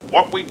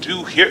What we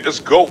do here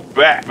is go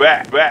back.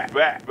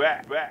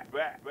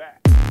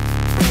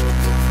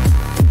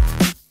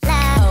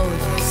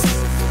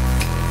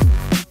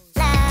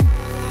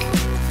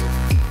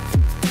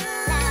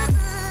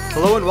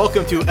 Hello and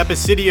welcome to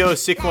Episodio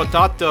 58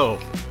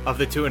 of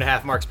the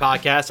 2.5 Marks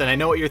podcast. And I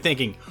know what you're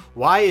thinking.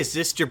 Why is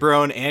this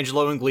jabron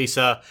Angelo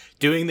Inglisa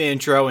doing the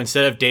intro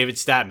instead of David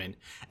Statman?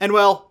 And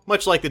well,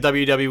 much like the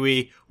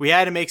WWE, we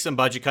had to make some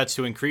budget cuts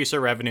to increase our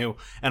revenue.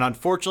 And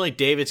unfortunately,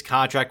 David's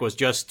contract was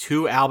just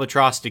too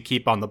albatross to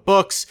keep on the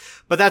books.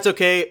 But that's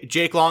okay.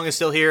 Jake Long is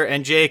still here.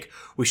 And Jake,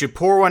 we should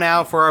pour one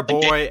out for our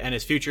boy and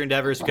his future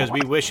endeavors because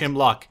we wish him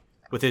luck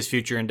with his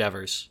future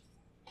endeavors.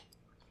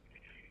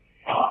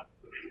 All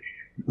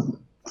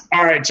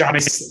right, Johnny.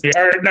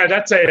 No,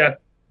 that's a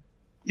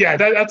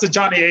that's a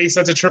Johnny Ace.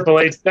 That's a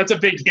Triple H. That's a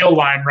big heel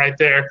line right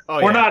there.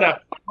 Oh, we're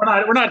not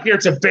here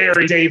to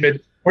bury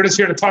David. We're just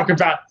here to talk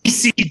about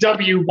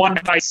ECW One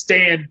Night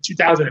Stand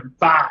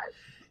 2005.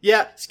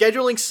 Yeah,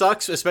 scheduling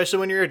sucks, especially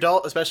when you're an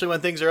adult, especially when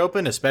things are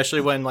open,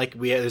 especially when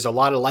there's a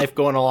lot of life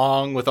going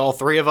along with all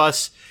three of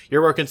us.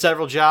 You're working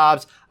several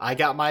jobs. I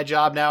got my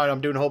job now, and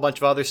I'm doing a whole bunch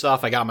of other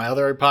stuff. I got my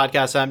other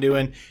podcast I'm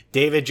doing.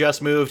 David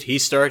just moved. He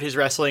started his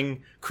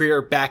wrestling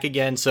career back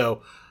again,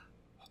 so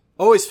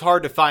always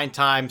hard to find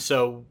time.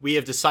 So we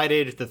have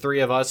decided, the three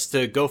of us,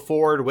 to go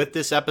forward with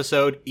this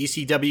episode,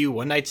 ECW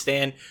One Night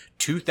Stand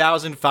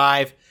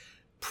 2005.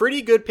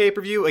 Pretty good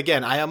pay-per-view.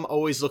 Again, I am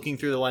always looking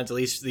through the lens, at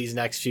least these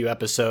next few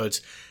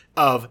episodes,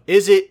 of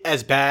is it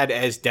as bad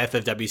as Death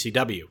of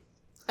WCW?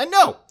 And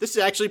no, this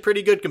is actually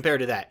pretty good compared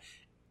to that.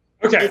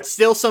 Okay. It's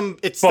still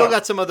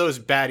got some of those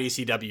bad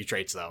ECW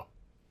traits, though.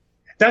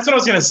 That's what I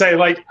was going to say.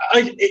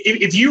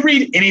 If you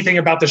read anything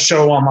about the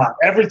show online,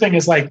 everything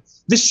is like,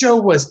 this show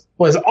was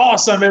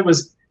awesome. It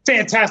was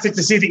fantastic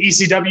to see the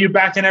ECW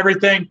back and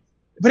everything.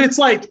 But it's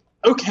like,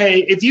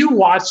 okay, if you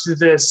watched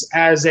this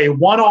as a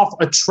one-off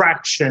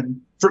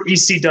attraction for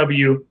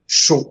ECW,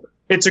 sure,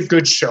 it's a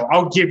good show.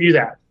 I'll give you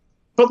that.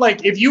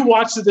 But if you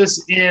watched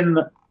this in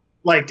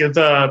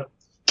the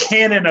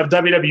canon of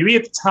WWE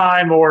at the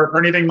time or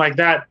anything like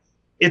that,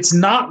 it's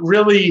not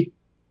really.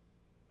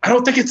 I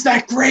don't think it's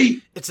that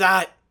great. It's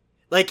not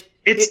it's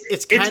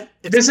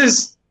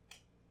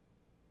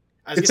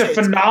a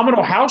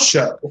phenomenal house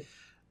show.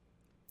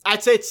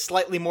 I'd say it's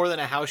slightly more than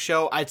a house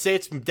show. I'd say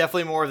it's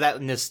definitely more of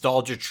that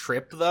nostalgia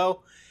trip,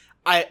 though.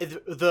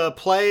 The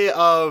play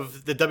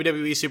of the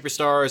WWE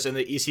superstars and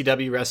the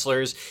ECW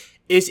wrestlers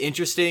is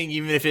interesting,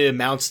 even if it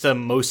amounts to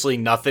mostly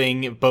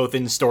nothing, both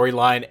in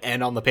storyline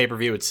and on the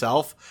pay-per-view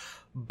itself.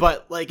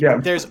 But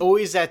there's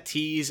always that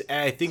tease,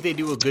 and I think they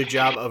do a good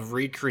job of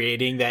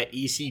recreating that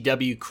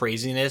ECW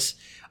craziness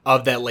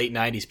of that late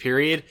 90s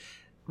period.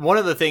 One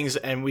of the things,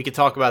 and we could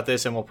talk about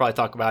this, and we'll probably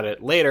talk about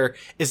it later,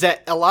 is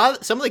that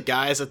some of the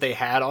guys that they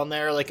had on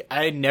there,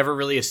 I never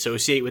really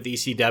associate with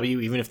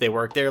ECW, even if they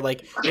worked there.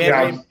 They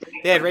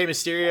had Rey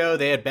Mysterio,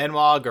 they had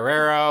Benoit,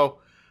 Guerrero,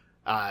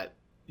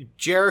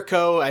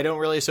 Jericho. I don't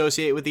really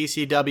associate with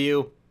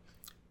ECW.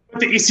 But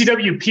the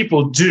ECW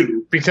people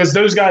do, because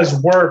those guys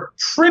were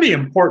pretty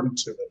important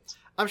to it.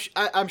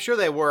 I'm sure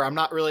they were. I'm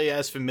not really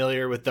as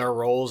familiar with their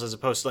roles as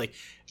opposed to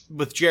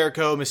with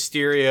Jericho,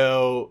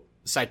 Mysterio,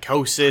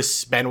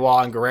 Psychosis,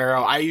 Benoit, and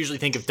Guerrero. I usually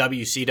think of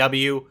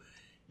WCW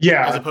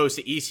as opposed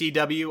to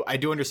ECW. I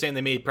do understand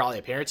they made probably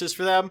appearances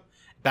for them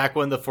back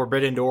when the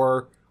Forbidden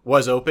Door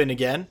was open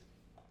again.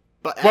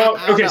 But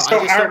I just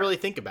don't really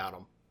think about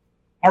them.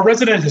 Our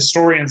resident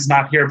historian's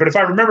not here, but if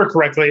I remember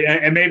correctly,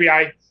 and maybe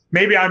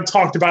I'm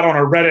talked about on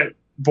a Reddit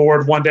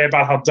board one day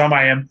about how dumb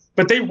I am,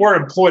 but they were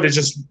employed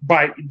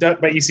by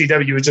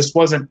ECW. It just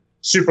wasn't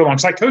super long.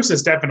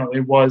 Psychosis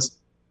definitely was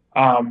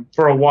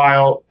for a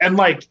while,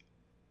 and I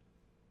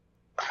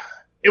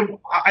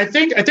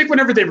think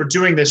whenever they were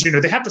doing this,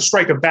 they have to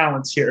strike a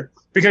balance here,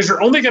 because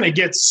you're only going to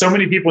get so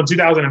many people in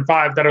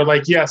 2005 that are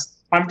like, yes,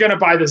 I'm going to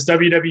buy this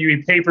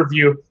WWE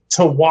pay-per-view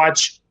to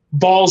watch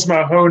Balls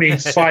Mahoney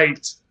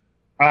fight,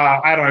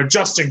 I don't know,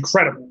 Just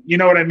Incredible. You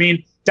know what I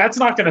mean? That's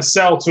not going to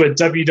sell to a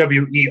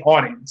WWE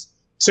audience.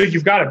 So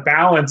you've got to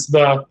balance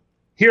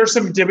here are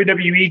some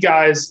WWE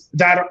guys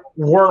that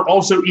were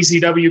also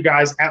ECW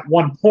guys at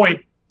one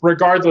point,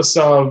 regardless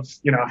of,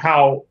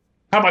 how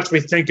much we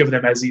think of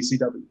them as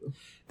ECW.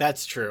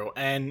 That's true.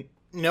 And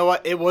you know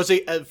what? It was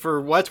for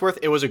what it's worth,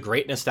 it was a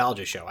great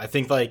nostalgia show. I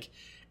think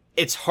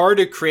it's hard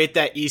to create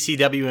that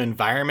ECW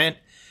environment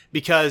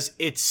because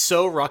it's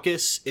so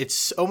ruckus.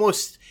 It's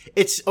almost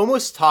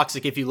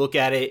toxic if you look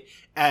at it.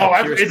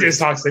 It is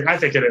toxic. I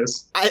think it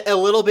is. A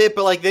little bit,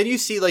 but then you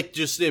see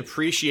just the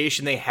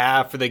appreciation they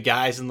have for the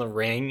guys in the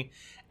ring,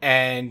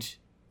 and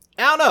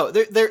I don't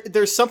know.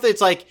 There's something.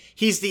 It's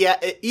he's the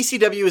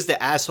ECW is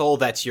the asshole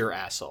that's your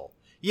asshole.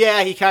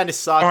 Yeah, he kind of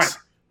sucks,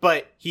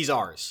 but he's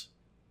ours.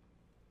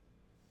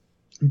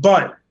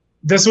 But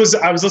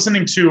I was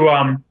listening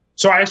to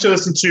so I actually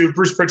listened to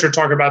Bruce Pritchard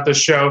talk about this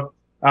show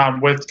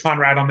with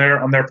Conrad on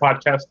their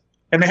podcast,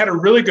 and they had a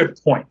really good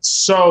point.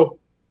 So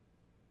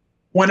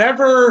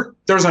whenever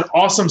there's an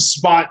awesome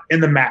spot in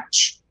the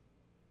match,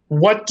 in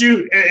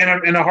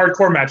a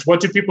hardcore match,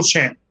 what do people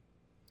chant?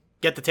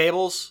 Get the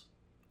tables?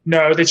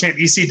 No, they chant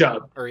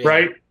ECW,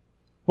 right?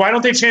 Why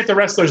don't they chant the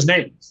wrestlers'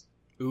 names?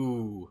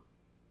 Ooh.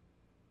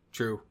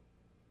 True.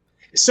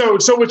 So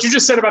what you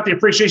just said about the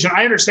appreciation,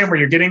 I understand where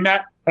you're getting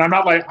that, and I'm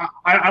not like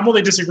I'm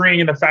only disagreeing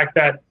in the fact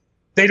that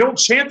they don't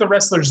chant the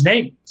wrestlers'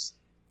 names;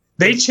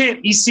 they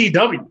chant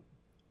ECW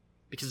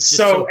because it's just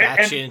so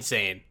batshit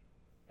insane.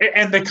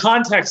 And the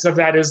context of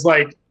that is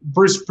like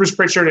Bruce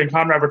Pritchard and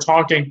Conrad were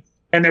talking,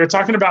 and they were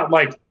talking about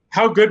like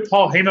how good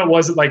Paul Heyman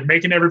was at like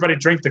making everybody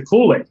drink the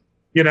Kool-Aid.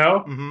 You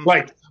know,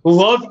 like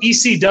love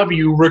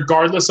ECW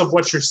regardless of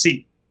what you're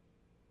seeing.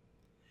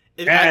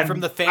 From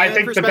the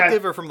fan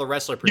perspective or from the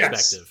wrestler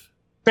perspective?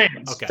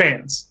 Yes,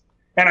 fans.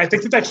 And I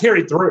think that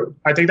carried through.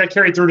 I think that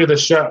carried through to the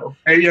show.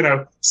 You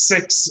know,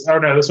 this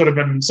would have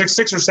been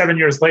six or 7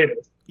 years later.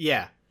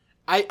 Yeah.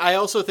 I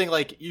also think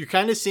like you're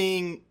kind of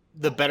seeing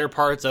the better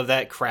parts of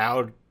that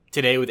crowd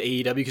today with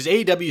AEW because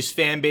AEW's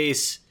fan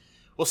base,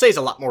 we'll say, is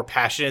a lot more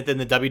passionate than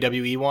the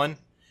WWE one.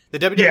 The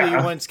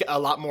WWE one's a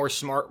lot more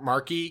smart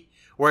marky,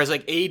 whereas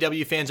like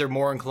AEW fans are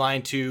more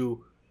inclined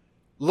to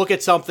look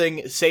at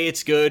something, say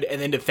it's good, and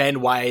then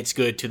defend why it's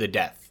good to the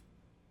death.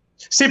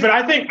 See, but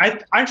I think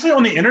actually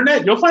on the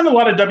internet, you'll find a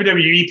lot of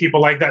WWE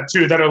people like that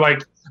too, that are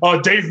like, oh,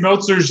 Dave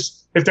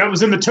Meltzer's, if that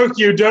was in the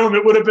Tokyo Dome,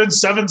 it would have been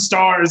 7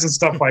 stars and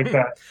stuff like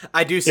that.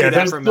 I do see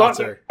that from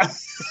Meltzer.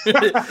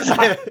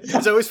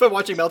 It's always fun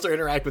watching Meltzer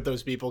interact with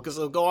those people because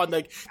they'll go on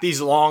like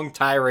these long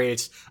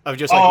tirades of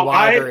just like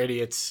why they're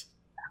idiots.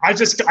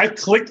 I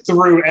clicked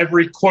through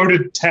every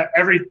quoted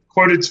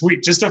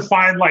tweet just to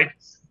find like,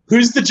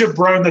 who's the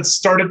jabron that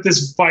started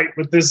this fight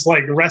with this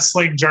like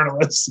wrestling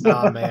journalist?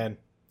 Oh man,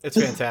 it's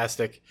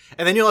fantastic.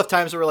 And then you'll have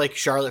times where like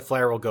Charlotte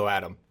Flair will go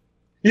at him.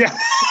 Yeah,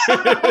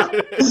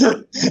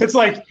 it's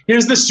like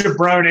here's this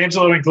jabron,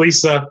 Angelo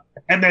Inglisa,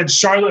 and then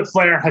Charlotte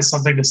Flair has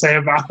something to say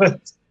about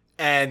it,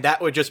 and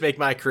that would just make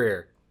my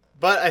career.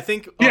 But I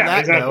think on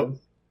that note,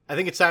 I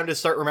think it's time to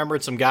start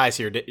remembering some guys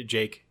here,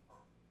 Jake.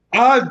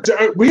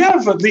 We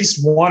have at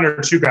least 1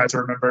 or 2 guys to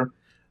remember.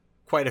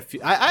 Quite a few.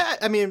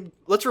 I mean,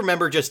 let's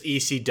remember just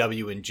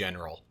ECW in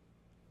general,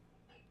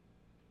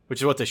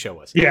 which is what the show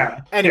was.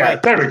 Yeah. Anyway,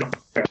 there we go.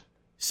 Yeah.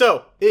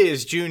 So it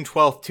is June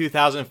 12th,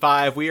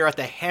 2005. We are at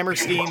the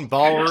Hammerstein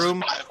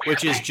Ballroom,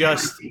 which is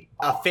just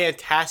a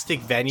fantastic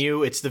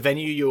venue. It's the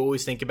venue you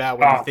always think about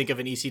when you think of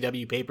an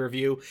ECW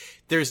pay-per-view.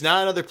 There's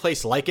not another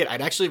place like it.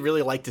 I'd actually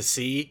really like to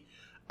see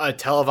a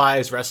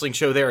televised wrestling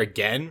show there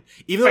again.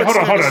 Even though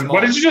hold on.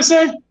 What did you just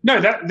say?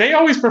 No, that they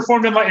always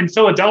performed in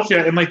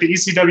Philadelphia in like the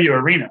ECW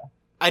arena.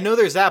 I know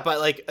there's that, but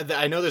like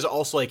I know there's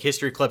also like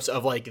history clips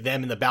of like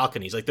them in the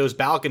balconies. Like those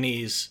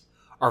balconies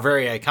are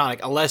very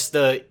iconic, unless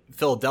the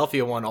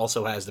Philadelphia one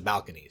also has the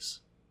balconies.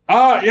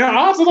 I'll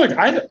have to look.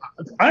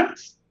 I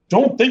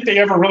don't think they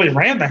ever really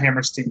ran the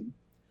Hammerstein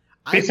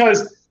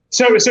because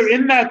so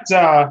in that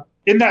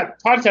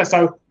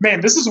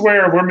podcast, this is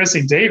where we're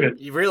missing David.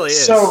 He really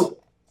is. So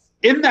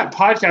in that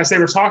podcast, they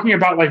were talking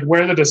about like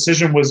where the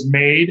decision was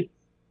made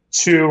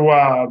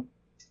to.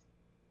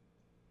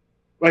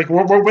 Like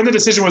when the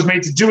decision was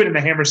made to do it in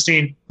the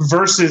Hammerstein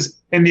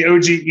versus in the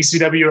OG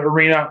ECW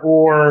arena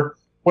or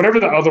whatever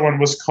the other one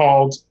was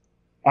called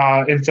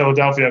in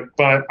Philadelphia.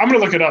 But I'm going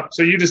to look it up.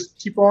 So you just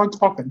keep on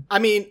talking. I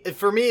mean,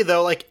 for me,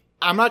 though, like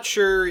I'm not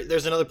sure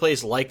there's another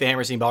place like the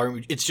Hammerstein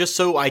Ballroom. It's just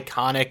so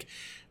iconic.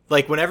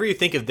 Like whenever you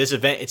think of this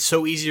event, it's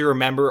so easy to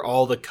remember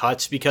all the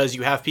cuts because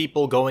you have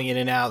people going in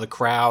and out of the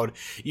crowd.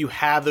 You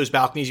have those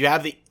balconies. You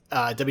have the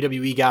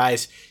WWE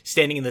guys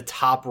standing in the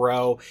top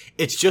row.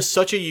 It's just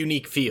such a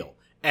unique feel.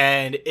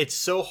 And it's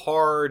so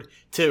hard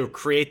to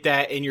create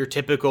that in your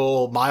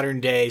typical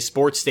modern day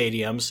sports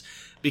stadiums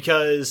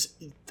because,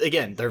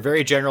 again, they're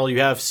very general.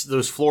 You have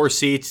those floor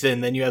seats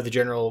and then you have the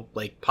general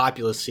like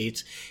populous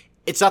seats.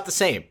 It's not the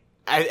same.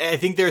 I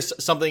think there's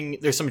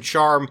some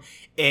charm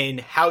in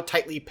how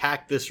tightly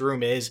packed this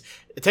room is.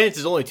 Attendance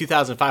is only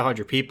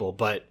 2,500 people,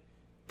 but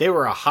they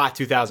were a hot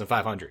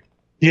 2,500.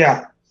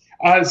 Yeah.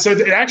 So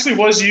it actually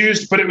was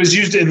used, but it was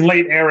used in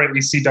late era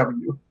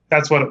ECW.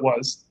 That's what it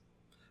was.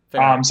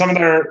 Some of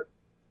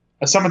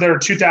their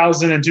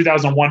 2000 and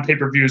 2001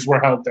 pay-per-views were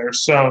held there,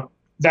 so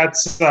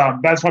that's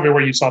probably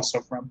where you saw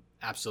stuff from.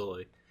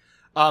 Absolutely.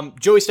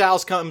 Joey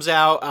Styles comes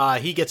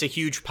out. He gets a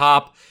huge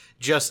pop.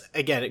 Just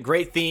again, a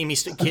great theme. He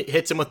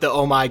hits him with the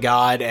 "Oh my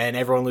God," and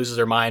everyone loses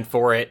their mind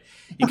for it.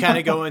 You kind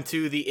of go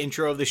into the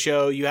intro of the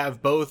show. You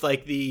have both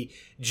like the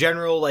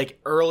general like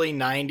early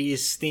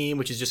 90s theme,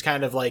 which is just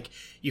kind of like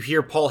you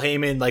hear Paul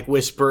Heyman like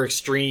whisper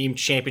Extreme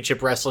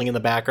Championship Wrestling in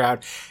the background.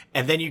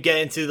 And then you get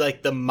into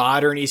like the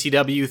modern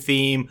ECW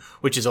theme,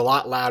 which is a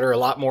lot louder, a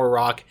lot more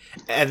rock.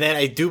 And then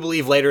I do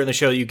believe later in the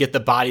show, you get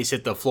the bodies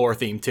hit the floor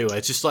theme too.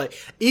 It's just like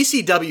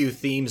ECW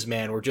themes,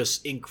 man, were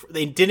just,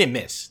 they didn't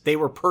miss. They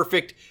were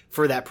perfect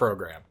for that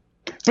program.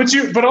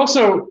 But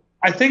also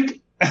I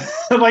think,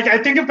 like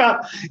I think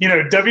about,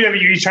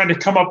 WWE trying to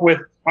come up with,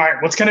 all right,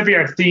 what's going to be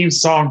our theme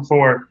song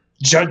for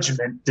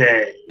Judgment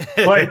Day?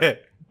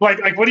 Like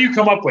what do you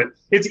come up with?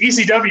 It's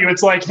ECW.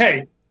 It's like,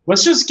 hey,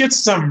 let's just get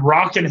some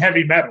rock and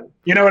heavy metal.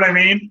 You know what I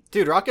mean?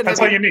 Dude, Rock and That's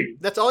Heavy, all you need.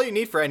 That's all you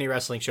need for any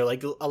wrestling show.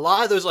 Like a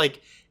lot of those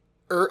like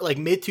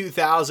mid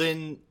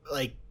 2000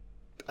 like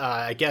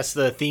I guess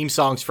the theme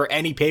songs for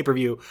any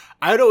pay-per-view,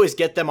 I would always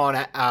get them on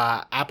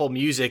Apple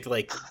Music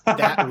like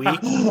that week.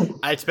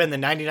 I'd spend the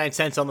 99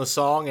 cents on the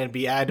song and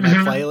be added to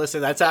my playlist,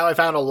 and that's how I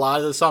found a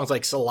lot of the songs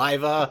like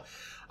Saliva,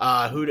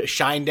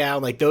 Shine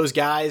Down, like those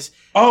guys.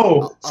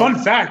 Oh,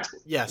 fun fact.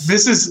 Yes.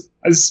 This is,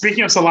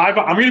 speaking of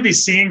Saliva, I'm going to be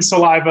seeing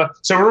Saliva.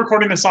 So we're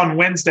recording this on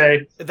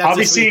Wednesday. I'll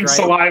be seeing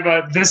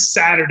Saliva this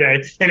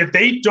Saturday. And if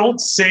they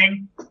don't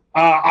sing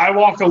I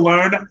Walk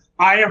Alone,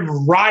 I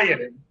am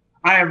rioting.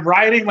 I am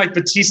rioting like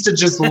Batista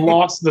just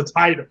lost the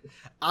title.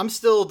 I'm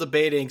still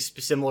debating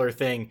similar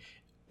thing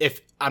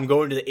if I'm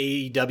going to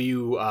the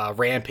AEW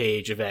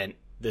Rampage event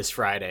this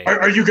Friday.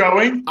 Are you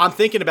going? I'm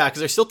thinking about it because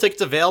there's still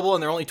tickets available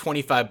and they're only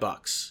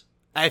 $25.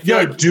 I feel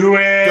like do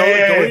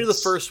it. Going to the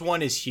first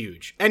one is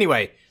huge.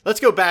 Anyway, let's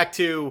go back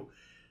to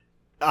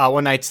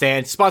One Night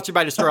Stand, sponsored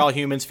by Destroy All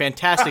Humans.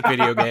 Fantastic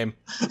video game.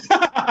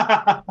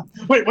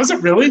 Wait, was it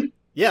really?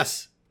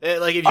 Yes.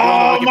 Like if you go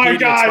on the Wikipedia,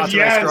 it's sponsored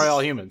by Destroy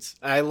All Humans.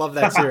 I love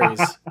that series.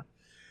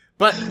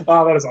 But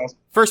that is awesome.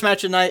 First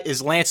match of the night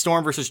is Lance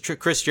Storm versus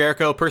Chris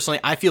Jericho.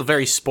 Personally, I feel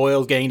very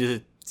spoiled getting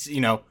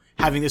to,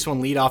 having this one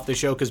lead off the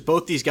show because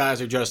both these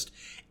guys are just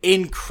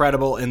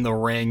incredible in the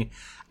ring.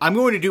 I'm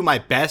going to do my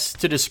best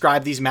to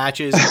describe these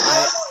matches.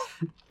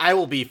 I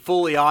will be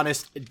fully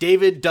honest.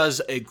 David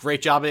does a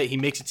great job of it. He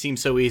makes it seem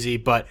so easy,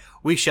 but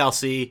we shall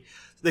see.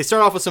 They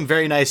start off with some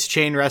very nice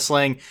chain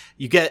wrestling.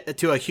 You get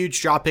to a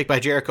huge drop kick by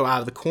Jericho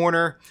out of the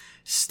corner.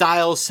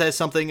 Styles says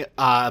something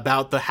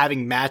about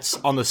having mats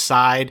on the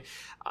side.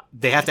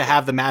 They have to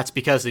have the mats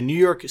because the New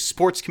York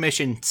Sports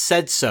Commission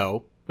said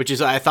so, which is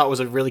I thought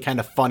was a really kind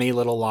of funny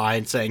little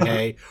line saying,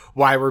 hey,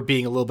 why we're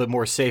being a little bit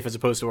more safe as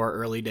opposed to our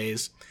early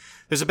days.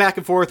 There's a back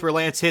and forth where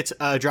Lance hits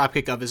a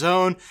dropkick of his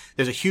own.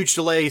 There's a huge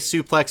delay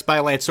suplex by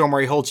Lance Storm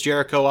where he holds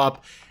Jericho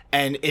up.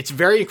 And it's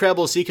very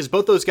incredible to see because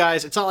both those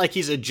guys, it's not like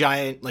he's a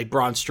giant like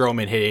Braun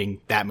Strowman hitting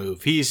that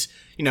move. He's,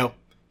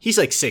 he's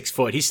like 6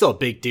 foot. He's still a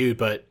big dude,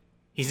 but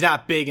he's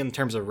not big in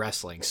terms of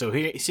wrestling. So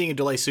seeing a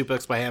delay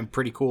suplex by him,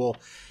 pretty cool.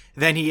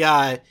 Then he,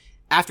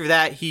 after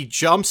that, he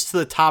jumps to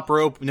the top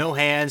rope, no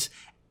hands,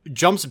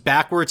 jumps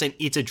backwards and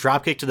eats a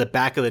dropkick to the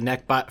back of the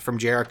neck from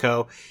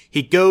Jericho.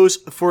 He goes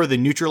for the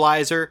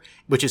neutralizer,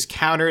 which is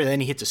counter, and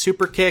then he hits a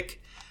super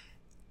kick.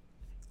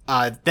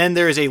 Then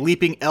there is a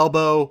leaping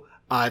elbow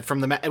from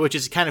the which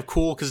is kind of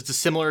cool because it's a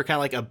similar kind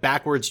of like a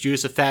backwards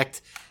Judas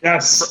effect.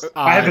 Yes,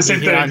 I had the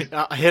same thing.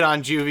 Hit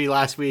on Juvie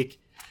last week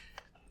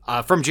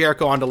from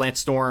Jericho onto Lance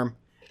Storm.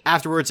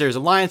 Afterwards, there's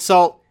a lion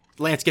salt.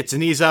 Lance gets his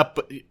knees up.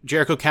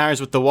 Jericho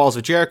counters with the walls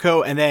of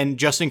Jericho, and then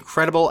Justin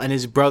Credible and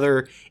his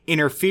brother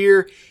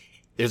interfere.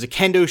 There's a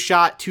kendo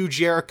shot to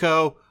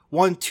Jericho.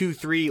 1, 2,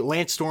 3.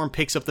 Lance Storm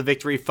picks up the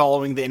victory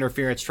following the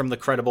interference from the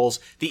Credibles.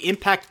 The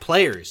Impact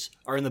players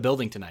are in the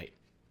building tonight.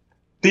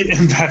 The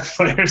Impact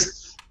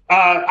players.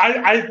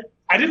 I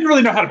didn't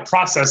really know how to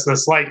process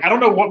this. Like, I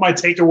don't know what my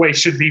takeaway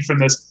should be from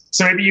this,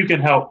 so maybe you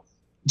can help.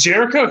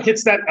 Jericho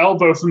hits that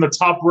elbow from the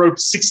top rope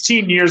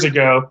 16 years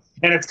ago,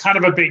 and it's kind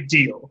of a big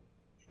deal.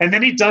 And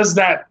then he does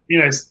that,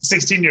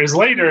 16 years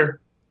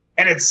later,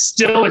 and it's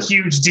still a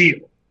huge deal.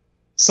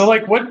 So,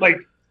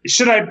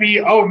 should I be,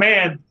 oh,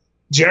 man,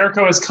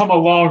 Jericho has come a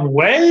long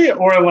way?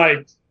 Or,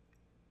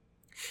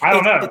 I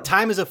don't know.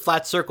 Time is a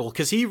flat circle,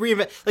 because he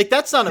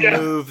that's not a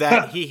move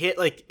that he hit.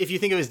 If you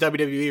think of his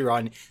WWE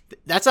run,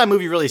 that's not a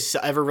move you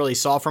ever really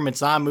saw from him.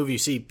 It's not a move you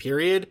see,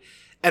 period.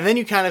 And then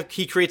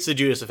he creates the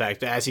Judas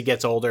effect as he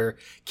gets older,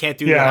 can't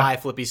do the high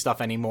flippy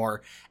stuff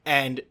anymore.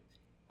 And,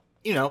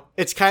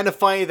 it's kind of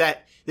funny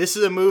that this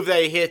is a move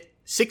that he hit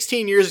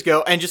 16 years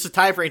ago, and just a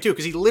time frame too,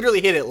 because he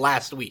literally hit it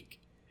last week.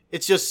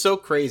 It's just so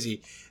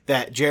crazy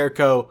that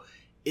Jericho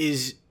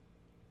is,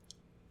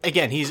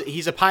 again,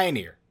 he's a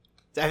pioneer.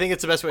 I think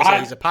it's the best way to say it.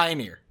 He's a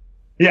pioneer.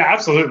 Yeah,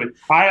 absolutely.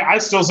 I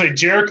still say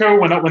Jericho,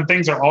 when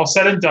things are all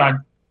said and done,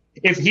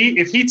 if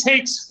he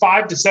takes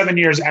 5 to 7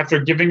 years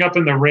after giving up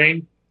in the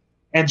ring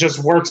and just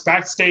works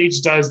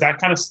backstage, does that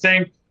kind of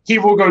thing, he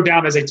will go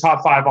down as a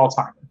top 5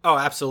 all-timer. Oh,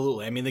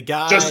 absolutely. I mean, the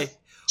guy...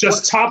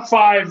 Just top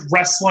 5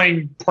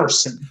 wrestling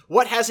person.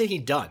 What hasn't he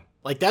done?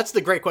 That's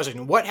the great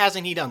question. What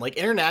hasn't he done?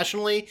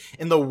 Internationally,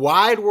 in the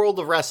wide world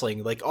of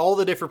wrestling, all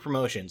the different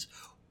promotions,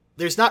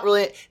 there's not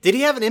really... Did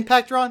he have an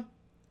Impact run?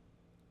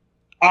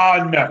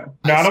 No.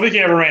 I don't think he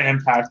ever ran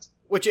Impact.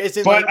 Which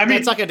isn't... But,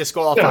 it's not going to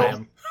disqualify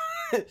him.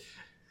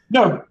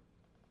 No.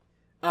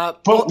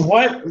 But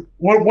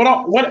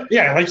what?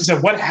 Yeah, like you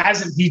said, what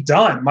hasn't he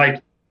done?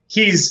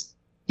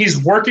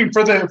 He's working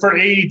for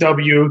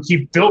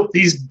AEW.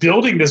 He's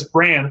building this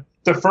brand,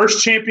 the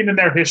first champion in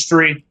their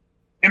history.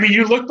 I mean,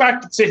 you look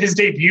back to his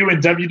debut in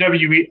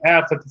WWF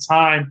at the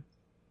time,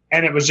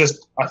 and it was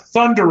just a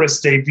thunderous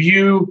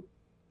debut.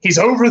 He's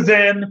over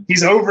then.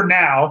 He's over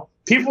now.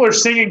 People are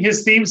singing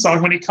his theme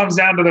song when he comes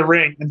down to the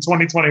ring in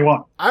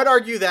 2021. I'd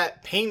argue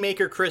that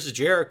Painmaker Chris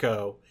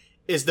Jericho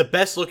is the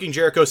best looking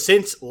Jericho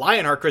since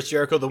Lionheart Chris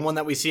Jericho, the one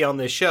that we see on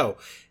this show.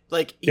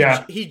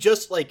 He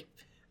just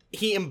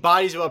he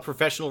embodies what a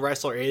professional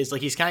wrestler is.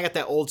 Like, he's kind of got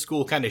that old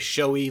school kind of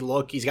showy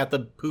look. He's got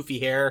the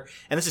poofy hair,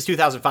 and this is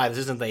 2005. This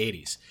isn't the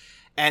 80s.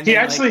 And he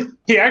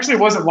actually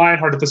wasn't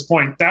Lionheart at this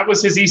point. That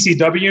was his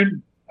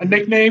ECW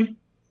nickname,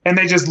 and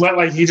they just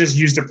he just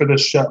used it for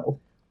this show.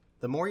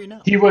 The more you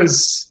know. He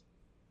was,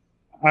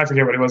 I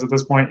forget what he was at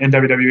this point in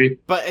WWE.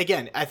 But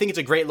again, I think it's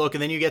a great look,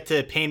 and then you get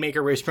to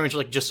Painmaker, where he's pretty much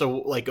like just a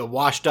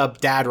washed up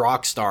dad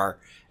rock star,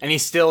 and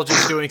he's still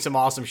just doing some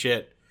awesome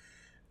shit.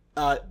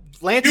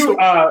 Lance.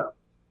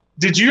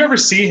 Did you ever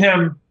see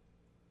him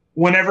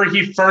whenever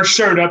he first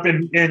showed up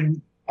in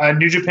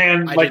New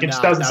Japan, in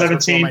 2017? That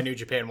was before my New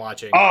Japan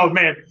watching. Oh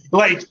man,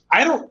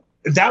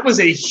 that was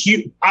a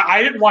huge.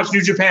 I didn't watch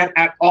New Japan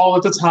at all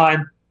at the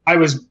time. I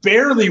was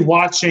barely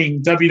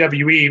watching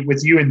WWE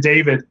with you and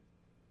David,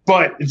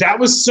 but that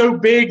was so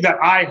big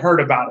that I heard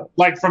about it,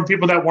 like from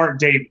people that weren't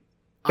David.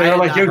 They were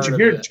like, "Yo, did you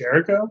hear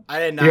Jericho?"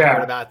 I did not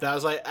heard about it. That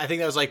was I think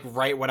that was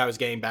right when I was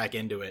getting back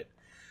into it.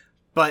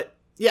 But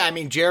yeah, I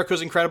mean,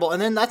 Jericho's incredible,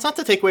 and then that's not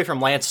to take away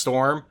from Lance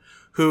Storm,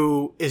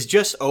 who is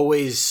just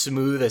always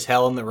smooth as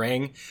hell in the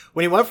ring.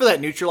 When he went for that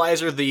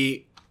neutralizer,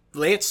 the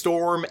Lance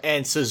Storm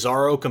and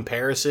Cesaro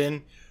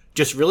comparison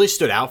just really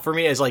stood out for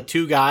me as like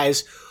two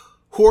guys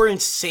who are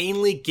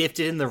insanely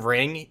gifted in the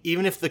ring,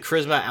 even if the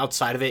charisma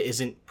outside of it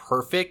isn't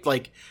perfect.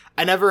 Like,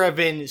 I never have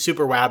been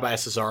super wowed by a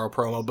Cesaro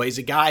promo, but he's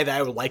a guy that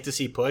I would like to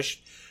see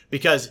pushed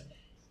because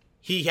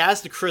he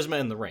has the charisma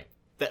in the ring,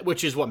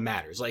 which is what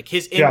matters. Like,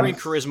 his in-ring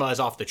charisma is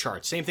off the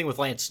charts. Same thing with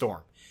Lance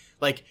Storm.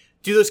 Like,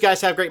 do those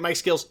guys have great mic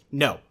skills?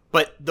 No.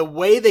 But the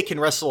way they can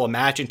wrestle a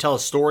match and tell a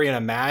story in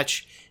a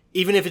match,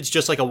 even if it's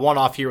just like a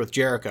one-off here with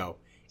Jericho,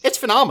 it's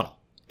phenomenal.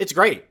 It's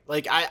great.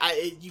 Like,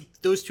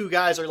 those two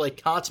guys are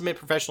like consummate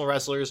professional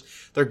wrestlers.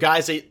 They're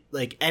guys that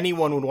like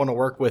anyone would want to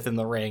work with in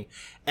the ring.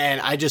 And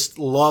I just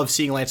love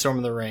seeing Lance Storm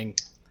in the ring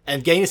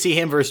and getting to see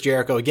him versus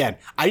Jericho again.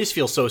 I just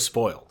feel so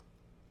spoiled.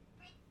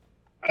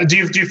 Do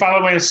you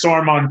follow Lance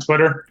Storm on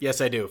Twitter?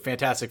 Yes, I do.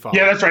 Fantastic follow.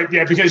 Yeah, that's right.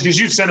 Yeah, because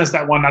you sent us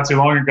that one not too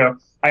long ago.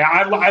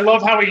 I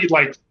love how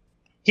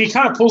he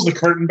kind of pulls the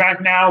curtain back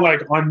now,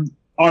 like on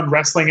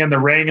wrestling in the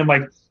ring, and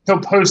like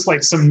he'll post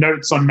like some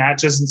notes on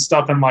matches and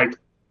stuff, and like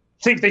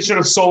think they should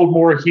have sold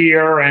more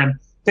here, and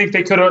think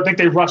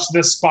they rushed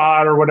this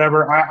spot or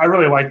whatever. I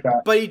really like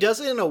that. But he does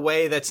it in a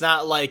way that's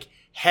not like,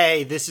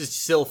 hey, this is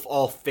still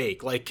all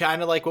fake. Like,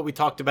 kind of like what we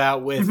talked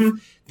about with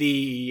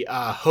the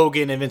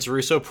Hogan and Vince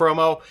Russo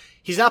promo.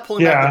 He's not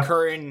pulling back the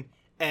curtain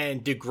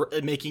and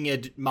making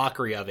a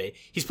mockery of it.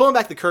 He's pulling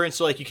back the curtain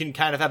so like you can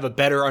kind of have a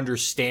better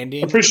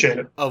understanding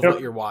of what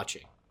you're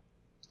watching.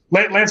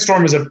 Lance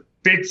Storm is a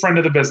big friend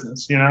of the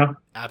business, you know?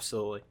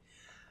 Absolutely.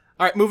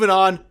 All right, moving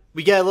on.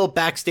 We get a little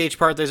backstage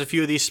part. There's a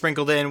few of these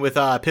sprinkled in with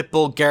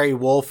Pitbull Gary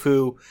Wolf,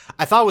 who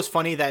I thought was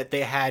funny that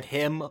they had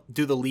him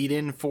do the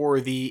lead-in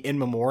for the In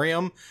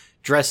Memoriam,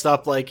 dressed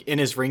up like in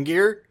his ring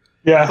gear.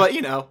 Yeah. But,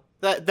 you know,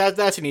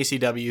 that's an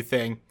ECW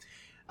thing.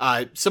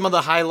 Some of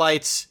the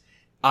highlights,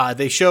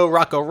 they show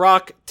Rocco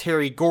Rock,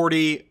 Terry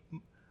Gordy,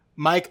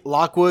 Mike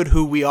Lockwood,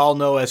 who we all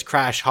know as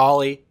Crash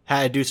Holly.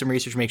 Had to do some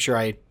research, make sure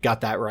I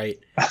got that right.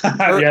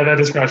 Yeah, that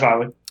is Crash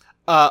Holly.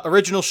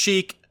 Original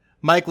Sheik,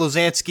 Mike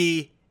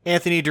Lozansky,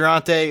 Anthony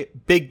Durante,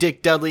 Big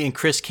Dick Dudley, and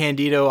Chris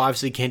Candido.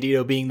 Obviously,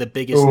 Candido being the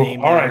biggest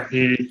name. All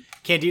right.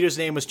 Candido's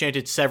name was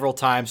chanted several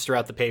times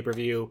throughout the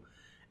pay-per-view.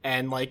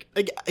 And, like,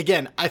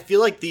 again, I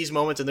feel like these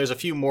moments, and there's a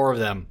few more of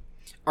them,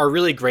 are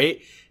really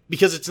great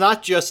because it's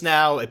not just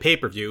now a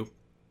pay-per-view.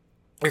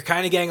 You're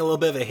kind of getting a little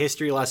bit of a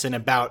history lesson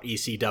about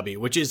ECW,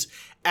 which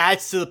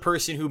adds to the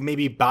person who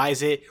maybe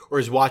buys it or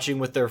is watching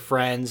with their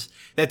friends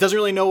that doesn't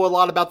really know a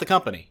lot about the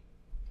company.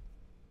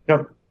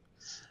 Yep.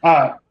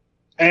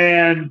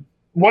 And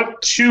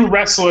what two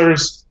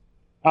wrestlers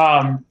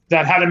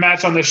that had a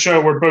match on this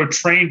show were both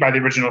trained by the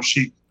original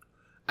Sheik?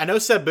 I know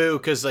Sabu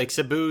because like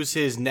Sabu's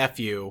his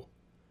nephew.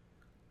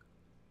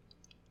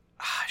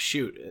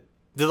 Shoot, did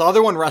the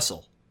other one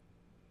wrestle?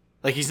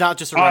 Like he's not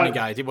just a running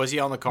guy. Was he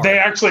on the card? They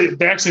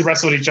actually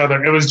wrestled each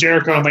other. It was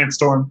Jericho and Lance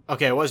Storm.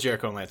 Okay, it was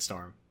Jericho and Lance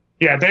Storm.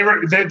 Yeah, they were.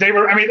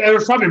 I mean, there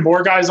was probably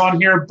more guys on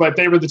here, but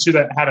they were the two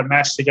that had a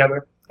match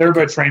together. They were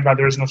both trained by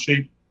the original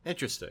Sheik.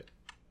 Interesting.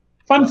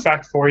 Fun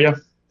fact for you.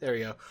 There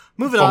you go.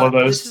 Moving on.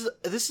 This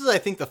is I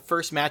think the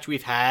first match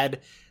we've had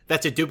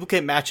that's a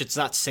duplicate match. It's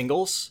not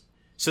singles.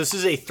 So this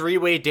is a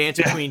three-way dance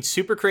between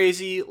Super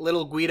Crazy,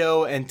 Little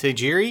Guido, and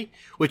Tajiri,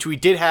 which we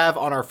did have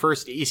on our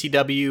first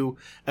ECW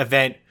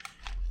event,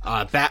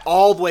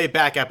 all the way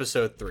back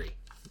episode 3.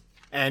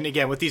 And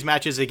again, with these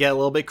matches, they get a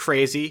little bit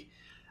crazy.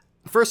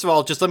 First of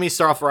all, just let me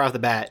start off right off the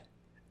bat.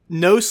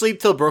 No Sleep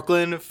Till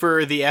Brooklyn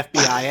for the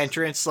FBI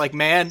entrance. Like,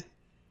 man,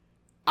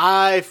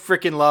 I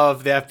freaking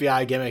love the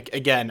FBI gimmick.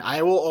 Again,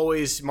 I will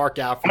always mark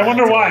out for I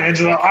wonder why,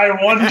 Angela.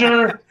 I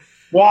wonder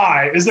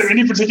why. Is there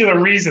any particular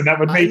reason that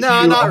would make you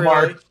a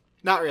mark?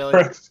 Not really.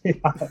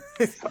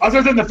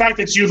 Other than the fact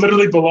that you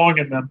literally belong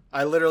in them.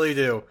 I literally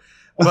do.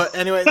 But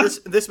anyway,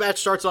 this match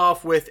starts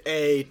off with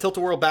a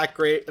tilt-a-whirl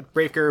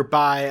backbreaker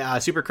by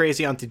Super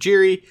Crazy on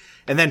Tajiri,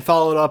 and then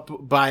followed up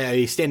by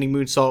a standing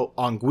moonsault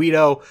on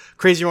Guido.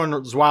 Crazy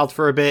runs wild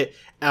for a bit,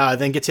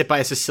 then gets hit by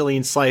a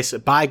Sicilian slice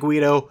by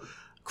Guido.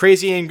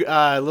 Crazy and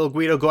little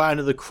Guido go out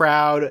into the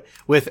crowd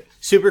with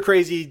Super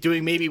Crazy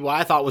doing maybe what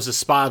I thought was a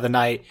spot of the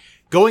night,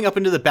 going up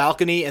into the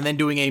balcony and then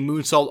doing a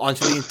moonsault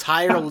onto the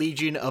entire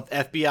legion of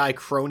FBI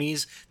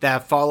cronies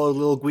that follow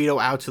little Guido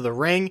out to the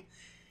ring.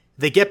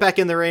 They get back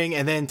in the ring,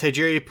 and then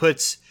Tajiri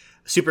puts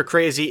Super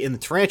Crazy in the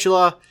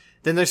tarantula.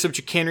 Then there's some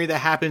chicanery that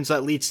happens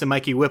that leads to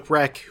Mikey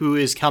Whipwreck, who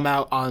has come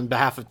out on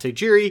behalf of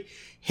Tajiri,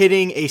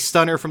 hitting a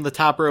stunner from the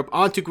top rope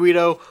onto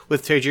Guido,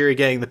 with Tajiri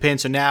getting the pin.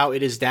 So now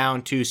it is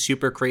down to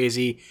Super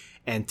Crazy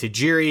and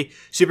Tajiri.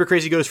 Super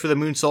Crazy goes for the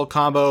moonsault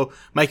combo.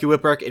 Mikey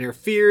Whipwreck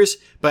interferes,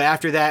 but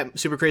after that,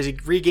 Super Crazy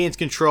regains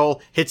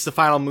control, hits the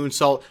final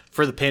moonsault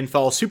for the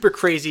pinfall. Super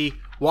Crazy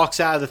walks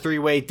out of the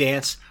three-way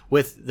dance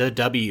with the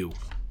W.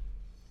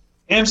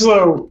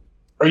 Angelo,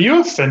 are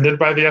you offended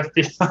by the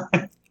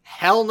FBI?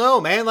 Hell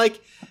no, man.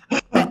 Like,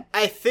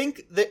 I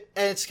think that,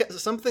 and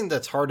it's something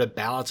that's hard to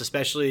balance,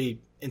 especially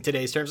in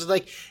today's terms. It's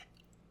like,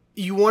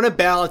 you want to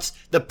balance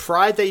the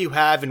pride that you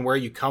have and where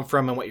you come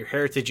from and what your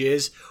heritage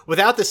is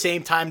without the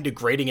same time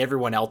degrading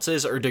everyone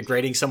else's or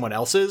degrading someone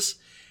else's.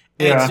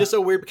 And it's just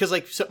so weird because,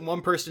 like,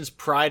 one person's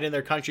pride in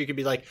their country could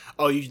be like,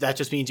 oh, that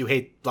just means you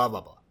hate blah,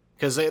 blah, blah.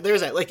 Because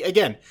there's that. Like,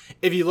 again,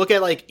 if you look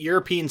at, like,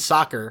 European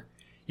soccer,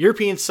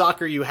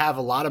 you have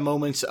a lot of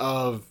moments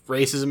of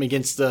racism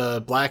against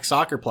the black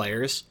soccer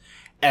players.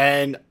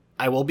 And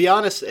I will be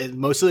honest,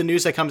 most of the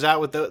news that comes out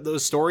with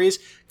those stories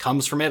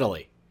comes from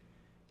Italy.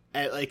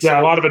 A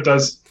lot of it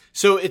does.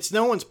 So it's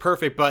no one's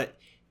perfect, but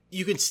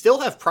you can still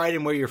have pride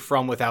in where you're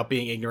from without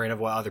being ignorant of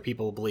what other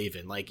people believe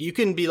in. Like, you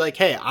can be like,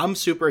 hey, I'm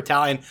super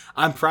Italian.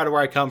 I'm proud of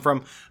where I come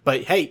from.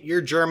 But hey,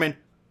 you're German.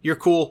 You're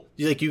cool.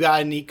 You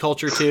got a neat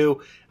culture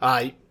too.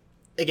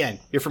 Again,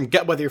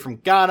 whether you're from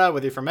Ghana,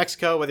 whether you're from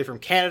Mexico, whether you're from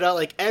Canada,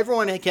 like,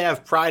 everyone can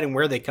have pride in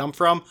where they come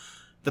from.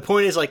 The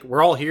point is, like,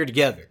 we're all here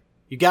together.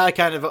 You got to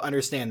kind of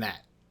understand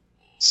that.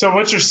 So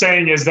what you're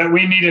saying is that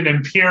we need an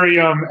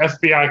Imperium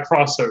FBI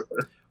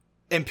crossover.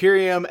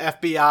 Imperium,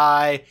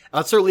 FBI.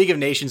 Let's throw League of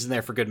Nations in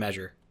there for good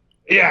measure.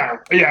 Yeah.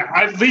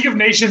 League of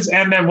Nations,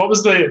 and then what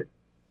was the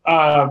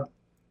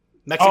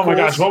Mexico? Oh my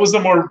gosh, what was the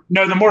more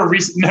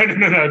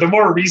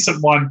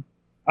recent one?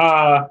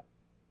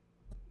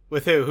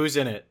 With who? Who's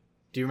in it?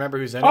 Do you remember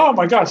who's in it? Oh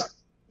my gosh.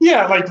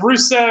 Yeah, like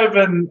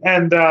Rusev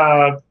and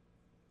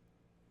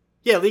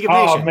yeah, League of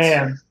Nations. Oh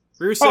man.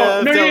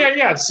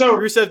 Rusev. So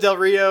Rusev, Del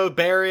Rio,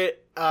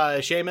 Barrett,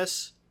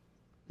 Sheamus.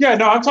 Yeah,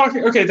 no, I'm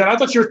talking. Okay, then I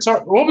thought you were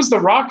talking. What was the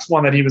Rock's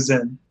one that he was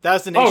in? That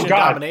was the Nation of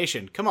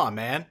Domination. Come on,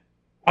 man.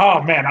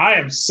 Oh man,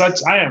 I'm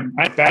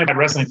bad at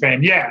wrestling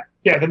fan. Yeah,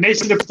 the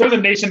Nation. They're the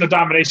Nation of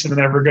Domination in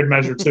there for good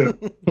measure too.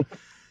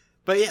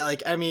 But yeah,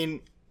 like, I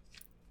mean,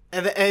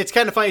 and it's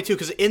kind of funny too,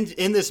 because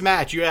in this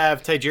match you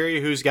have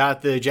Tajiri, who's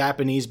got the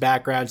Japanese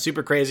background,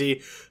 Super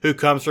Crazy, who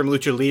comes from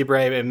Lucha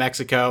Libre in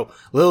Mexico,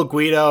 Lil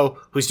Guido,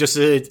 who's just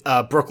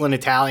a Brooklyn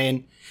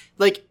Italian.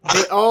 Like,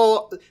 they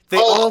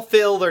all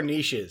fill their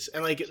niches,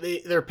 and like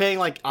they're paying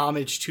like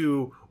homage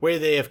to where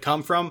they have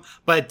come from,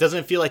 but it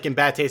doesn't feel like in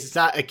bad taste. It's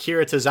not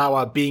Akira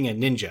Tozawa being a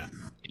ninja.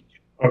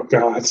 Oh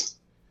God.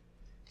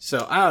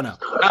 So I don't know.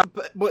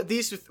 But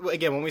these,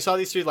 again, when we saw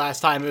these three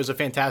last time, it was a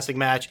fantastic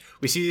match.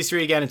 We see these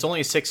three again. It's only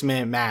a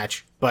 6-minute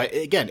match, but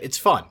again, it's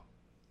fun.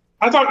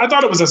 I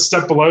thought it was a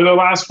step below the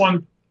last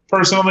one,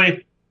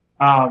 personally.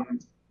 I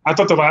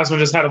thought the last one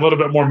just had a little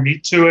bit more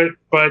meat to it,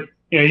 but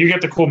you get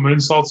the cool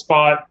moonsault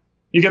spot.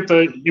 You get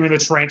the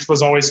tarantula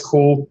was always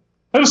cool.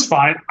 It was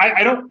fine.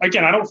 I don't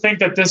think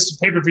that this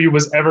pay-per-view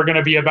was ever going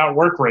to be about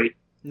work rate.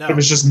 No. It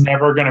was just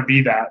never going to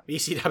be that.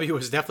 ECW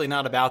was definitely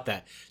not about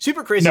that.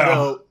 Super Crazy,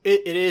 though,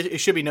 it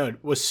should be known,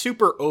 was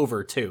super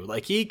over, too.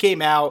 Like, he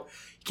came out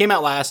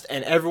last,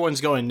 and everyone's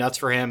going nuts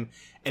for him,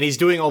 and he's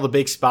doing all the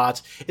big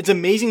spots. It's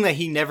amazing that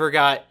he never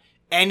got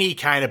any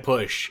kind of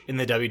push in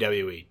the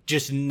WWE.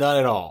 Just none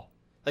at all.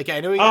 Like,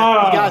 I know he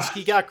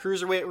got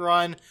Cruiserweight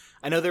run.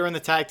 I know they were in the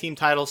tag team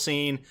title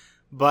scene,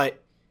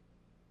 but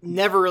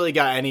never really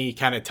got any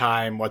kind of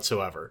time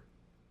whatsoever.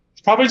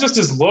 Probably just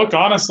his look,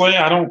 honestly.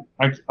 I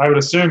would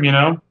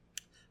assume,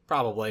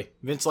 Probably.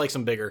 Vince likes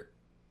him bigger.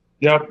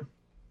 Yep.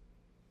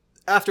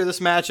 After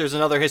this match, there's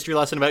another history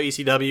lesson about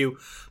ECW,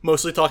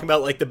 mostly talking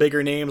about like the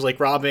bigger names like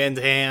Rob Van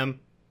Dam,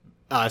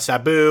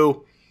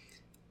 Sabu,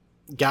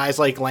 guys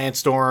like Lance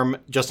Storm,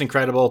 Just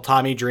Incredible,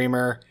 Tommy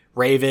Dreamer,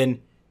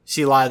 Raven.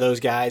 See a lot of those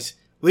guys.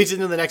 Leads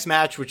into the next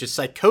match, which is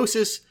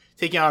Psychosis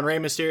taking on Rey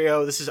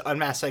Mysterio. This is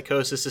Unmasked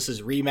Psychosis. This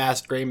is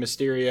Remasked Rey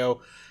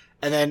Mysterio.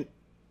 And then,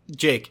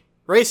 Jake,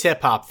 Rey's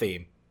hip-hop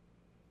theme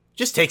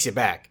just takes it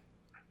back.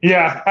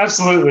 Yeah,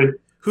 absolutely.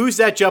 Who's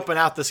that jumping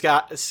out the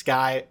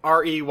sky?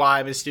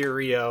 R-E-Y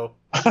Mysterio.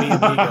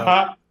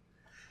 Vigo.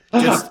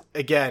 Just,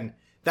 again,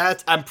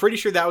 I'm pretty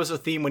sure that was a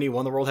theme when he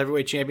won the World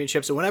Heavyweight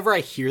Championship. So whenever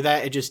I hear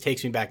that, it just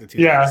takes me back to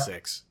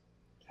 2006.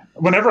 Yeah.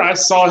 Whenever I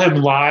saw him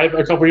live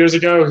a couple years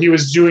ago, he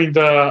was doing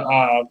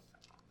the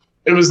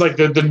It was like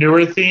the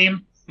newer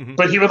theme, Mhm.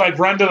 but he would like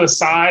run to the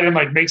side and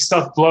like make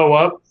stuff blow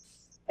up.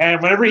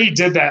 And whenever he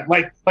did that,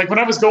 like when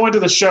I was going to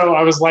the show,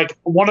 I was like,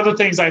 one of the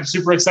things I'm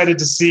super excited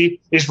to see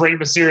is Rey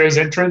Mysterio's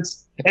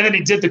entrance. And then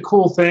he did the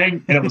cool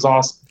thing, and it was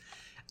awesome.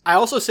 I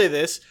also say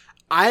this.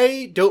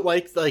 I don't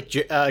like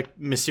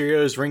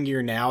Mysterio's ring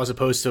gear now as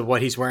opposed to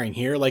what he's wearing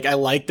here. Like, I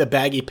like the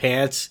baggy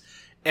pants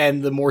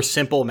and the more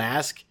simple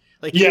mask.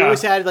 Like, he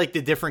always had like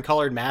the different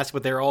colored masks,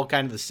 but they're all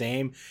kind of the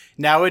same.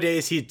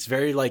 Nowadays, he's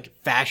very like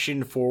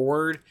fashion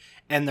forward,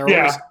 and they're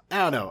always, I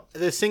don't know,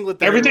 the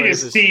singlet. Everything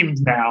is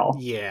themed now.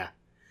 Yeah.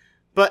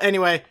 But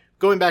anyway,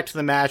 going back to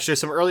the match, there's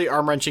some early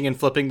arm wrenching and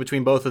flipping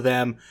between both of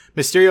them.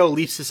 Mysterio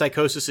leaps to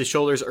Psychosis'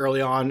 shoulders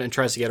early on and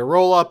tries to get a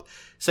roll up.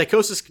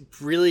 Psychosis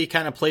really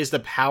kind of plays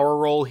the power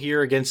role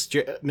here against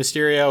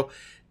Mysterio.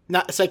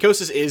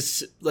 Psychosis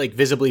is like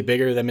visibly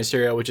bigger than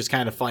Mysterio, which is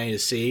kind of funny to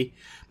see.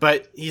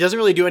 But he doesn't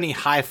really do any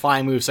high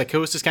flying moves.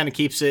 Psychosis kind of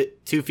keeps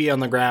it 2 feet on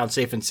the ground,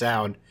 safe and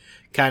sound,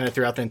 kind of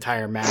throughout the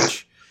entire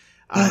match.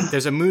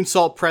 There's a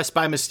moonsault press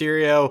by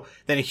Mysterio,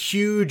 then a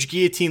huge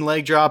guillotine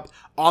leg drop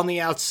on the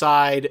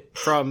outside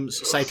from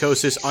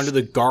Psychosis under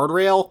the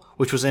guardrail,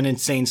 which was an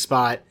insane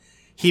spot.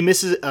 He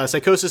misses.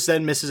 Psychosis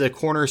then misses a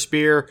corner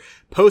spear,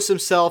 posts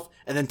himself,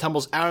 and then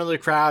tumbles out of the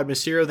crowd.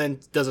 Mysterio then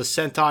does a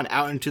senton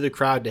out into the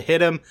crowd to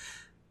hit him.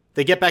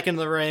 They get back into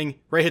the ring.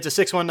 Ray hits a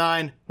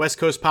 619 West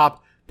Coast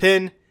pop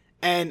pin,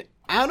 and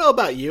I don't know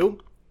about you,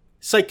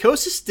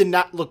 Psychosis did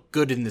not look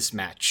good in this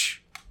match.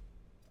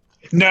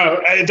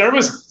 No, there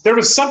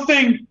was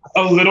something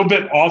a little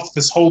bit off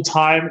this whole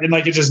time, and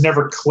like it just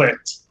never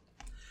clicked.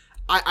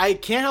 I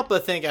can't help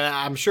but think, and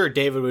I'm sure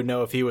David would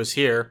know if he was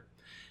here.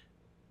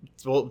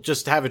 Well,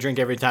 just have a drink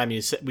every time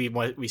we say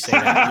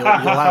that. You'll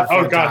have a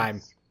fun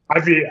time.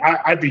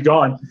 I'd be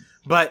gone.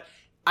 But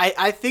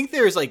I think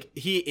there's like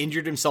he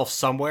injured himself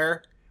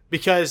somewhere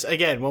because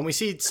again, when we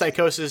see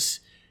Psychosis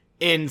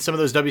in some of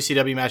those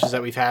WCW matches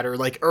that we've had, or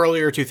like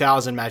earlier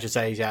 2000 matches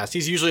that he's had,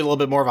 he's usually a little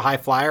bit more of a high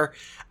flyer.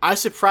 I was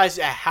surprised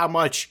at how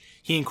much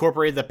he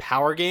incorporated the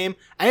power game.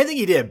 I didn't think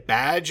he did a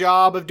bad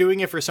job of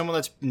doing it for someone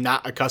that's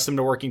not accustomed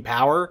to working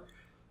power,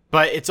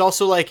 but it's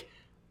also like,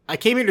 I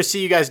came here to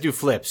see you guys do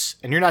flips,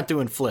 and you're not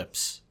doing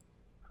flips.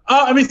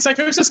 I mean,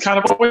 Psychosis kind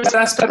of always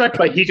aspect,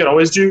 like he could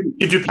always do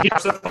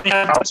stuff when he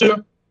had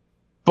to.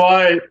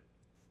 But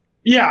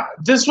yeah,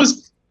 this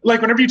was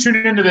like whenever you tuned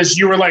into this,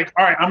 you were like,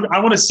 all right, I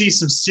want to see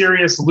some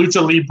serious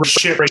Lucha Libre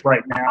shit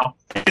right now.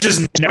 It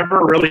just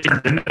never really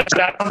turned into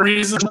that for some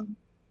reason.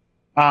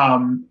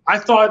 I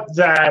thought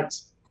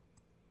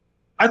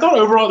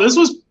overall this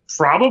was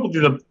probably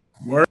the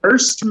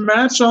worst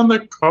match on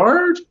the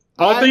card,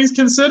 all things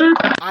considered.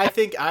 I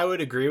think I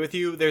would agree with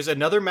you. There's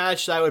another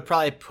match that I would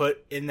probably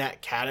put in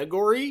that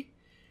category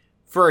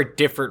for a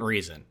different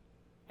reason,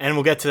 and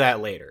we'll get to that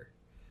later.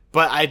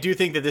 But I do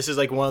think that this is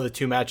like one of the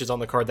 2 matches on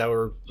the card that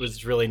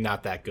was really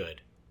not that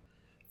good.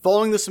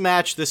 Following this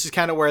match, this is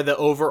kind of where the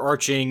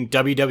overarching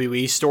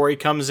WWE story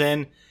comes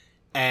in.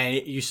 And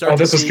you start.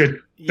 This is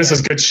good. Yeah, this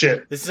is good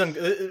shit. This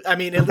is I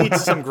mean, it leads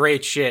to some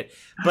great shit.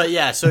 But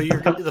yeah, so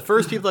the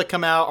first people that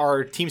come out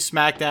are Team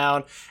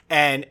SmackDown,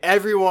 and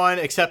everyone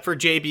except for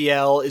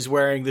JBL is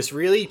wearing this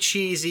really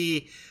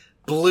cheesy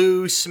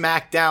blue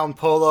SmackDown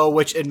polo,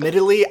 which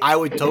admittedly I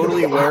would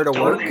totally wear to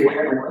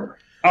work.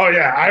 Oh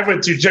yeah, I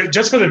would too,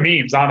 just for the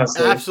memes,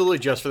 honestly. Absolutely,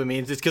 just for the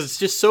memes. It's because it's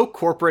just so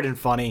corporate and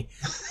funny.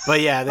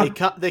 But yeah,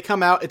 they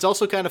come out. It's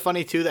also kind of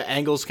funny too that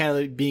Angle's kind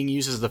of being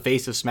used as the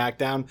face of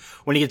SmackDown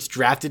when he gets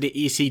drafted to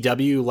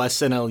ECW less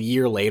than a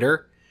year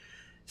later.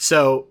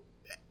 So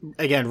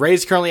again,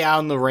 Ray's currently out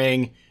in the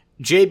ring.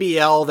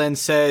 JBL then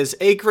says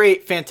a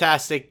great,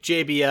 fantastic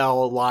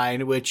JBL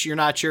line, which you're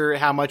not sure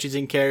how much is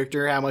in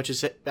character, how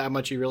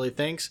much he really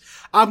thinks.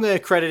 I'm going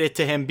to credit it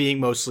to him being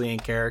mostly in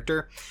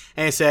character.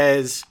 And it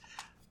says,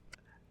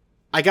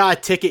 I got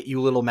a ticket, you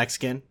little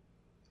Mexican.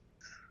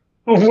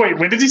 Oh, wait,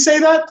 when did he say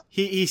that?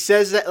 He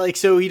says that, like,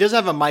 so he doesn't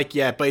have a mic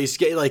yet, but he's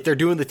like, they're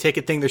doing the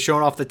ticket thing. They're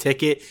showing off the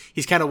ticket.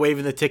 He's kind of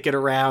waving the ticket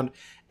around.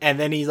 And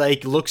then he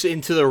like looks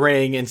into the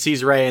ring and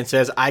sees Ray and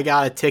says, I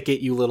got a ticket,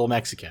 you little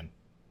Mexican.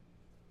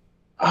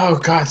 Oh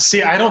God.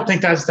 See, I don't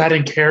think that's that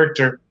in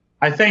character.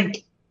 I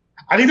think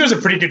there's a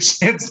pretty good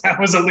chance that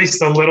was at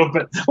least a little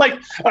bit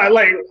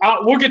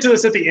we'll get to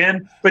this at the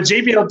end, but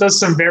JBL does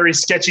some very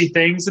sketchy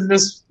things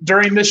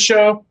during this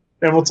show.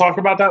 And we'll talk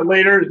about that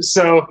later.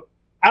 So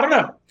I don't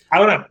know.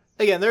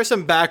 Again, there's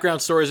some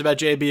background stories about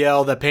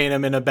JBL that paint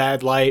him in a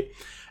bad light.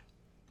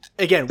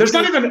 Again, there's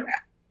not even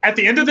at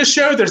the end of the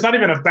show. There's not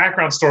even a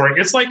background story.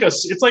 It's like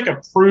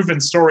a proven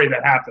story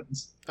that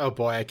happens. Oh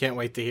boy, I can't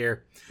wait to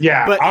hear.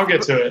 Yeah, I'll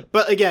get to it.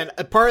 But again,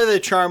 a part of the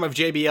charm of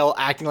JBL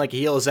acting like a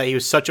heel is that he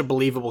was such a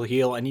believable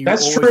heel, and you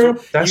true.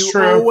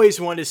 always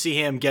wanted to see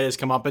him get his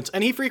comeuppance,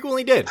 and he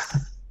frequently did.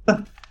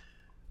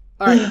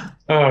 All right.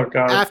 Oh,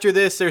 God. After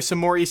this, there's some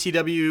more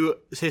ECW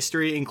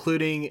history,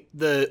 including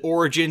the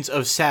origins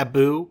of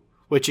Sabu,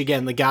 which,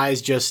 again, the guy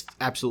is just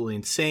absolutely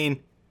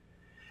insane.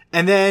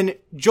 And then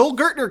Joel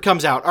Gertner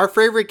comes out, our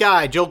favorite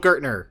guy, Joel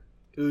Gertner,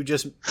 who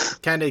just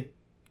kind of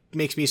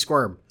makes me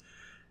squirm.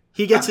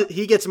 He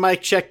gets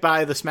mic checked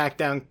by the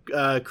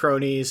SmackDown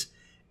cronies,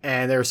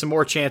 and there are some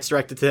more chants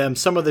directed to them.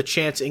 Some of the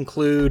chants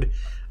include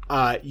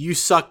 "You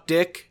suck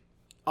dick"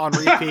 on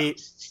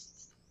repeat,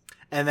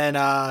 and then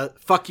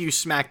 "Fuck you,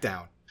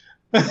 SmackDown."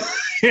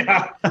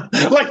 Yeah,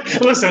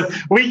 like listen,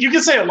 you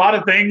can say a lot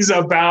of things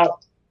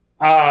about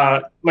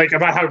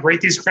about how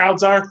great these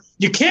crowds are.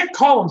 You can't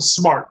call them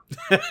smart.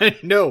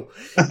 No,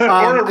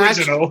 or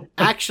original.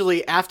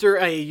 Actually, after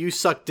a "You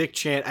suck dick"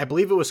 chant, I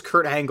believe it was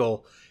Kurt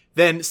Angle.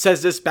 Then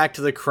says this back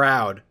to the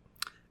crowd,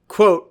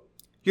 quote,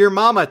 "Your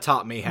mama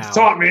taught me how."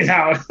 Taught me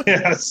how,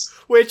 yes.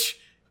 Which,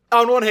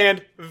 on one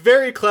hand,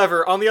 very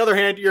clever. On the other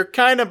hand, you're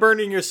kind of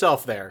burning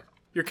yourself there.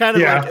 You're kind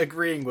of like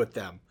agreeing with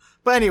them.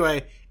 But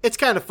anyway, it's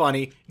kind of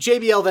funny.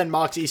 JBL then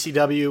mocks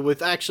ECW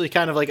with actually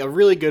kind of like a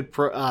really good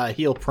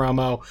heel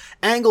promo.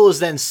 Angle is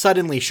then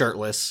suddenly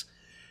shirtless.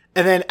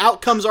 And then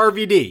out comes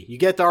RVD. You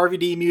get the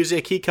RVD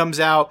music. He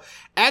comes out.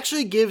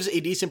 Actually gives a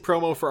decent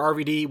promo for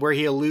RVD where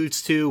he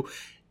alludes to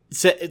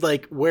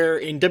like where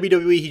in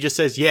WWE he just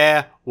says,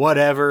 yeah,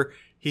 whatever.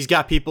 He's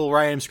got people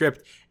writing him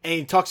script, and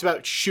he talks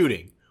about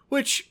shooting,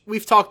 which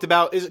we've talked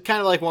about is kind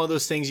of like one of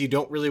those things you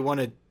don't really want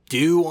to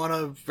do on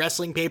a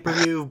wrestling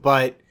pay-per-view,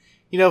 but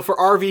you know, for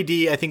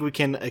RVD, I think we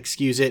can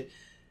excuse it.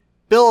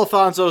 Bill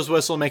Alfonso's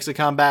whistle makes a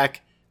comeback.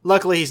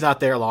 Luckily, he's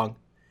not there long.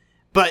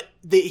 But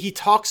he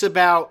talks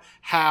about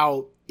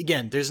how,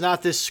 again, there's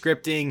not this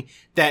scripting,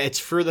 that it's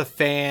for the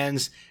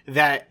fans,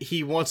 that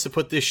he wants to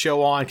put this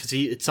show on because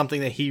it's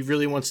something that he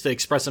really wants to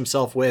express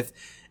himself with.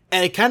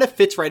 And it kind of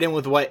fits right in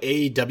with what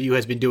AEW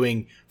has been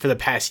doing for the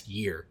past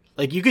year.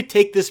 Like, you could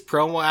take this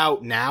promo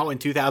out now in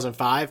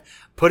 2005,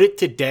 put it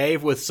today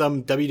with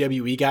some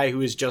WWE guy who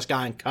has just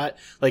gotten cut,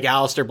 like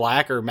Aleister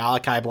Black or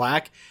Malachi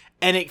Black,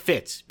 and it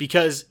fits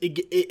because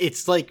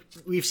it's like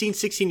we've seen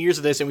 16 years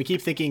of this and we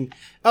keep thinking,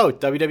 oh,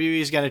 WWE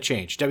is going to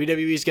change.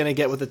 WWE is going to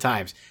get with the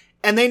times.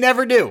 And they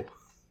never do.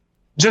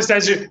 Just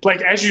as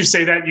you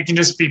say that, you can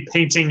just be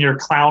painting your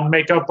clown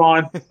makeup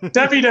on.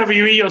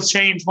 WWE will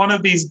change one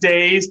of these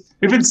days.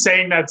 We've been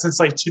saying that since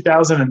like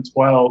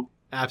 2012.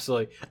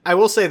 Absolutely. I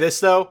will say this,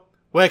 though.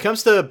 When it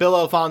comes to Bill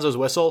Alfonso's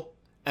whistle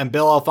and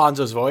Bill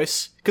Alfonso's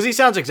voice, because he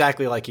sounds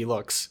exactly like he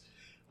looks,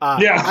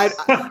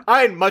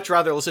 I'd much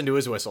rather listen to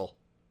his whistle.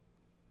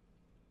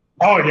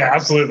 Oh, yeah,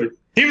 absolutely.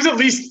 He was at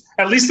least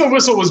the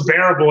whistle was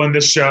bearable in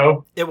this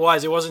show. It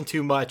was. It wasn't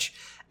too much.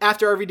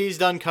 After RVD's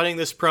done cutting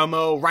this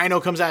promo,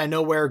 Rhino comes out of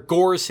nowhere,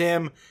 gores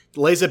him,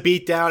 lays a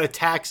beat down,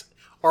 attacks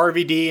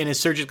RVD and his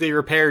surgically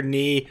repaired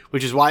knee,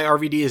 which is why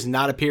RVD is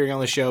not appearing on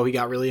the show. He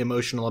got really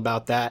emotional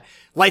about that.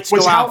 Lights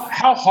go out.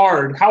 How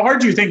hard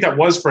do you think that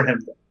was for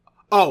him?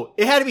 Oh,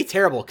 it had to be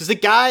terrible because the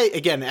guy,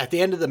 again, at the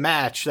end of the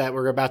match that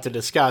we're about to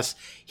discuss,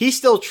 he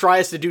still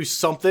tries to do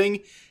something,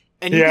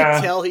 and you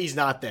can tell he's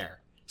not there.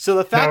 So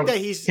the fact that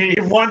he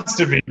wants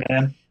to be,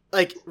 man.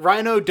 Like,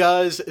 Rhino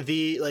does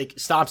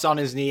stomps on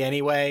his knee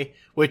anyway,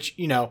 which,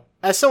 you know,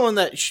 as someone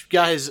that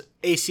got his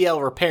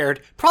ACL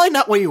repaired, probably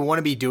not what you want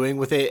to be doing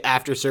with it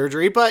after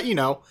surgery, but, you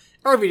know,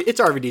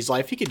 it's RVD's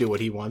life. He can do what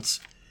he wants.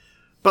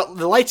 But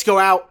the lights go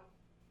out,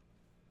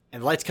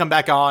 and the lights come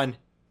back on,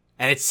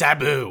 and it's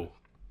Sabu.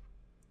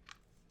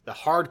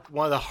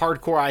 One of the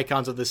hardcore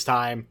icons of this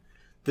time.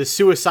 The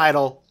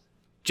suicidal,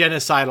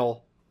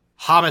 genocidal,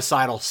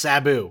 homicidal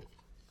Sabu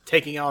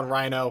taking on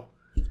Rhino.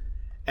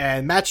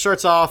 And match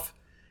starts off.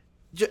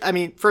 I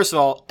mean, first of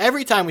all,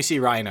 every time we see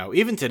Rhino,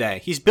 even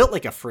today, he's built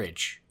like a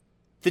fridge.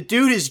 The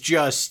dude is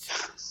just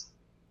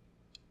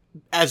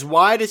as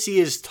wide as he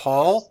is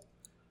tall,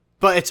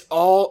 but it's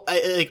all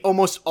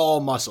almost all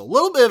muscle. A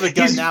little bit of a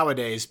gun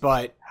nowadays,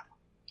 but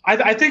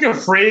I think a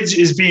fridge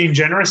is being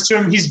generous to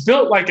him. He's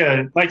built like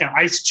an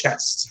ice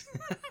chest.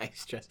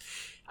 Ice chest.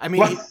 I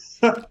mean,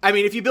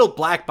 if you build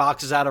black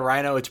boxes out of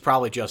Rhino, it's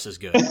probably just as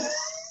good.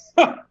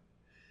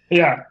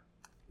 Yeah.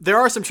 There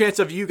are some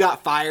chances of you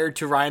got fired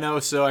to Rhino,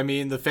 so, I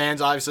mean, the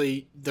fans,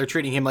 obviously, they're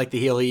treating him like the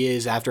heel he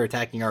is after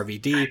attacking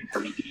RVD.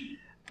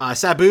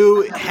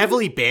 Sabu,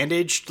 heavily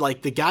bandaged.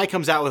 Like, the guy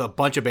comes out with a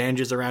bunch of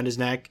bandages around his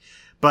neck,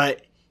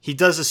 but he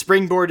does a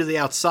springboard to the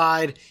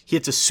outside. He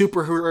hits a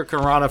super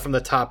hurricanrana from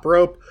the top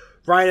rope.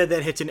 Rhino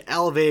then hits an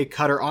elevated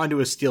cutter onto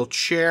a steel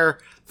chair,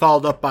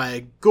 followed up by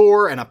a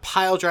gore and a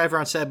pile driver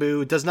on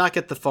Sabu. Does not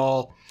get the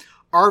fall.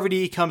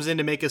 RVD comes in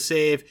to make a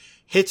save.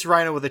 Hits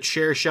Rhino with a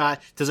chair shot,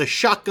 does a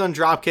shotgun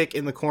dropkick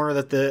in the corner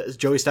that the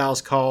Joey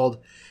Styles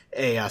called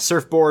a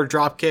surfboard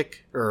dropkick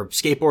or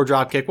skateboard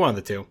dropkick, one of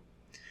the two.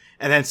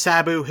 And then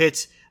Sabu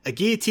hits a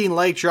guillotine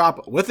leg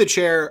drop with a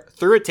chair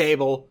through a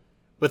table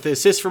with the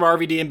assist from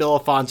RVD and Bill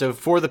Alfonso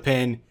for the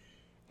pin.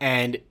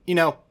 And, you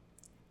know,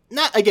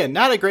 not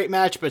a great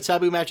match, but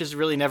Sabu matches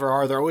really never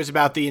are. They're always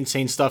about the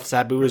insane stuff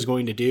Sabu is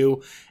going to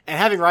do. And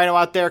having Rhino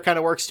out there kind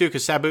of works too,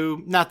 because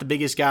Sabu, not the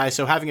biggest guy,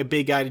 so having a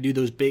big guy to do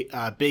those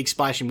big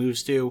splashy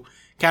moves too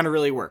kind of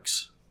really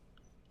works.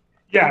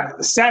 Yeah,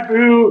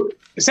 Sabu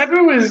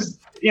is,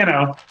 you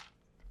know,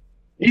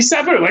 he's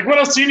Sabu. Like, what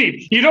else do you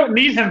need? You don't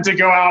need him to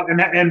go out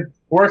and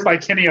work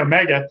like Kenny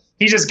Omega.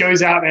 He just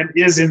goes out and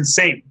is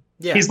insane.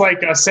 Yeah. He's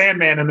like a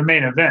Sandman in the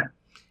main event.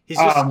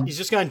 He's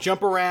just gonna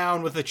jump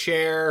around with a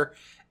chair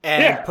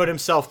and put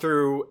himself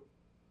through.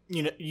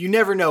 You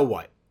never know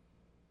what.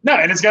 No,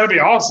 and it's got to be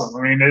awesome.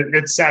 I mean,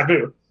 it's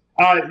Sabu.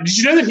 Did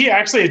you know that he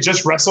actually had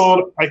just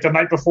wrestled like the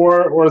night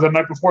before or the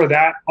night before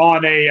that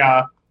on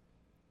a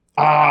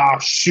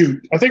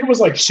shoot. I think it was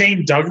like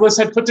Shane Douglas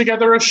had put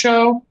together a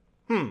show.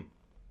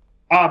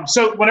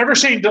 So whenever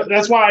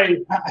that's why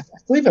I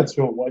believe that's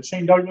who it was,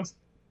 Shane Douglas.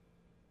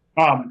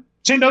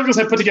 Shane Douglas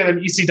had put together an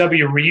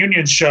ECW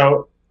reunion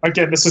show.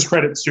 Again, this is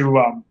credit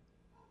to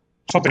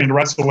something to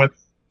wrestle with.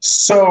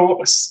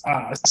 So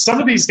some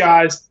of these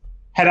guys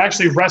had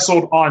actually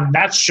wrestled on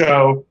that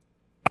show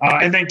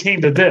and then came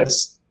to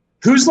this.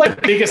 Who's like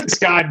the biggest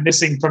guy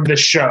missing from this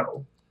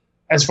show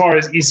as far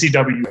as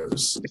ECW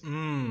goes?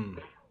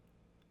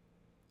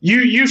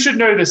 You should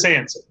know this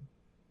answer.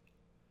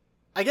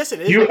 I guess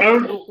it is.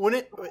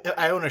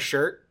 I own a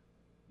shirt.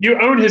 You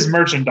own his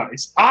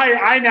merchandise.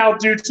 I now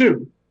do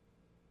too.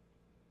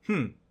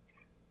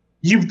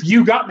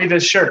 You got me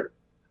this shirt.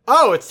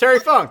 Oh, it's Terry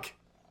Funk.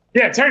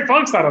 Yeah, Terry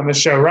Funk's not on this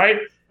show, right?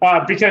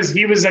 Because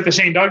he was at the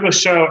Shane Douglas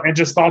show and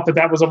just thought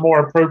that was a more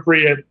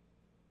appropriate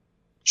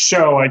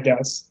show, I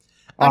guess.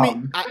 I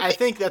mean, I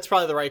think that's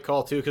probably the right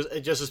call too, because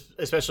just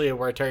especially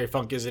where Terry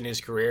Funk is in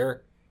his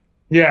career.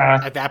 Yeah.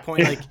 At that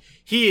point, like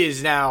he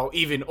is now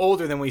even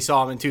older than we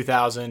saw him in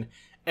 2000,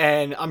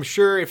 and I'm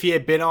sure if he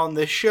had been on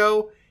this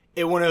show,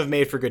 it wouldn't have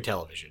made for good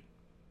television.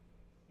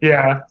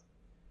 Yeah.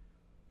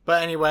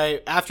 But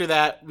anyway, after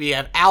that, we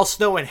have Al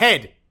Snow and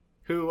Head,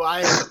 who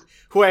I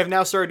have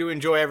now started to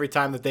enjoy every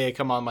time that they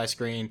come on my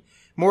screen.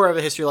 More of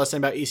a history lesson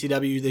about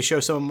ECW. They show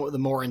some of the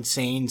more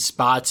insane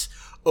spots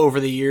over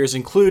the years,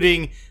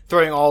 including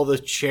throwing all the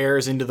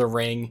chairs into the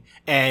ring,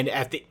 and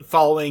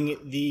following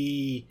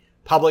the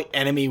Public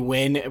Enemy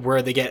win,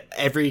 where they get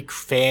every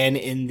fan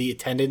in the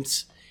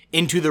attendance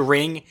into the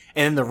ring,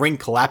 and then the ring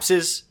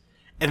collapses.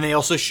 And they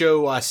also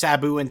show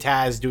Sabu and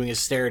Taz doing a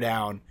stare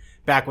down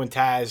back when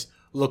Taz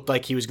looked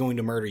like he was going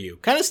to murder you.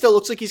 Kind of still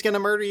looks like he's going to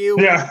murder you.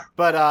 Yeah.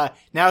 But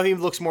now he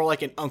looks more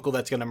like an uncle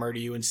that's going to murder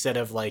you instead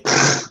of like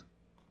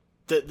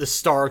the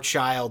star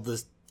child,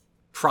 the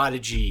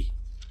prodigy.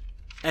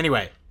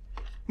 Anyway,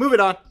 moving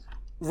on.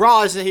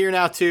 Raw is here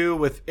now too,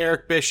 with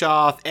Eric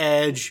Bischoff,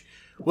 Edge,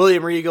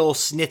 William Regal,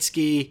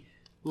 Snitsky.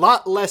 A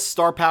lot less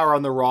star power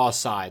on the Raw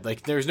side.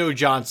 Like, there's no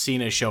John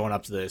Cena showing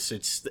up to this.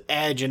 It's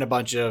Edge and a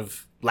bunch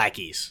of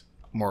lackeys,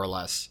 more or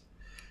less.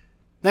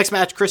 Next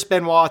match, Chris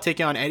Benoit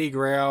taking on Eddie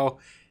Guerrero.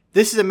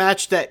 This is a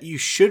match that you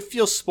should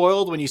feel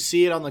spoiled when you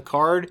see it on the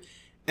card,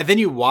 and then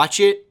you watch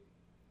it,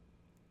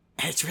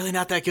 and it's really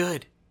not that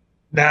good.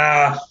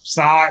 Nah, it's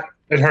not.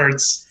 It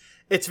hurts.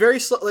 It's very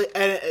slow.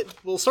 And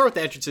we'll start with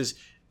the entrances.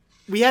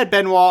 We had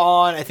Benoit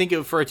on, I think,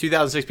 for a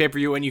 2006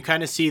 pay-per-view, and you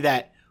kind of see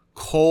that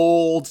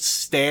cold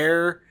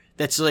stare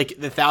that's like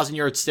the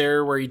 1,000-yard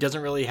stare where he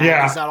doesn't really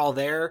have he's not all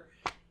there.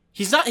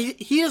 He's not.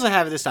 He doesn't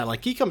have it this time.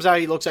 Like, he comes out,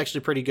 he looks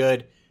actually pretty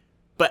good,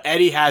 but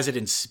Eddie has it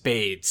in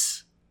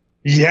spades.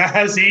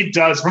 Yes, he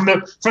does. From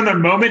the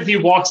moment he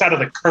walks out of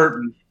the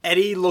curtain,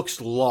 Eddie looks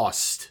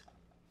lost,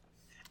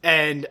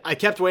 and I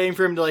kept waiting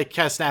for him to like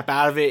kind of snap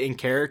out of it in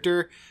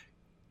character,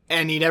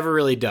 and he never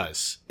really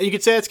does. And you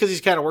could say it's because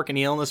he's kind of working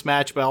heel in this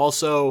match, but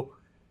also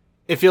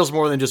it feels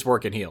more than just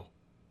working heel.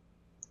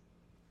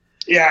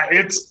 Yeah,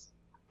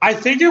 I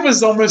think it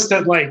was almost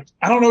that, like,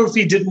 I don't know if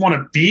he didn't want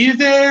to be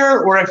there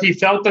or if he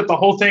felt that the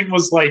whole thing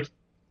was like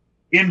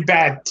in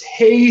bad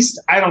taste.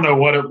 I don't know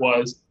what it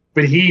was,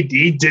 but he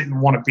didn't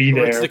want to be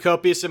there. It's the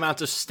copious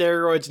amounts of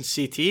steroids and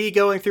CTE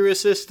going through his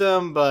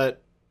system,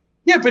 but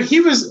yeah,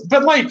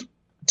 but like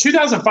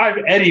 2005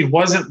 Eddie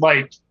wasn't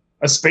like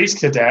a space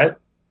cadet,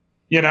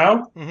 you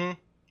know?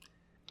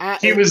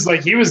 Mm-hmm.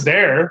 He was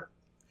there.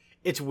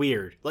 It's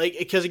weird. Like,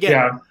 because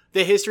again,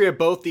 the history of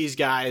both these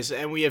guys,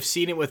 and we have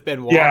seen it with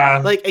Benoit. Yeah.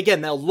 Like,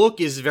 again, that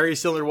look is very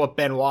similar to what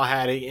Benoit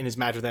had in his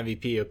match with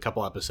MVP a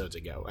couple episodes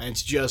ago. And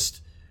it's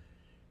just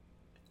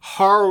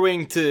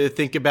harrowing to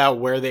think about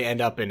where they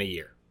end up in a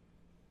year.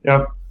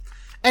 Yep.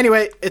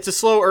 Anyway, it's a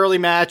slow early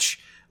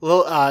match.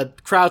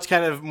 Crowd's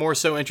kind of more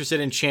so interested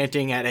in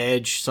chanting at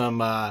Edge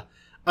some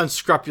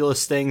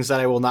unscrupulous things that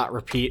I will not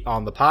repeat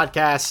on the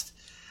podcast.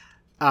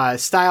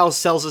 Styles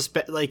sells us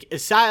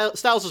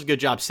Styles does a good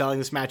job selling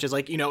this match as,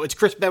 like, you know, it's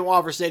Chris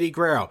Benoit versus Eddie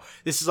Guerrero.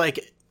 This is,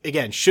 like,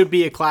 again, should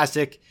be a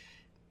classic.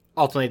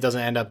 Ultimately, it doesn't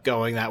end up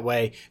going that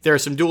way. There are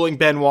some dueling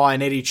Benoit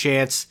and Eddie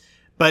chants,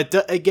 but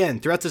again,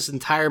 throughout this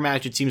entire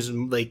match, it seems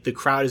like the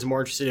crowd is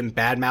more interested in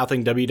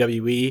bad-mouthing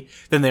WWE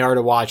than they are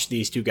to watch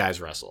these two guys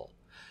wrestle.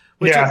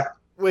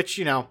 Which,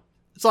 you know,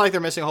 it's not like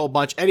they're missing a whole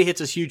bunch. Eddie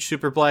hits this huge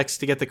superplex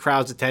to get the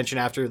crowd's attention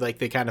after, like,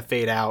 they kind of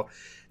fade out.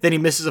 Then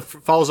he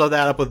follows all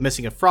that up with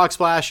missing a frog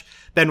splash.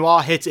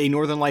 Benoit hits a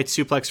Northern Lights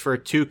suplex for a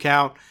 2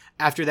 count.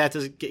 After that,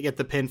 to get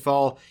the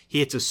pinfall, he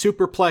hits a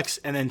superplex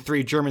and then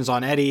 3 Germans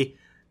on Eddie.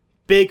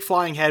 Big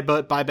flying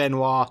headbutt by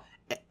Benoit.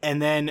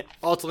 And then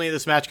ultimately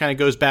this match kind of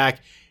goes back.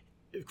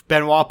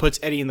 Benoit puts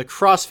Eddie in the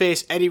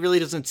crossface. Eddie really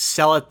doesn't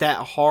sell it that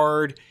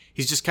hard.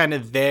 He's just kind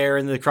of there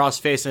in the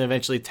crossface and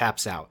eventually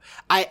taps out.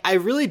 I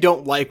really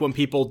don't like when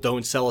people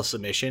don't sell a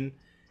submission.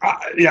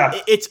 Yeah.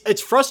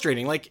 It's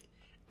frustrating. Like,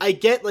 I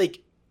get, like,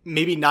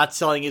 maybe not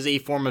selling is a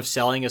form of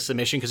selling a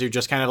submission because you're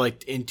just kind of,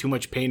 like, in too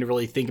much pain to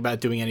really think about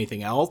doing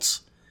anything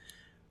else.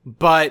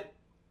 But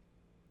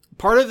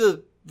part of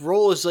the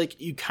role is,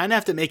 like, you kind of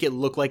have to make it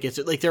look like it's,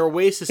 like, there are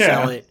ways to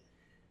sell it.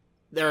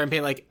 They're in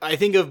pain. Like, I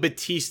think of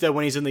Batista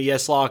when he's in the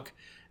Yes Lock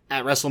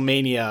at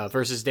WrestleMania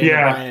versus Daniel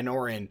Bryan and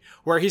Orton,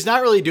 where he's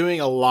not really doing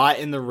a lot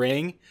in the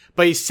ring,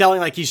 but he's selling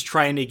like he's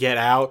trying to get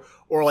out,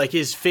 or like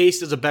his face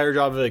does a better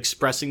job of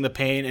expressing the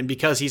pain, and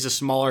because he's a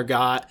smaller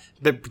guy,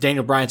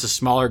 Daniel Bryan's a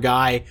smaller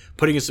guy,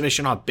 putting a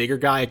submission on a bigger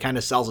guy, it kind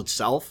of sells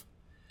itself.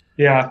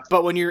 Yeah.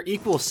 But when you're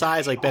equal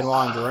size like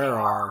Benoit and Guerrero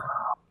are,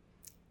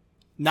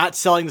 not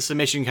selling the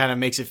submission kind of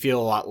makes it feel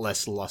a lot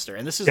less luster.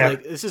 And this is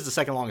this is the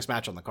second longest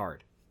match on the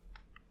card.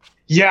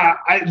 Yeah,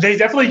 they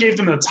definitely gave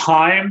them the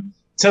time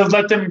to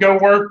let them go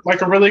work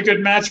like a really good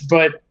match,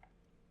 but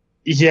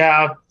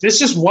yeah, this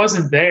just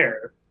wasn't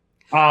there.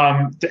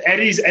 The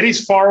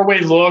Eddie's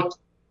faraway look.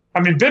 I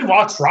mean,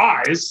 Benoit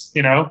tries,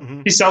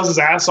 he sells his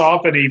ass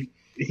off, and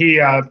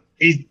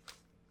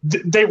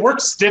they work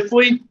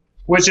stiffly,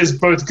 which is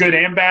both good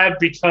and bad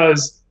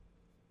because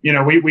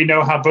we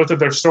know how both of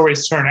their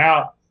stories turn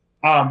out.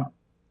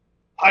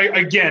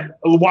 Again,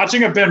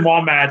 watching a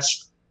Benoit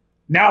match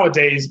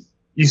nowadays,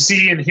 you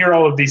see and hear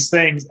all of these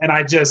things, and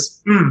I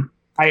just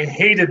I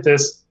hated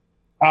this.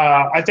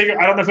 I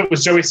don't know if it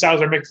was Joey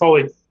Styles or Mick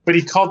Foley, but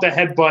he called the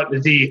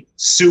headbutt the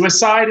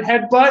suicide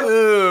headbutt.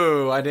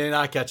 Ooh, I did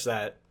not catch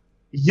that.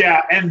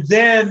 Yeah, and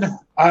then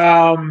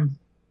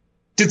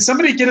did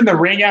somebody get in the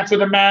ring after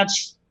the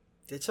match?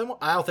 Did someone?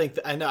 I don't think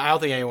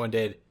anyone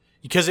did,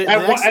 because the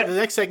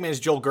next segment is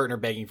Joel Gertner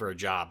begging for a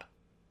job.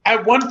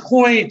 At one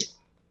point,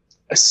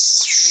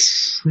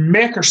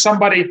 Mick or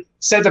somebody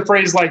said the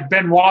phrase like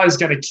Benoit is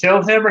going to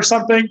kill him or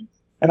something,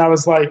 and I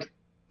was like,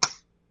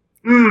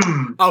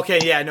 Okay,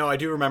 yeah, no, I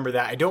do remember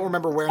that. I don't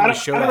remember where in the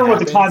show. I don't know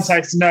what the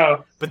context.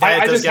 No, but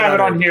I just have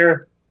it on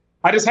here.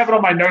 I just have it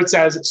on my notes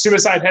as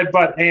suicide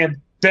headbutt and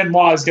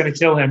Benoit is going to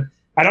kill him.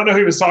 I don't know who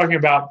he was talking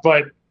about,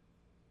 but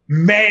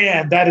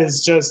man, that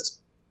is just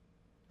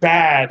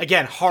bad.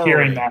 Again, harrowing.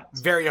 Hearing that,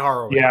 very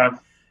harrowing. Yeah,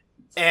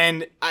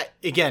 and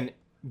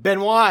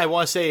Benoit, I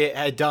want to say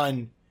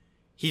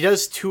he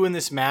does 2 in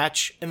this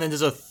match, and then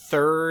there's a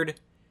third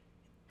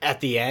at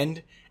the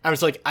end. I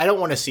was like, I don't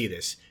want to see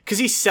this. Because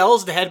he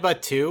sells the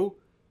headbutt too,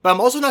 but I'm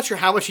also not sure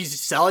how much he's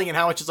selling and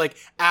how much is like,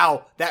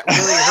 ow, that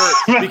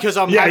really hurt. Because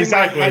I'm having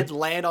my head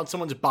land on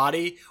someone's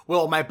body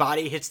while my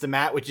body hits the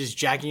mat, which is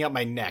jacking up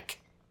my neck.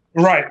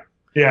 Right.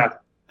 Yeah.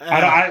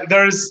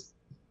 There's...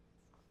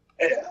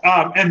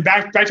 and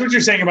back to what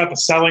you're saying about the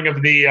selling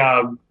of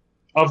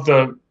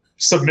the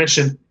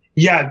submission.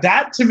 Yeah,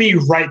 that to me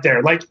right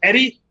there. Like,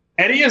 Eddie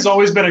has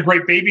always been a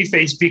great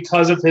babyface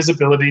because of his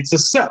ability to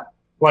sell.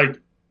 Like,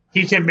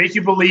 he can make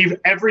you believe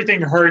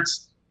everything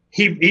hurts.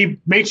 He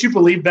makes you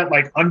believe that,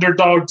 like,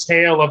 underdog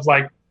tale of,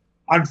 like,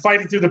 I'm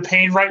fighting through the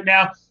pain right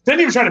now. Doesn't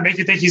even try to make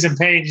you think he's in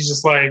pain. He's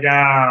just like,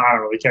 I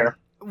don't really care.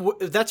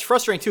 That's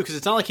frustrating, too, because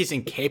it's not like he's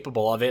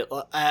incapable of it.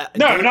 No,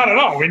 not at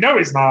all. We know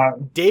he's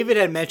not. David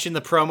had mentioned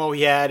the promo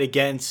he had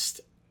against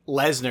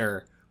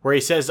Lesnar where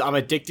he says, I'm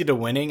addicted to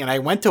winning, and I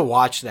went to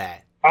watch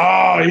that.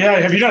 Oh,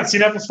 yeah. Have you not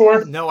seen that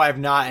before? No, I have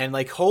not. And,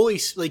 like,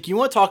 you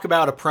want to talk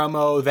about a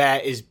promo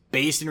that is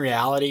based in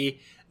reality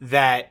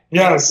that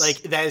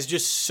that is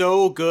just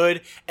so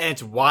good, and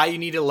it's why you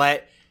need to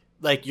let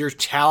like your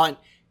talent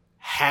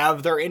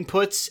have their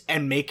inputs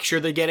and make sure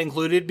they get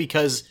included,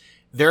 because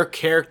their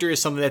character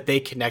is something that they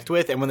connect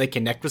with, and when they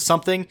connect with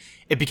something,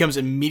 it becomes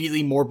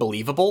immediately more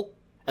believable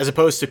as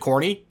opposed to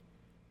corny.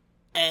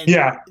 And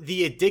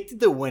the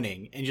addicted to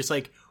winning and just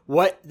like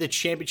what the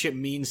championship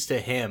means to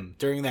him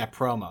during that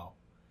promo.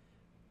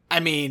 I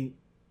mean,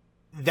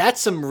 that's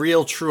some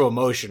real true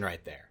emotion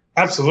right there.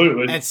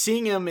 Absolutely. And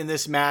seeing him in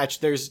this match,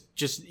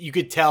 you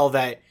could tell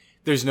that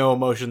there's no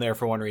emotion there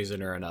for one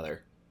reason or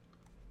another.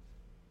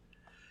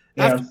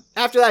 Yeah.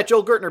 After that,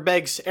 Joel Gertner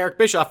begs Eric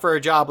Bischoff for a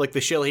job like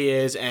the shill he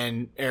is,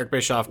 and Eric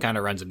Bischoff kind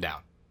of runs him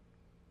down.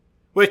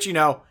 Which,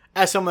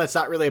 as someone that's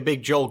not really a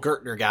big Joel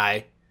Gertner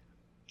guy,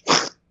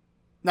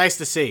 nice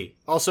to see.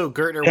 Also,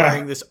 Gertner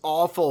wearing this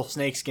awful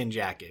snakeskin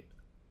jacket.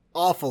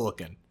 Awful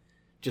looking.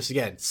 Just,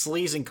 again,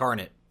 sleaze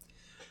incarnate.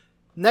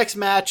 Next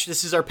match,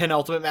 this is our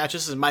penultimate match.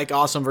 This is Mike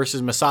Awesome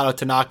versus Masato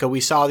Tanaka.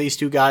 We saw these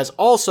two guys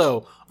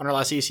also on our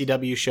last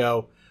ECW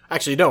show.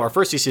 Actually, no, our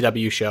first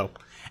ECW show.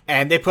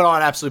 And they put on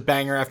an absolute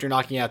banger after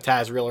knocking out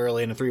Taz real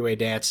early in a 3-way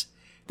dance.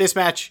 This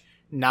match,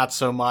 not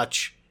so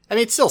much. I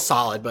mean, it's still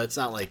solid, but it's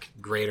not, like,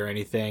 great or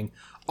anything.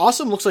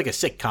 Awesome looks like a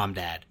sitcom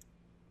dad.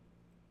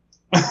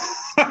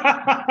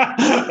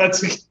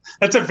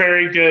 That's a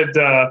very good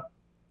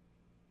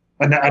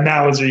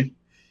analogy.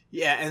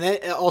 Yeah, and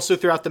then also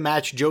throughout the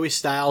match, Joey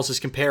Styles is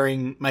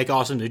comparing Mike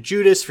Awesome to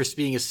Judas for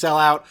being a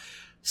sellout,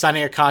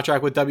 signing a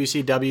contract with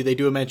WCW. They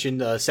do mention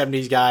the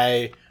 70s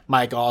guy,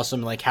 Mike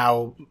Awesome, like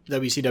how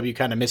WCW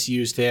kind of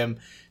misused him.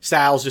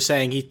 Styles just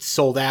saying he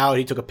sold out,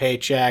 he took a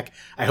paycheck,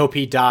 I hope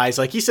he dies.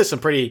 Like, he says some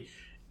pretty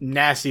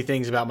nasty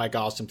things about Mike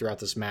Awesome throughout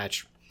this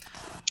match.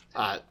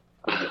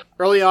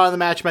 Early on in the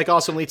match, Mike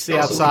Awesome leads to the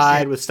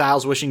outside with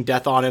Styles wishing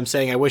death on him,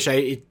 saying, I wish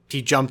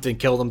he jumped and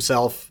killed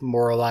himself,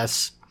 more or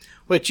less.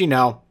 Which,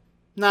 not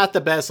the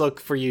best look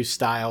for you,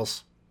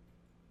 Styles.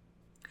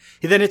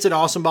 He then hits an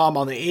Awesome Bomb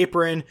on the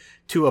apron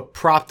to a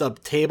propped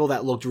up table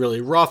that looked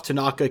really rough.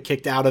 Tanaka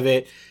kicked out of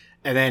it.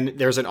 And then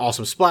there's an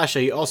Awesome Splash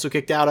that he also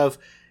kicked out of.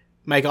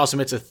 Mike Awesome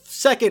hits a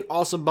second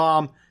Awesome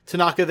Bomb.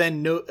 Tanaka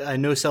then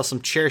no-sells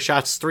some chair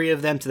shots, 3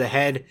 of them to the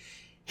head.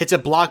 Hits a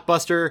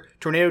blockbuster,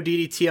 tornado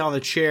DDT on the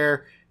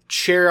chair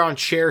on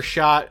chair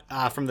shot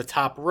from the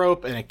top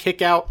rope, and a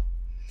kick out.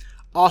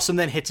 Awesome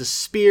then hits a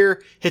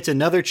spear, hits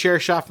another chair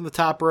shot from the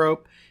top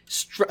rope.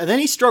 And then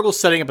he struggles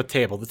setting up a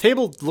table. The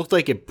table looked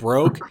like it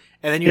broke,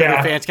 and then you have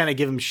the fans kind of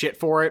give him shit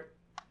for it.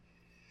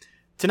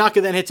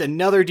 Tanaka then hits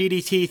another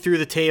DDT through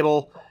the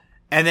table,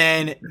 and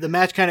then the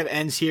match kind of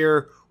ends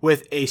here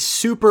with a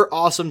super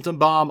awesome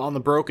bomb on the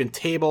broken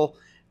table,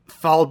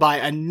 followed by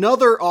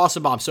another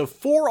awesome bomb. So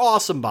 4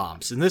 awesome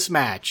bombs in this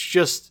match.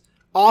 Just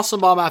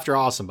awesome bomb after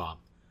awesome bomb.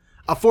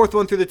 A 4th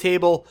one through the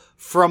table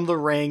from the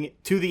ring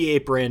to the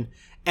apron,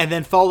 and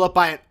then followed up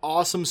by an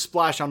awesome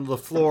splash onto the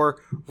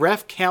floor.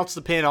 Ref counts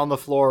the pin on the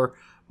floor.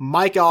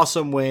 Mike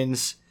Awesome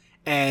wins,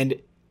 and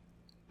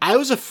I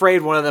was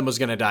afraid one of them was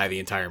going to die the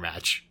entire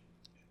match.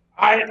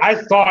 I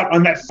thought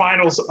on that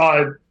final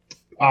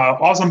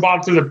Awesome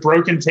Bomb through the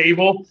broken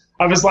table,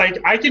 I was like,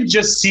 I can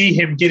just see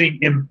him getting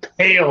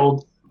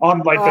impaled on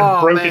the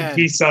broken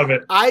piece of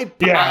it.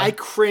 I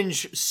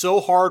cringe so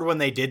hard when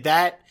they did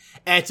that,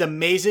 and it's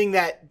amazing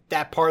that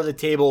that part of the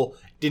table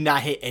did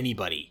not hit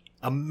anybody.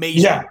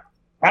 Amazing. Yeah,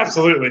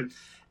 absolutely.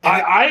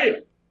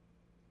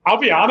 I'll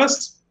be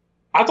honest,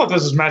 I thought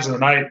this was match of the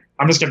night.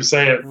 I'm just going to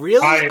say it.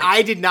 Really?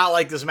 I did not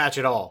like this match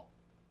at all.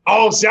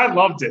 Oh, see, I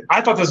loved it.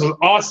 I thought this was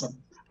awesome.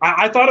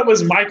 I thought it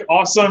was Mike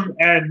Awesome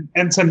and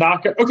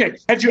Tanaka. Okay,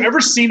 had you ever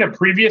seen a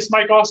previous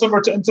Mike Awesome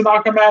and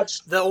Tanaka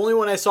match? The only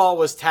one I saw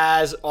was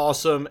Taz,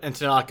 Awesome, and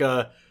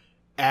Tanaka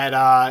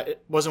at,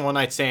 it wasn't One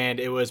Night Stand,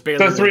 it was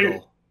Barely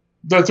Legal.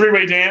 The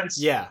 3-way dance?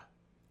 Yeah.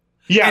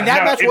 Yeah. And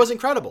that match was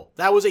incredible.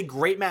 That was a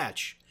great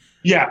match.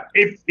 Yeah.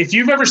 If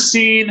you've ever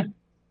seen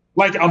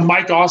a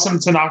Mike Awesome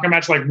Tanaka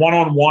match,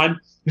 one-on-one,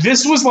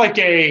 this was like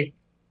a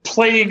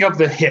playing of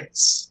the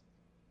hits,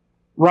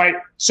 right?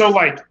 So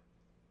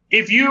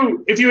if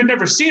you had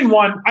never seen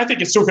one, I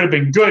think it still could have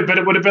been good, but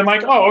it would have been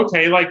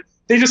okay,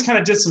 they just kind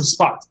of did some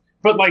spots.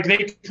 But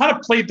they kind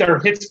of played their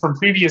hits from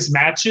previous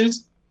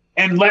matches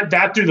and let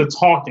that do the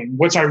talking,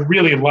 which I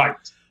really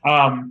liked.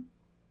 I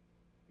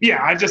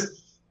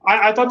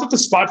thought that the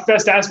Spot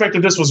Fest aspect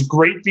of this was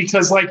great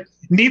because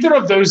neither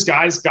of those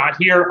guys got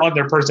here on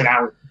their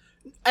personality.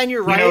 And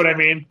you're right. You know what I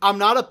mean? I'm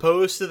not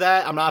opposed to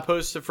that. I'm not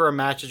opposed to for a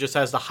match that just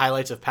has the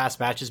highlights of past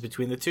matches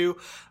between the two.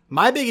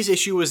 My biggest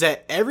issue was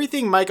that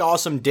everything Mike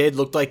Awesome did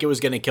looked like it was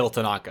going to kill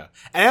Tanaka.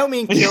 And I don't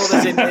mean killed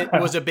as in it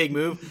was a big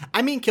move.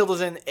 I mean killed as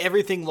in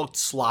everything looked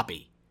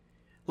sloppy.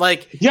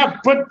 Yeah,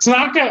 but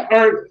Tanaka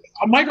or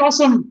Mike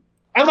Awesome,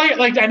 I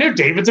know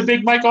David's a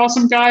big Mike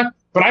Awesome guy,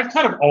 but I've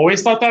kind of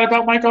always thought that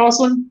about Mike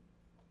Awesome.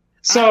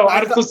 So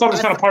I just thought it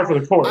was kind of par for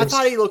the course. I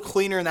thought he looked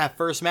cleaner in that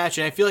first match,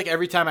 and I feel like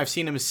every time I've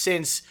seen him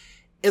since,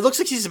 it looks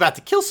like he's about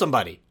to kill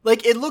somebody.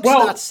 It looks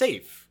not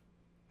safe.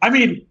 I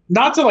mean,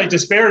 not to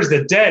disparage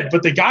the dead,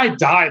 but the guy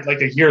died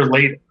a year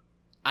later.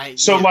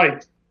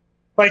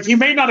 He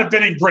may not have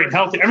been in great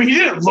health. I mean, he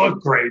didn't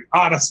look great,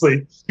 honestly.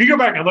 If you go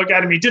back and look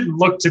at him, he didn't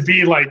look to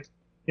be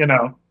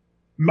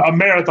a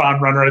marathon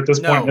runner at this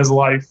point in his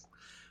life.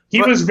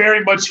 He was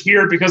very much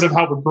here because of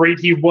how great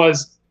he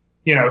was,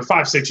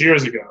 5-6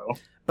 years ago.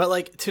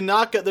 But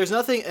Tanaka, there's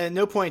nothing at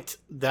no point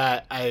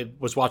that I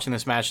was watching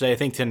this match that I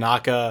think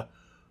Tanaka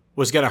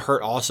was going to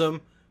hurt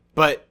Awesome.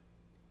 But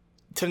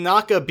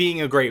Tanaka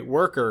being a great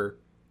worker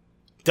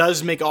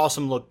does make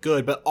Awesome look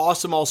good, but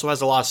Awesome also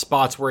has a lot of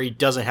spots where he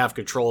doesn't have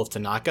control of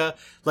Tanaka.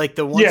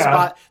 The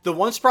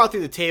one spot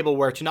through the table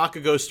where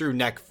Tanaka goes through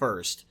neck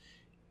first.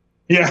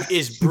 Yeah,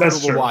 is brutal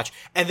to watch.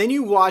 And then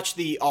you watch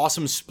the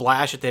Awesome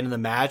splash at the end of the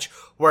match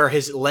where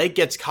his leg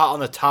gets caught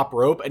on the top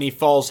rope and he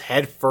falls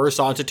head first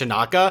onto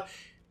Tanaka.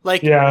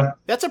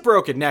 That's a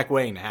broken neck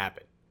waiting to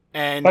happen.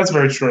 And that's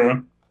very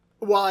true.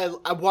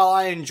 While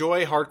I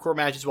enjoy hardcore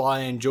matches, while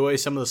I enjoy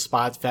some of the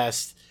Spot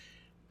Fest,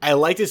 I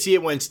like to see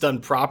it when it's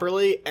done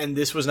properly, and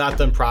this was not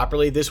done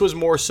properly. This was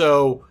more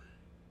so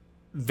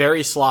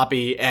very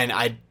sloppy, and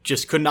I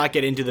just could not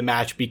get into the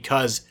match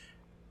because,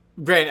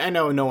 granted, I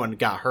know no one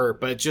got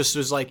hurt, but it just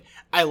was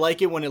I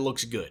like it when it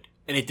looks good,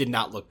 and it did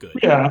not look good.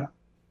 Yeah.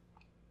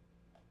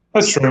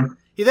 That's true.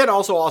 He then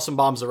also Awesome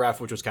Bombs the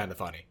ref, which was kind of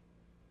funny.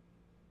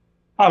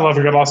 I love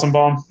a good Awesome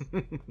Bomb.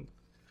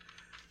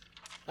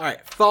 All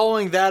right,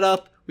 following that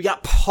up, we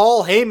got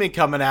Paul Heyman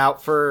coming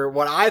out for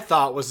what I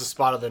thought was the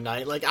spot of the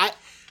night.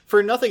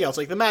 For nothing else,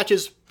 the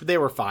matches, they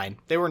were fine.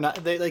 They were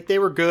not, they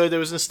were good. There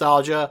was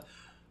nostalgia,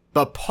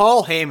 but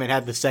Paul Heyman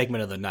had the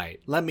segment of the night.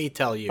 Let me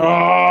tell you.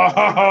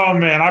 Oh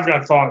man, I've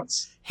got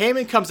thoughts.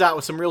 Heyman comes out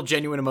with some real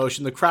genuine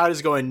emotion. The crowd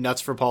is going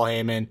nuts for Paul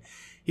Heyman.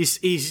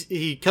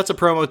 He cuts a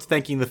promo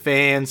thanking the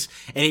fans,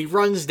 and he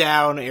runs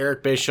down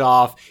Eric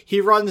Bischoff.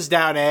 He runs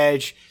down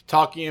Edge,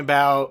 talking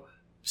about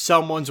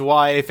someone's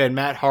wife and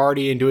Matt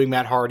Hardy and doing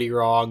Matt Hardy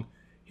wrong.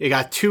 He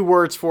got 2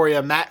 words for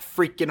you, Matt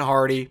freaking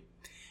Hardy.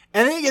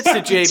 And then he gets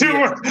to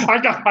JBL.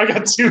 I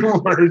got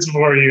 2 words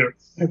for you,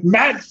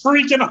 Matt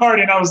freaking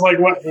Hardy. And I was like,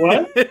 what?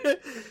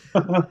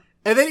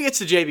 And then he gets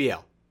to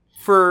JBL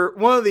for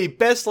one of the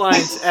best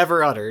lines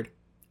ever uttered.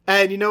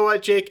 And you know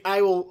what, Jake?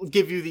 I will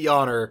give you the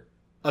honor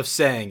of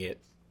saying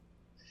it.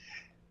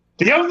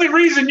 The only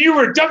reason you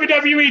were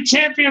WWE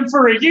champion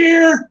for a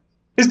year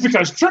is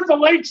because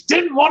Triple H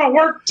didn't want to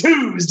work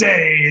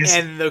Tuesdays.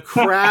 And the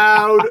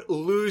crowd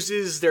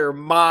loses their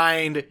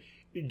mind.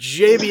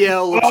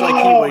 JBL looks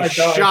like he was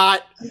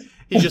shot.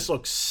 He just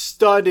looks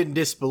stunned in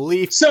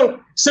disbelief.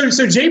 So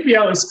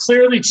JBL is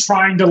clearly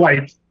trying to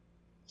like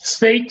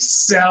fake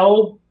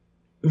sell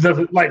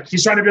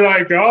he's trying to be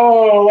like,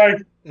 oh,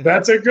 like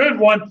that's a good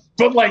one.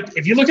 But like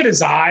if you look at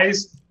his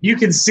eyes, you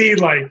can see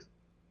like,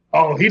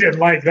 oh, he didn't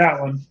like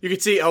that one. You can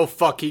see, oh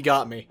fuck, he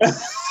got me.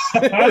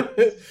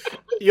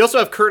 You also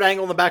have Kurt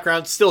Angle in the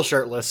background, still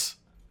shirtless,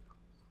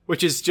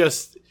 which is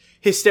just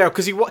hysterical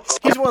because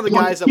he's one of the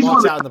guys that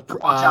walks out in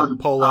the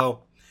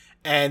polo,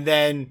 and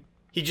then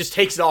he just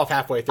takes it off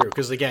halfway through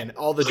because again,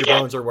 all the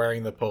jabrones are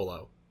wearing the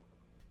polo.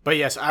 But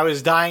yes, I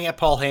was dying at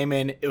Paul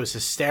Heyman. It was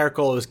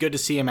hysterical. It was good to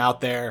see him out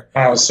there.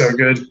 Oh, so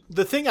good.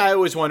 The thing I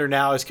always wonder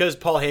now is because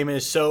Paul Heyman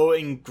is so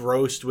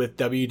engrossed with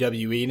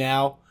WWE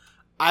now,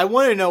 I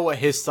want to know what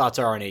his thoughts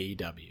are on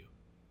AEW.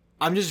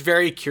 I'm just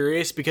very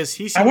curious because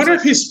I wonder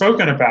if he's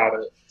spoken about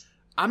it.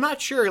 I'm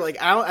not sure.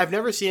 Like, I've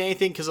never seen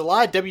anything because a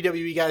lot of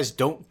WWE guys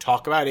don't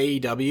talk about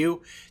AEW.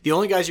 The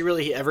only guys you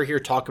really ever hear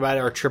talk about it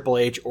are Triple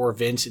H or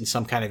Vince in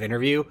some kind of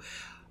interview.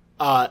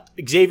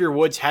 Xavier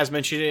Woods has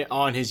mentioned it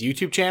on his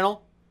YouTube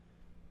channel,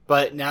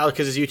 but now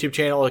because his YouTube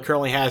channel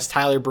currently has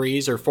Tyler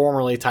Breeze, or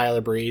formerly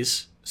Tyler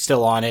Breeze,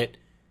 still on it.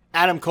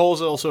 Adam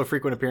Cole's also a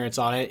frequent appearance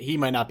on it. He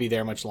might not be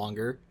there much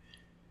longer.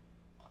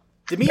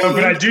 No,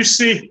 but I do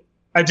see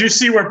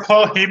where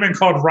Paul Heyman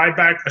called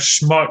Ryback a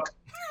schmuck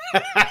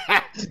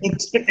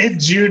in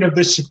June of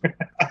this year.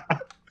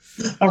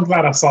 I'm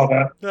glad I saw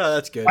that. Oh,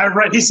 that's good.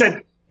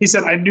 He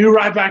said I knew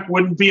Ryback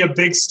wouldn't be a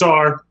big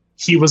star.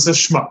 He was a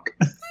schmuck.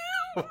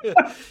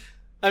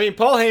 I mean,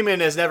 Paul Heyman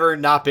has never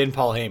not been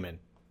Paul Heyman.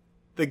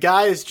 The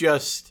guy is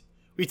just.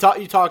 You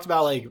talked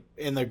about like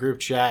in the group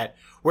chat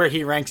where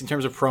he ranks in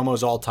terms of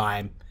promos all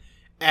time,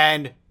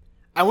 and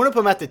I want to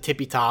put him at the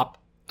tippy top.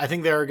 I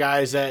think there are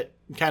guys that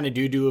kind of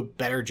do a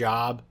better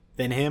job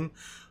than him,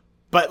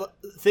 but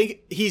think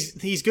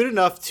he's good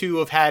enough to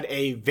have had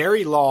a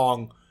very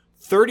long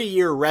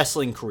 30-year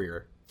wrestling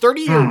career.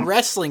 30-year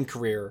wrestling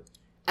career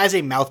as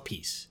a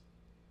mouthpiece.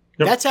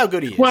 Yep. That's how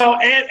good he is. Well,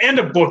 and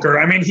a booker.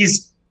 I mean,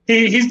 he's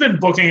been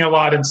booking a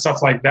lot and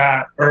stuff like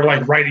that, or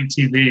like writing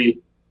TV.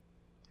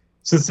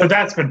 So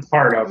that's been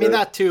part of it. I mean,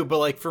 that too, but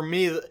like for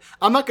me,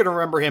 I'm not going to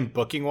remember him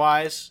booking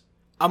wise.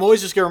 I'm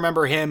always just going to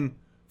remember him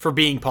for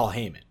being Paul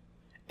Heyman.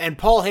 And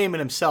Paul Heyman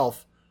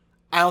himself,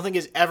 I don't think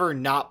has ever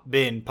not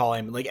been Paul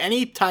Heyman. Like,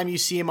 any time you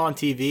see him on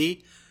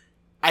TV,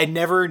 I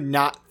never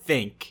not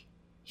think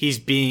he's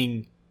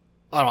being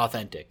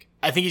unauthentic.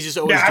 I think he's just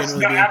always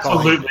genuinely being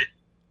absolutely. Paul Heyman.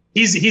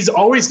 He's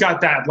always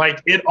got that.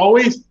 Like,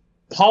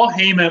 Paul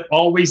Heyman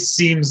always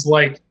seems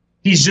like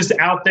he's just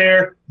out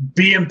there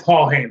being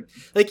Paul Heyman.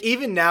 Like,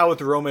 even now with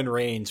Roman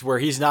Reigns, where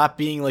he's not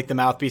being like the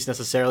mouthpiece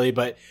necessarily,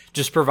 but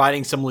just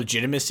providing some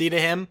legitimacy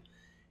to him.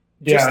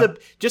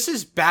 Just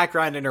his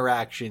background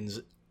interactions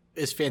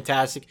is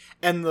fantastic.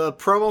 And the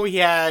promo he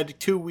had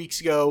 2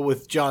 weeks ago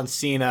with John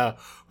Cena,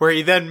 where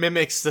he then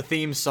mimics the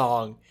theme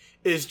song,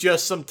 is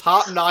just some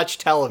top-notch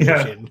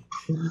television.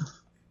 Yeah.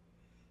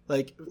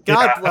 Like,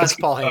 God bless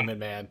Paul Heyman,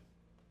 man.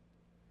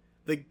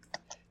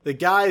 The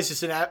guy is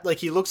just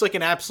he looks like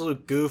an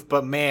absolute goof,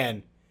 but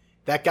man,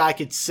 that guy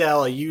could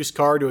sell a used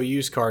car to a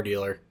used car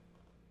dealer.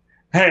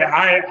 Hey,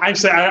 I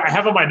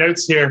have on my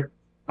notes here.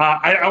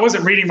 I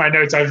wasn't reading my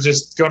notes. I was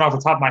just going off the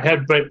top of my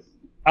head, but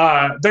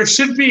there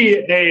should be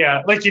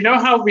a you know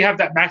how we have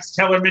that Max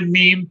Kellerman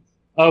meme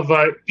of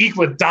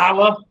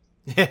Iguodala?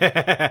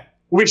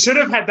 We should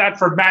have had that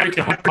for Matt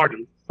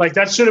Hardy. Like,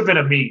 that should have been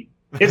a meme.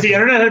 If the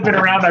internet had been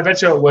around, I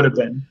bet you it would have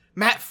been.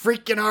 Matt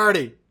freaking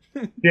Hardy.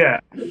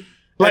 Yeah.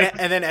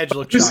 And then Edge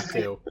looked shocked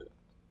too.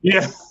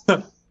 Yeah.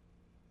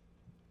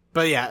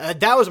 But yeah,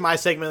 that was my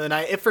segment of the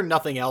night. If for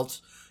nothing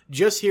else,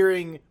 just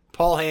hearing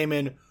Paul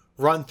Heyman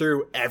run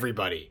through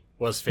everybody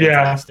was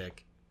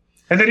fantastic.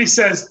 Yeah. And then he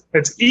says,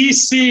 it's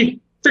ECW.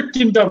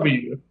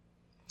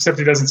 Except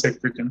he doesn't say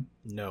freaking.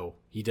 No,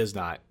 he does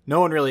not.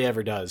 No one really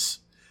ever does.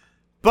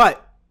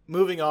 But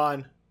moving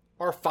on,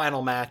 our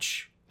final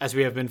match, as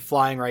we have been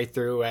flying right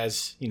through,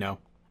 as, you know,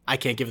 I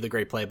can't give the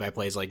great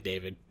play-by-plays like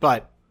David,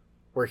 but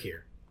we're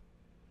here.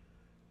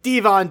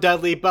 Devon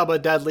Dudley,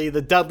 Bubba Dudley,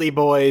 the Dudley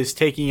Boys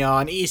taking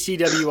on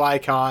ECW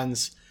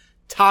icons,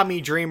 Tommy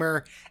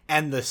Dreamer,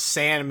 and the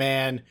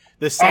Sandman.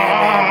 The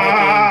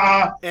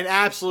Sandman making an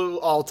absolute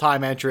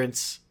all-time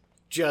entrance.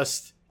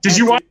 Did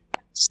you watch?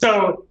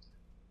 So,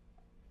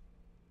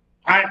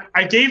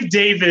 I gave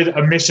David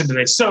a mission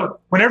today. So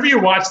whenever you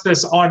watch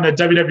this on the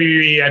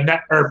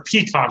WWE or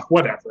Peacock,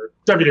 whatever,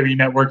 WWE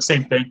Network,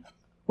 same thing.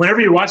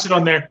 Whenever you watch it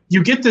on there,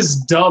 you get this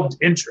dubbed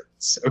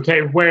entrance,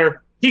 okay,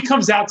 where he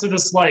comes out to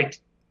this like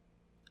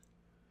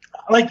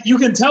you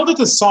can tell that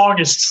the song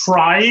is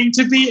trying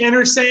to be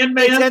Enter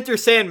Sandman. It's Enter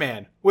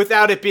Sandman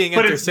without it being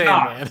Enter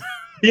Sandman.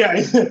 Yeah,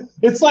 it's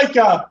like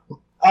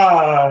it's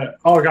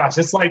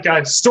like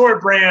a store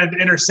brand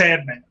Enter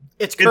Sandman.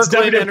 It's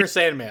Kirkland Enter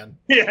Sandman.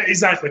 Yeah,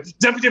 exactly.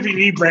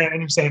 WWE brand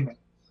Enter Sandman.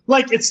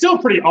 Like, it's still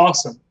pretty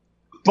awesome,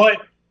 but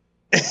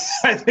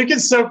I think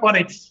it's so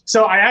funny.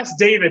 So I asked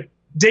David.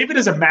 David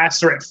is a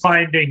master at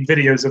finding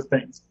videos of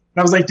things. And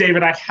I was like,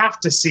 David, I have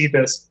to see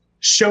this.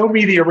 Show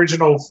me the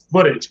original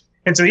footage.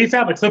 And so he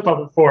found a clip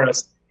of it for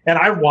us. And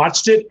I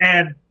watched it,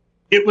 and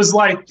it was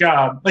like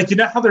you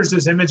know how there's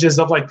those images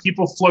of like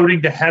people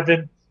floating to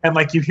heaven and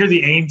like you hear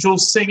the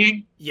angels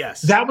singing?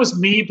 Yes. That was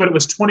me, but it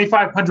was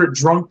 2,500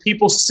 drunk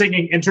people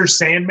singing Enter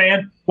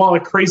Sandman while a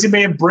crazy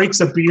man breaks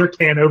a beer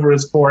can over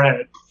his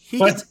forehead. He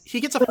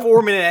gets a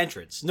 4-minute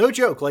entrance. No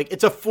joke. Like,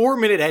 it's a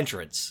 4-minute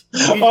entrance.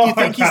 You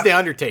think he's the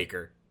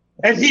Undertaker.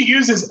 And he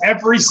uses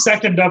every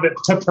second of it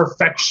to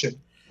perfection.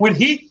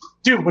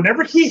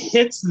 Whenever he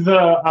hits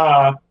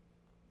the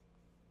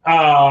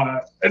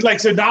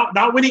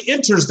not when he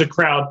enters the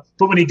crowd,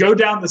 but when he go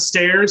down the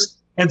stairs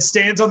and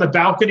stands on the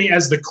balcony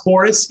as the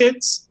chorus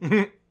hits.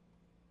 Mm-hmm.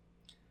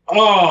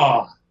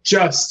 Oh,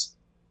 just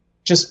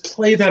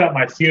play that at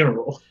my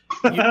funeral.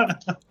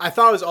 I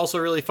thought it was also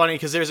really funny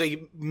because there's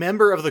a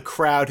member of the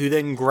crowd who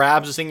then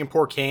grabs a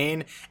Singapore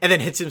cane and then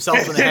hits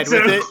himself in the head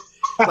with it.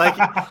 Like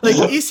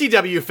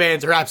ECW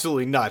fans are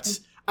absolutely nuts.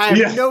 I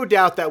have no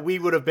doubt that we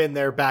would have been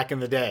there back in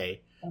the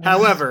day.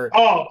 However,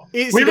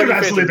 we would have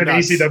actually been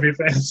ECW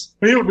fans.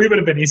 We would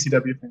have been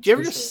ECW fans. Do you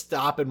ever just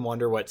stop and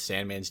wonder what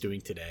Sandman's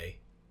doing today?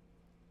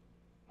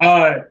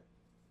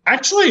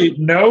 Actually,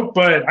 no,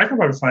 but I can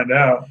probably find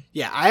out.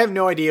 Yeah, I have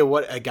no idea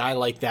what a guy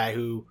like that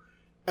who,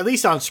 at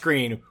least on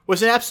screen,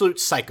 was an absolute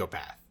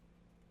psychopath.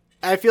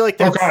 I feel like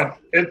that's... Oh, God.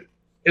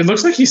 It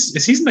looks like he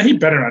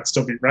better not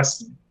still be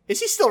wrestling. Is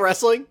he still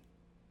wrestling?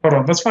 Hold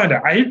on, let's find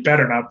out. He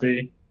better not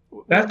be.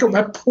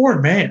 That poor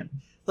man.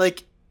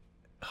 Like,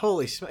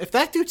 holy smokes. If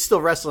that dude's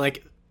still wrestling,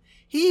 like,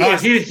 he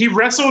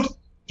wrestled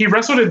in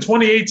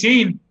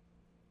 2018.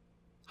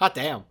 Hot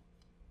damn.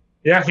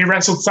 Yeah, he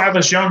wrestled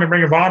Silas Young in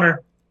Ring of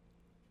Honor.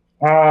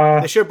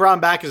 They should have brought him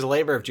back as a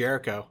labor of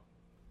Jericho.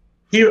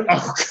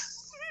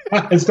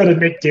 Instead of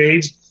Nick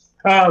Gage.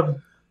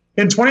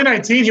 In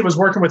 2019, he was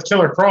working with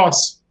Killer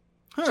Cross,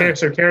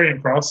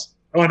 Karrion Cross,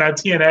 on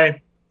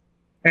TNA,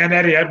 and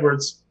Eddie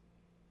Edwards.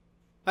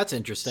 That's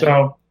interesting.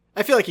 So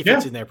I feel like he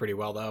fits in there pretty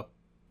well, though.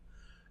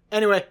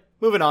 Anyway,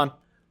 moving on.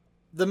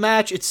 The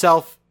match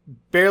itself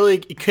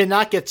could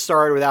not get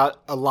started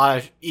without a lot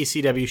of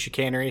ECW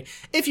chicanery.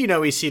 If you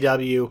know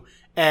ECW,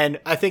 and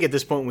I think at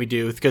this point we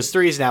do, because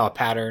 3 is now a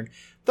pattern,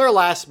 their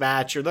last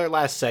match or their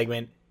last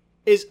segment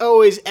is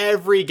always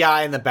every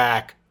guy in the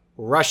back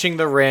rushing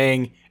the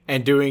ring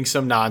and doing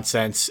some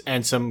nonsense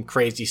and some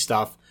crazy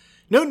stuff.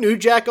 No New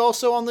Jack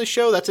also on this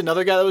show? That's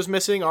another guy that was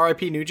missing,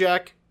 R.I.P. New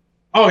Jack.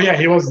 Oh, yeah,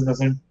 he wasn't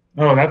missing.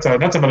 Oh, that's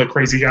another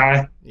crazy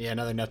guy. Yeah,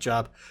 another nut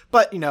job.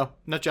 But,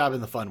 nut job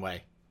in the fun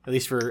way. At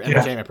least for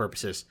entertainment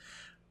purposes.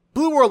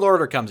 Blue World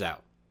Order comes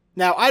out.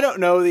 Now, I don't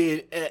know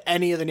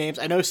any of the names.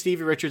 I know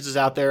Stevie Richards is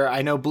out there.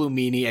 I know Blue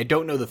Meanie. I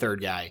don't know the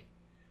third guy.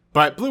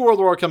 But Blue World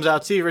Order comes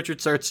out. Stevie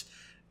Richards starts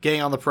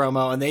getting on the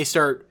promo, and they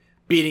start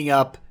beating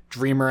up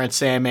Dreamer and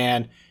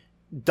Sandman.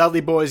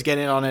 Dudley Boys get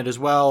in on it as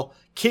well.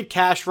 Kid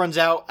Cash runs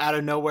out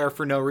of nowhere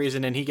for no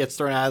reason, and he gets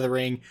thrown out of the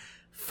ring.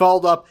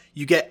 Followed up,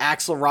 you get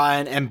Axel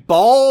Ryan and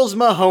Balls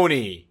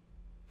Mahoney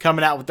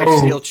coming out with their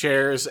steel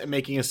chairs and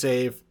making a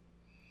save.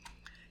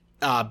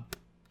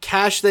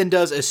 Cash then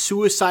does a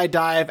suicide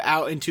dive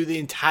out into the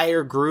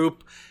entire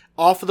group,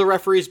 off of the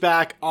referee's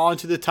back,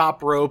 onto the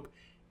top rope,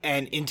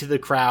 and into the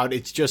crowd.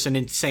 It's just an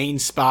insane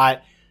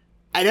spot.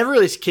 I never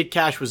realized Kid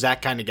Cash was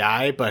that kind of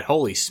guy, but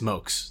holy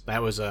smokes.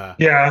 That was a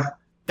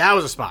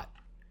spot.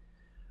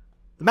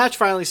 The match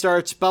finally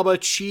starts. Bubba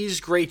cheese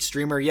grates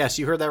Dreamer. Yes,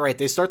 you heard that right.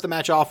 They start the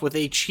match off with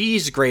a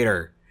cheese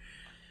grater.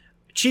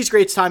 Cheese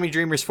grates Tommy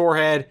Dreamer's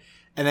forehead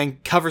and then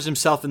covers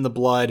himself in the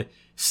blood.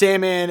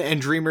 Sandman and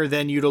Dreamer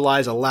then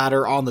utilize a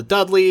ladder on the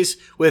Dudleys,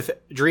 with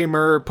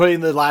Dreamer putting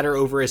the ladder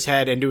over his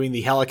head and doing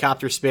the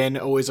helicopter spin.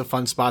 Always a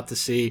fun spot to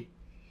see.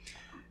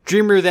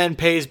 Dreamer then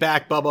pays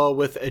back Bubba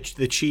with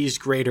the cheese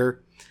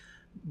grater.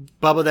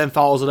 Bubba then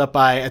follows it up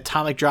by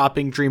atomic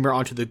dropping Dreamer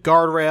onto the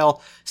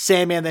guardrail.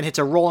 Sandman then hits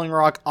a rolling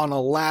rock on a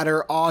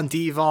ladder on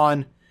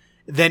Devon,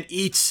 then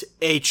eats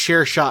a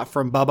chair shot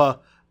from Bubba.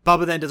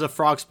 Bubba then does a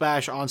frog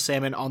splash on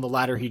Sandman on the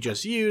ladder he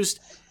just used.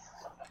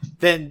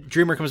 Then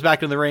Dreamer comes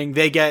back into the ring.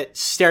 They get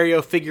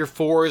stereo figure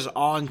 4s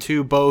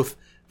onto both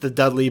the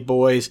Dudley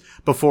Boys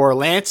before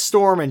Lance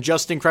Storm and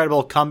Just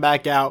Incredible come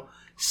back out,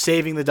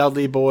 saving the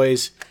Dudley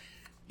Boys.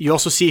 You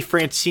also see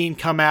Francine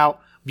come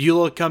out.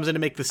 Beulah comes in to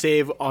make the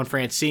save on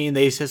Francine.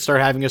 They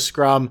start having a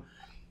scrum.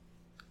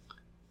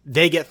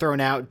 They get thrown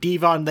out.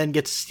 Devon then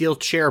gets a steel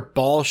chair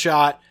ball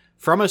shot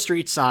from a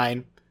street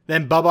sign.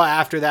 Then Bubba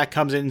after that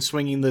comes in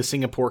swinging the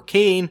Singapore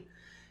cane.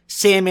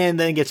 Sandman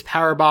then gets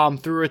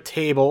powerbombed through a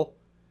table.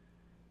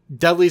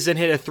 Dudley's then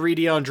hit a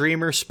 3D on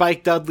Dreamer.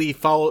 Spike Dudley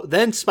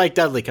then Spike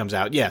Dudley comes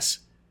out. Yes.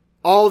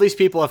 All these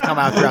people have come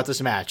out throughout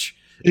this match.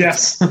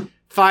 Yes.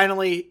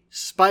 Finally,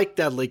 Spike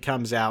Dudley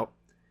comes out.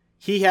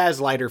 He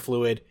has lighter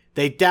fluid.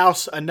 They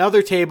douse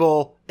another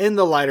table in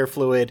the lighter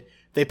fluid.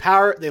 They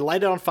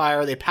light it on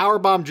fire. They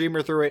powerbomb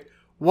Dreamer through it.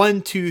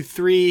 1, 2,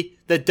 3.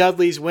 The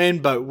Dudleys win,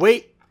 but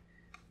wait.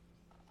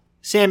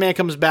 Sandman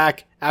comes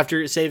back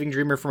after saving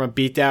Dreamer from a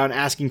beatdown,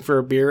 asking for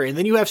a beer, and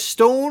then you have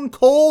Stone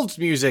Cold's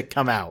music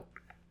come out.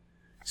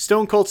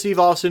 Stone Cold Steve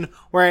Austin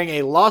wearing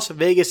a Las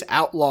Vegas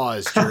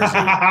Outlaws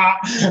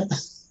jersey.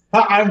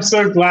 I'm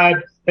so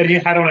glad that he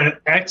had on an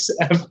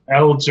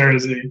XFL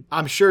jersey.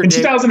 I'm sure in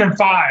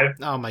 2005.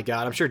 Oh my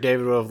God. I'm sure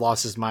David would have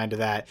lost his mind to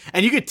that.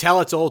 And you could tell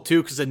it's old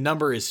too because the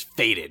number is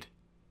faded.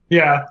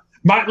 Yeah.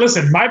 My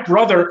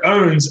brother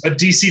owns a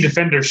DC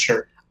Defenders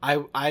shirt.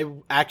 I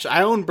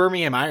own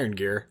Birmingham Iron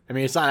Gear. I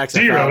mean, it's not XFL.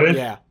 Do you really?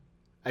 Yeah.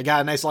 I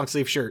got a nice long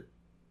sleeve shirt.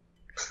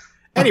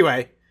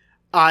 Anyway,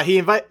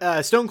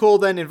 Stone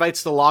Cold then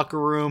invites the locker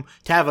room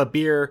to have a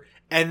beer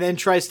and then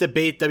tries to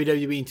bait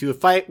WWE into a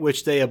fight,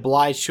 which they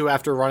oblige to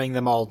after running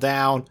them all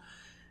down.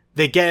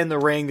 They get in the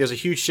ring. There's a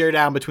huge stare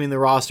down between the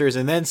rosters.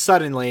 And then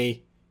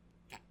suddenly,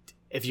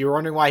 if you're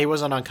wondering why he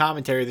wasn't on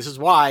commentary, this is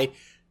why.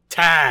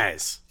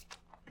 Taz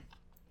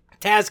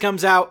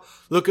comes out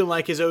looking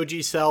like his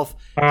OG self,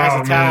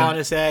 has a towel on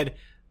his head.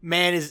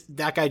 Man, is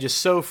that guy just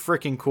so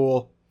freaking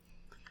cool.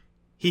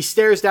 He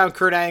stares down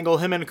Kurt Angle.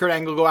 Him and Kurt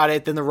Angle go at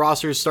it. Then the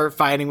rosters start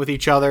fighting with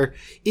each other.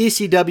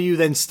 ECW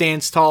then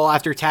stands tall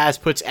after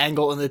Taz puts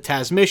Angle in the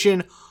Taz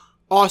mission.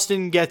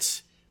 Austin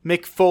gets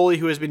Mick Foley,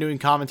 who has been doing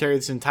commentary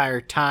this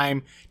entire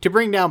time, to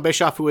bring down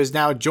Bischoff, who has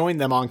now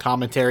joined them on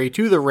commentary,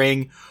 to the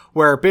ring,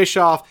 where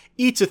Bischoff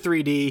eats a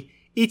 3D,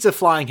 eats a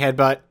flying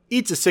headbutt,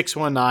 eats a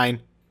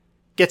 619,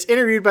 gets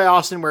interviewed by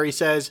Austin where he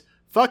says,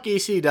 "Fuck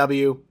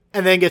ECW,"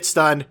 and then gets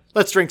stunned.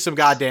 Let's drink some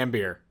goddamn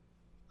beer.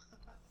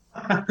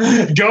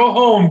 Go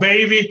home,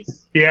 baby.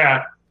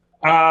 Yeah.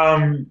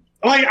 I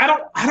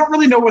don't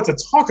really know what to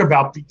talk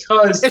about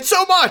because it's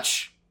so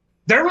much.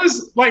 There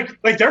was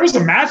there was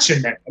a match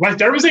in there. Like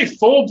there was a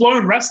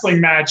full-blown wrestling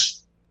match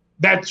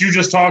that you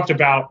just talked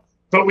about,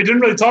 but we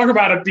didn't really talk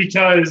about it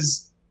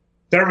because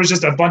there was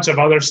just a bunch of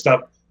other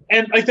stuff.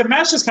 And like the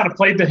match just kind of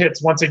played the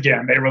hits once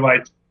again. They were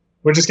like,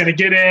 we're just going to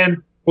get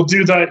in. We'll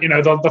do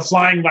the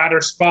flying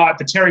ladder spot,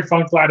 the Terry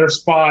Funk ladder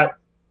spot.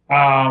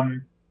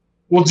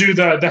 We'll do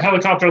the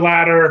helicopter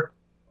ladder.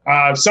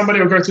 Somebody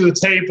will go through the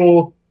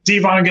table.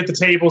 Devon get the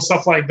table,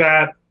 stuff like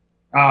that.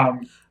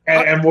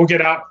 And we'll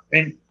get out.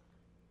 And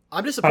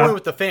I'm disappointed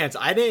with the fans.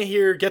 I didn't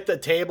hear get the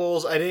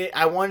tables.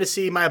 I wanted to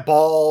see my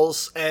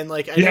balls, and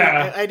we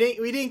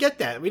didn't get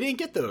that. We didn't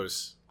get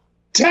those.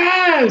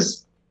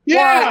 Taz,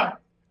 yeah,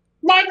 what?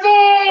 My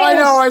balls. I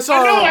know.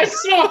 I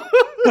saw.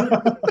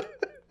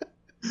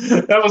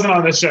 That wasn't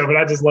on this show, but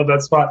I just love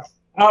that spot.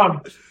 I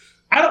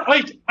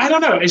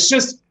don't know. It's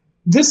just.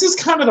 This is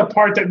kind of the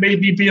part that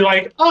made me be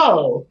like,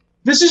 oh,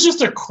 this is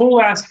just a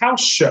cool-ass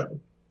house show.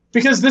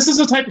 Because this is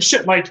the type of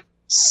shit, like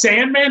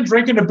Sandman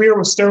drinking a beer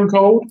with Stone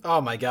Cold.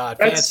 Oh, my God.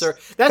 That's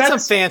some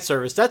fan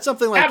service. That's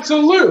something like...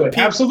 Absolutely.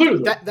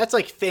 That's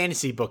like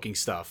fantasy booking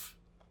stuff.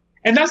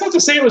 And that's not to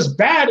say it was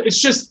bad. It's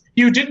just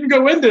you didn't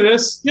go into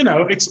this,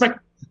 expect...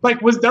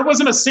 there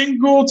wasn't a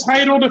single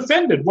title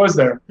defended, was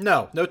there?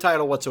 No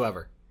title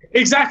whatsoever.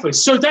 Exactly.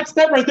 So that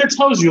right there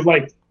tells you,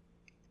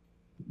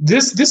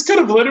 This could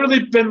have literally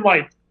been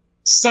like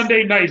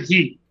Sunday Night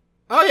Heat.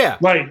 Oh yeah,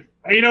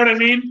 you know what I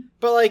mean.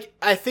 But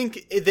I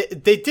think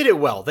they did it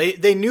well.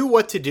 They knew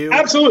what to do.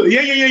 Absolutely,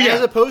 yeah.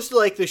 As opposed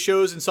to the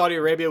shows in Saudi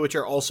Arabia, which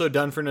are also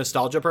done for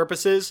nostalgia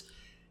purposes.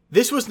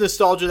 This was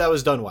nostalgia that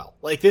was done well.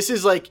 This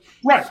is right.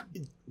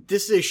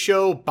 This is a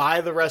show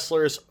by the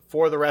wrestlers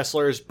for the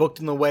wrestlers, booked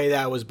in the way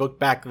that it was booked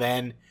back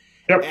then,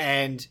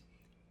 and.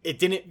 It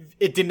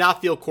did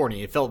not feel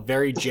corny. It felt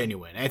very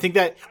genuine. And I think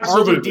that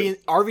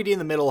RVD in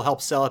the middle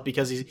helped sell it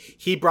because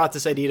he brought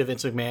this idea to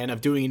Vince McMahon of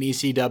doing an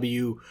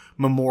ECW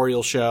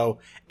memorial show,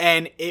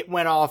 and it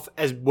went off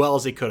as well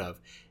as it could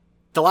have.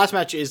 The last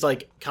match is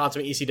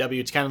consummate ECW.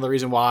 It's kind of the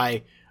reason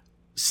why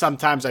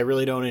sometimes I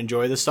really don't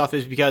enjoy this stuff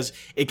is because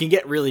it can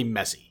get really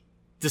messy.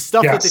 The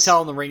stuff that they tell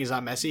in the ring is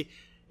not messy.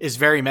 It's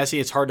very messy.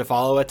 It's hard to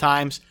follow at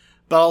times.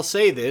 But I'll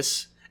say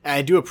this, and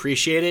I do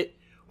appreciate it.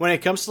 When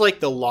it comes to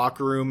the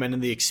locker room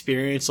and the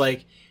experience,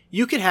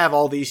 you can have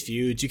all these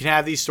feuds, you can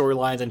have these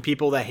storylines and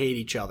people that hate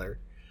each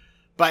other.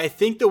 But I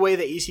think the way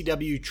that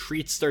ECW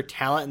treats their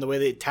talent and the way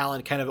that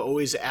talent kind of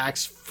always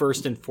acts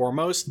first and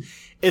foremost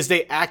is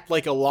they act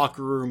like a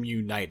locker room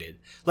united.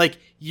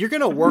 You're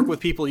going to work with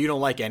people you don't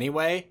like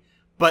anyway,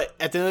 but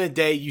at the end of the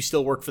day, you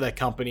still work for that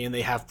company and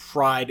they have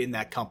pride in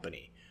that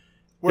company.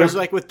 Whereas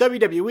with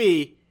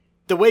WWE,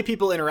 the way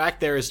people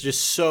interact there is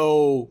just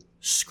so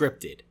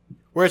scripted.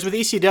 Whereas with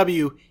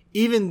ECW,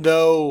 even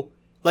though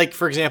Like,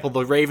 for example,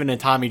 the Raven and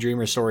Tommy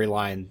Dreamer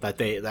storyline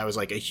that was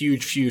like a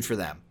huge feud for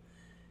them.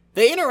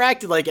 They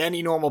interacted like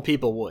any normal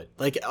people would.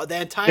 Like,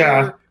 the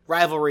entire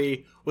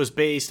rivalry was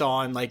based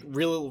on like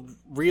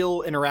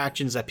real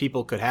interactions that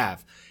people could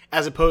have,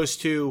 as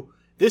opposed to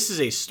this is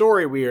a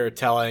story we are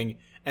telling,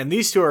 and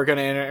these two are going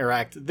to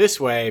interact this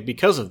way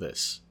because of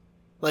this.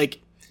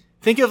 Like,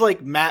 think of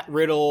like Matt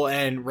Riddle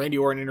and Randy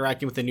Orton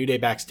interacting with the New Day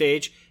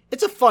backstage.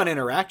 It's a fun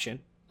interaction.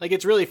 Like,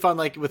 it's really fun,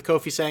 like with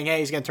Kofi saying, hey,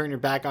 he's going to turn your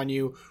back on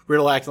you,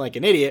 Riddle acting like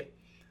an idiot.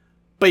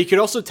 But you could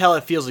also tell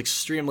it feels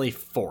extremely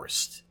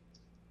forced.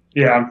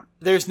 Yeah.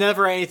 There's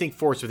never anything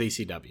forced with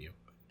ECW.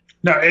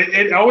 No,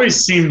 it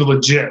always seemed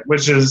legit,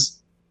 which is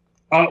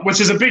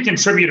a big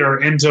contributor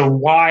into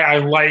why I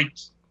like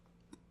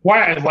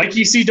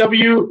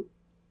ECW,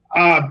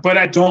 but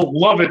I don't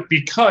love it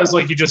because,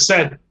 like you just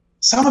said,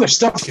 some of their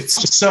stuff gets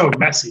just so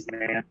messy,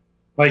 man.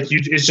 Like,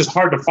 it's just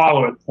hard to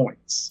follow at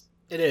points.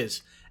 It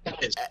is.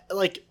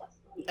 Like,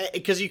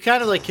 because you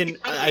kind of like can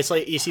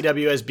isolate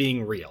ECW as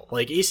being real.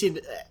 Like, and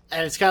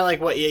it's kind of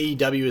like what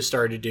AEW has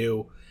started to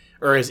do,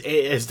 or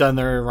has done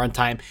their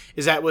runtime,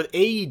 is that with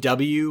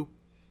AEW,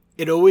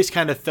 it always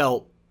kind of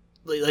felt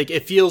like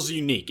it feels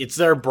unique. It's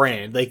their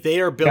brand. Like, they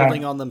are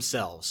building on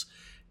themselves.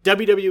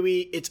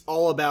 WWE, it's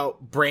all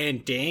about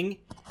branding.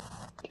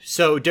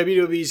 So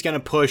WWE is going to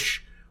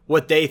push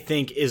what they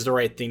think is the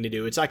right thing to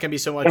do. It's not going to be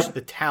so much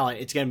the talent.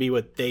 It's going to be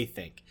what they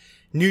think.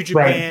 New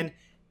Japan,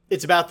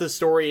 it's about the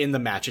story in the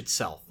match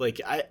itself.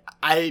 Like,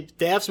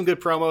 they have some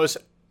good promos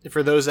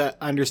for those that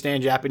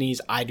understand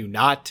Japanese. I do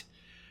not.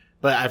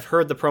 But I've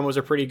heard the promos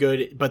are pretty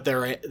good, but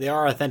they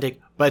are authentic.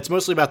 But it's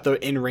mostly about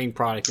the in-ring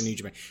product in New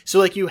Japan. So,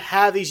 like, you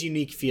have these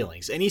unique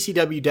feelings. And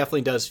ECW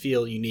definitely does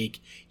feel unique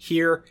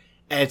here.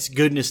 And it's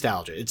good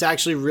nostalgia. It's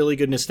actually really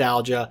good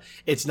nostalgia.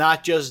 It's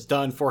not just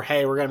done for,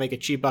 hey, we're going to make a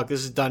cheap buck.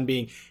 This is done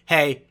being,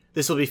 hey,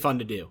 this will be fun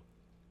to do.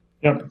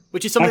 Yep.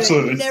 Which is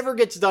something that never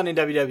gets done in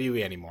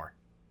WWE anymore.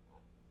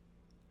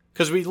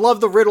 Because we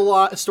love the Riddle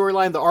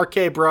storyline, the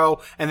RK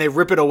Bro, and they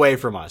rip it away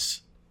from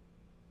us.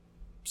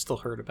 Still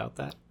hurt about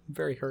that. I'm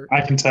very hurt.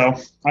 I can tell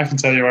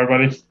you are,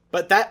 buddy.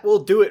 But that will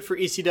do it for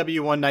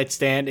ECW One Night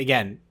Stand.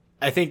 Again,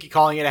 I think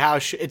calling it a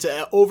house show, it's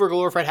an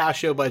over-glorified house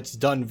show, but it's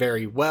done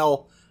very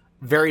well.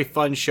 Very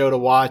fun show to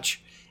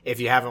watch if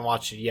you haven't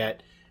watched it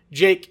yet.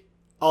 Jake,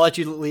 I'll let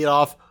you lead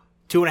off.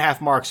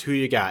 2.5 marks. Who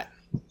you got?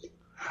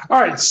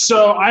 All right,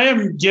 so I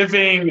am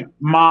giving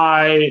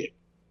my.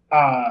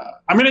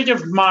 I'm going to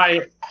give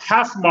my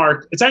half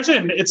mark. It's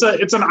actually it's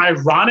an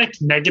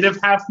ironic negative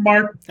half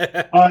mark.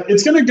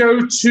 It's going to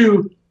go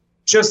to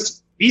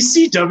just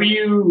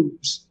ECW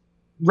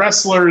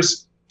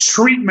wrestlers'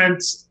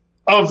 treatment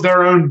of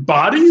their own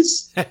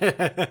bodies.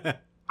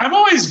 I'm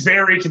always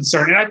very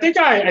concerned, and I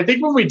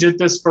think when we did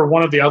this for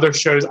one of the other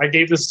shows, I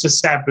gave this to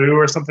Sabu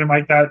or something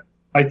like that,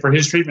 like for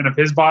his treatment of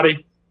his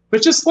body.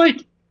 But just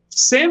like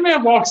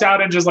Sandman walks out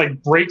and just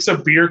like breaks a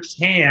beer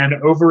can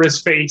over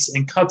his face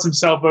and cuts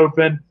himself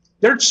open.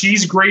 They're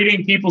cheese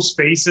grating people's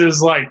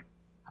faces. Like,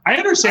 I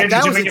understand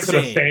you're doing it for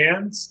the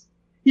fans.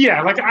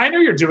 Yeah, like I know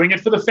you're doing it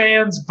for the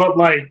fans, but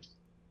like,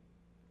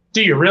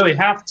 do you really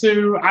have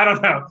to? I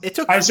don't know.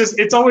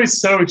 It's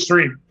always so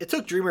extreme. It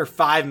took Dreamer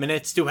 5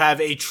 minutes to have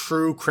a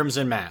true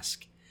Crimson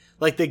Mask.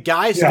 Like, the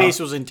guy's face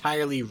was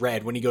entirely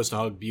red when he goes to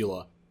hug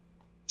Beulah.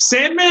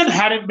 Sandman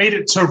hadn't made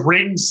it to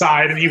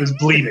ringside and he was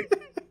bleeding.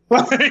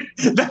 Like,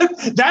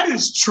 that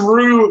is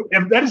true.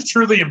 That is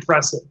truly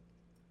impressive.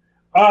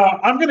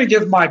 I'm going to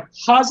give my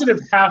positive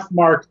half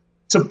mark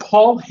to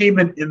Paul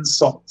Heyman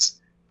insults,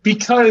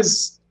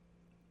 because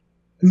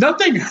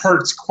nothing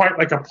hurts quite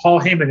like a Paul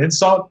Heyman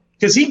insult,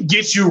 because he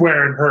gets you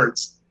where it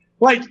hurts.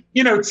 Like,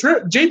 you know,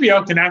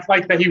 JBL can act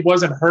like that he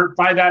wasn't hurt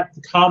by that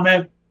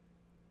comment,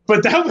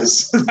 but that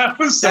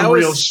was some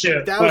real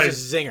shit. That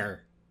was a zinger.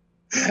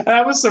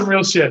 That was some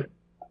real shit.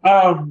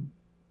 And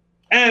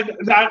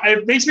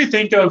it makes me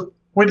think of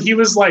when he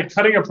was like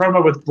cutting a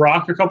promo with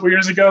Brock a couple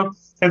years ago,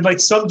 and like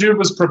some dude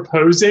was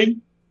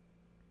proposing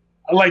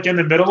like in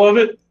the middle of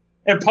it,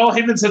 and Paul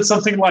Heyman said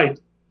something like,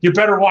 "You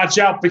better watch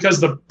out because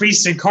the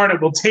beast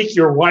incarnate will take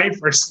your wife,"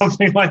 or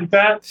something like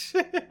that.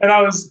 And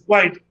I was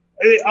like,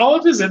 all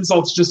of his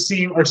insults just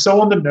are so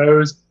on the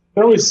nose.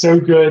 They're always so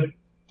good.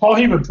 Paul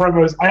Heyman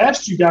promos. I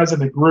asked you guys in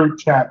the group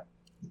chat,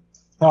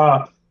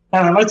 and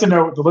I'd like to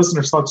know what the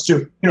listeners' thoughts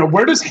too. You know,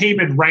 where does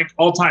Heyman rank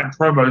all-time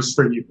promos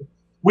for you?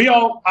 We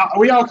all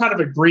kind of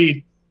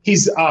agreed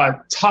he's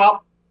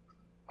top.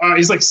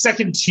 He's like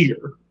second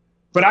tier,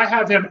 but I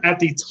have him at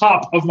the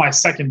top of my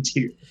second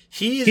tier.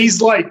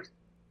 He's like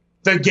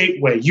the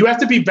gateway. You have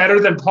to be better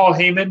than Paul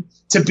Heyman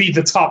to be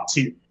the top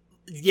tier.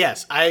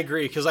 Yes, I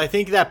agree, because I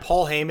think that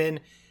Paul Heyman,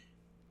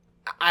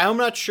 I'm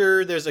not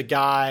sure there's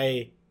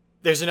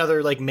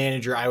another like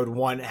manager I would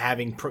want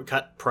having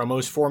cut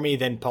promos for me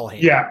than Paul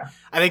Heyman. Yeah.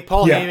 I think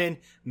Paul Heyman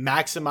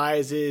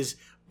maximizes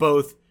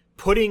both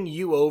putting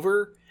you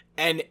over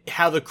and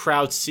how the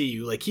crowd see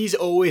you. Like, he's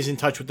always in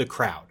touch with the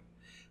crowd.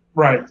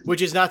 Right.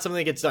 Which is not something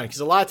that gets done, because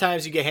a lot of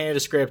times you get handed a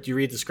script, you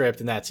read the script,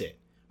 and that's it.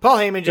 Paul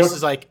Heyman just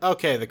is like,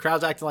 okay, the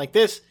crowd's acting like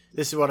this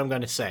This is what I'm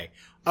going to say.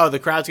 Oh, the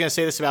crowd's going to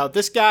say this about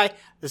this guy.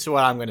 This is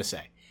what I'm going to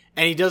say.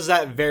 And he does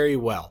that very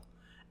well.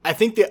 I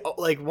think that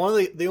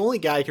the only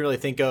guy I can really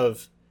think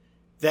of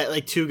that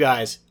like two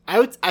guys.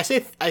 I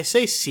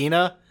say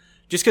Cena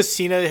just because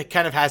Cena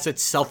kind of has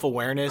its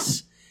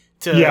self-awareness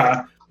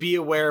to be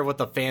aware of what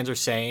the fans are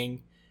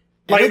saying.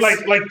 And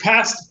like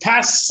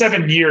past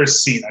 7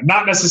 years Cena,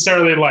 not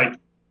necessarily like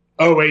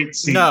 08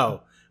 Cena.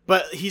 No,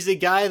 but he's a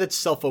guy that's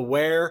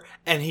self-aware,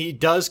 and he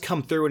does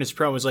come through in his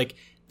promos. Like,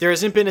 there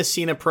hasn't been a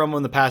Cena promo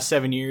in the past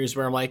 7 years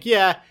where I'm like,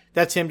 yeah,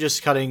 that's him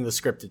just cutting the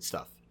scripted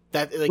stuff.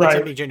 That like it's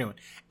him being genuine.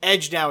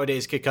 Edge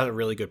nowadays could cut a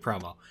really good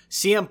promo.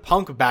 CM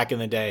Punk back in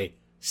the day,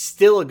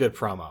 still a good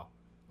promo.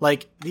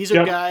 Like, these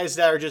are guys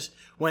that are just,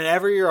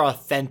 whenever you're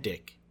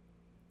authentic,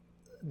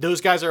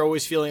 those guys are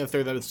always feeling that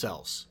they're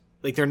themselves.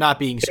 Like, they're not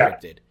being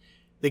scripted.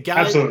 The guy,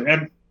 absolutely,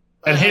 and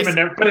Heyman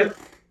never.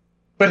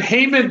 But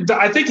Heyman,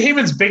 I think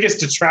Heyman's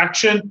biggest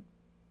attraction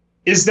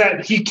is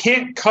that he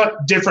can't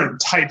cut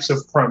different types of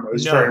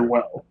promos very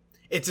well.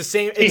 It's the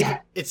same.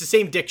 It's the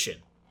same diction.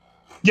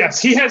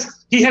 Yes, he has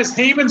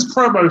Heyman's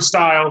promo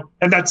style,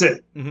 and that's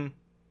it. Mm-hmm.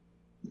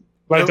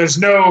 Like there's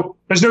no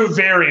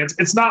variance.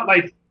 It's not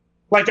like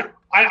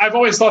I've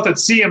always thought that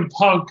CM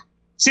Punk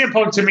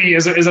to me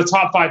is a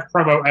top 5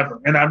 promo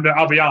ever, and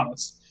I'll be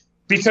honest,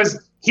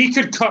 because he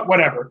could cut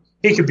whatever.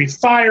 He could be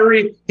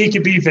fiery. He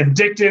could be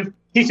vindictive.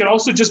 He could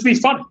also just be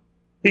funny.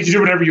 He could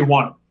do whatever you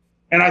want.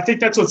 And I think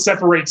that's what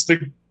separates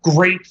the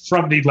great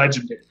from the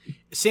legendary.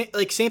 Same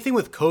thing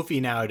with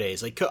Kofi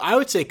nowadays. Like, I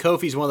would say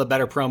Kofi's one of the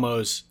better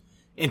promos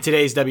in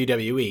today's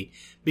WWE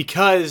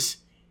because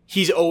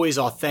he's always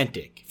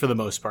authentic for the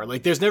most part.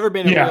 Like, there's never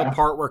been a real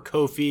part where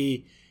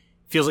Kofi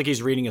feels like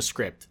he's reading a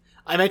script.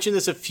 I mentioned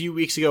this a few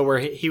weeks ago where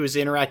he was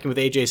interacting with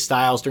AJ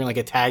Styles during like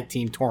a tag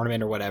team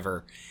tournament or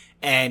whatever.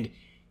 And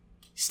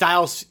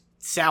Styles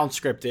sounds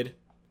scripted.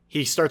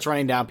 He starts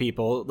running down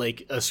people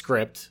like a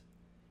script.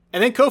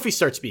 And then Kofi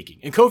starts speaking.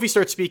 And Kofi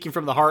starts speaking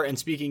from the heart and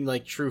speaking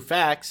like true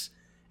facts.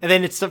 And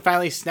then it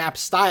finally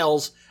snaps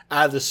Styles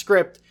out of the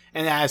script.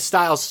 And as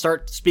Styles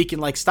starts speaking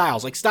like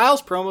Styles. Like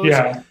Styles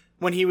promos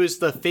when he was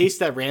the face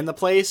that ran the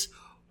place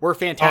were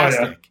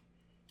fantastic. Oh, yeah.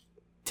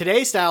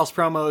 Today's Styles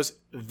promos,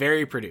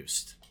 very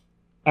produced.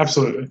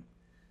 Absolutely.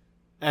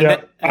 And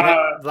then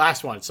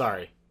last one,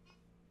 sorry.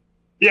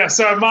 Yeah,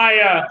 so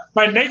my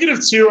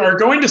 -2 are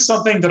going to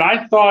something that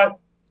I thought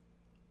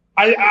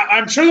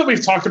I'm sure that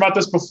we've talked about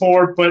this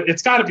before, but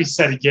it's got to be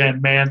said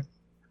again, man.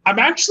 I'm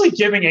actually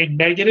giving a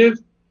negative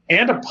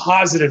and a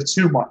positive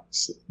 2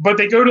 marks, but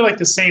they go to like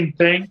the same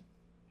thing.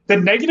 The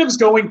negative's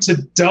going to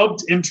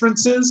dubbed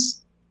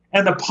entrances,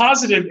 and the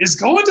positive is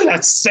going to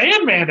that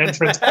Sandman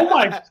entrance. Oh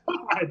my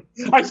God.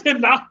 I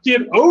cannot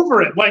get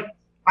over it. Like,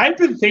 I've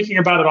been thinking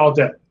about it all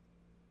day.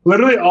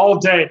 Literally all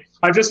day.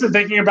 I've just been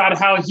thinking about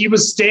how he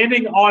was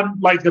standing on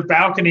like the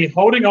balcony,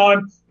 holding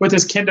on with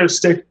his kendo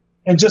stick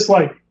and just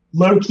like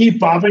low-key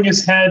bobbing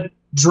his head,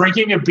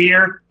 drinking a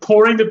beer,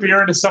 pouring the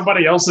beer into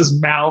somebody else's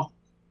mouth.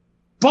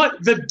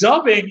 But the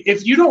dubbing,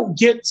 if you don't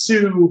get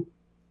to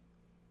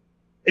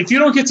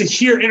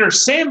hear Inner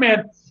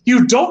Sandman,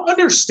 you don't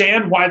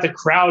understand why the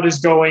crowd is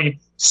going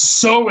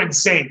so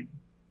insane.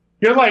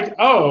 You're like,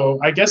 oh,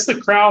 I guess the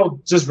crowd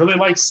just really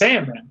likes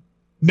Sandman.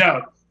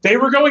 No, they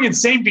were going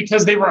insane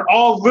because they were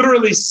all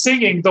literally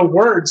singing the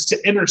words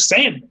to Inner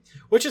Sandman.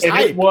 Which is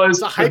hype. It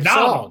was a hype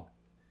song.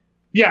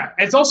 Yeah,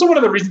 it's also one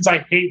of the reasons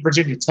I hate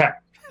Virginia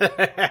Tech.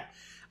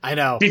 I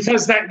know.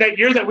 Because that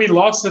year that we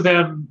lost to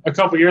them a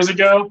couple years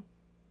ago,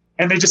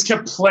 and they just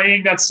kept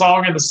playing that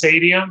song in the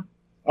stadium,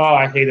 oh,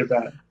 I hated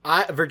that.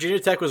 Virginia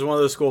Tech was one of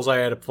those schools I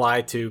had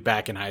applied to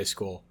back in high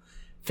school.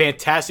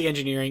 Fantastic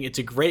engineering. It's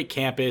a great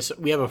campus.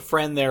 We have a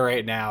friend there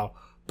right now.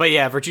 But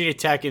yeah, Virginia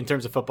Tech in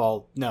terms of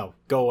football, no,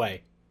 go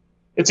away.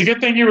 It's a good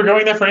thing you were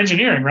going there for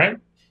engineering, right?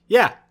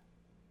 Yeah.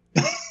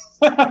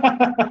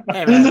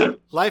 Hey, man,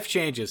 life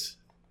changes.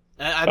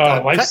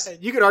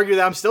 You could argue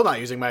that I'm still not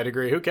using my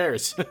degree. Who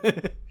cares?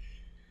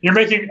 Are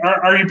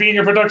you being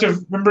a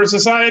productive member of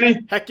society?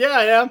 Heck yeah,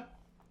 I am.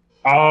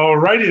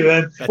 Alrighty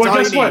then. That's well,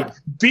 guess what?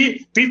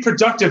 Be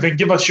productive and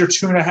give us your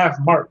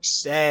 2.5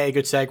 marks. Hey,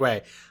 good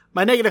segue.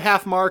 My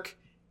 -0.5 mark.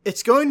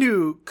 It's going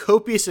to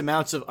copious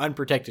amounts of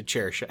unprotected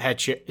chair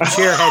headshots.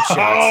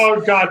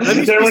 Oh God,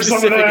 there were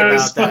some of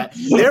those. About that.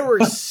 There were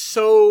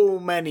so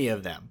many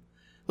of them.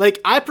 Like,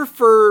 I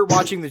prefer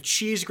watching the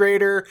cheese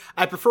grater.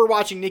 I prefer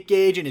watching Nick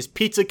Gage and his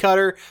pizza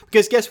cutter.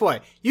 Because guess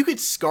what? You could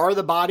scar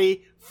the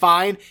body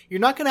fine. You're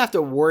not going to have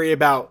to worry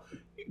about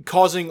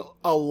causing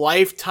a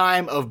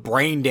lifetime of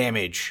brain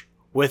damage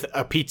with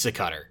a pizza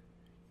cutter.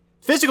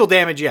 Physical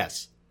damage,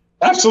 yes.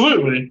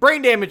 Absolutely.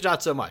 Brain damage,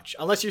 not so much.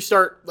 Unless you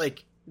start,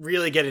 like,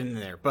 really getting in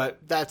there. But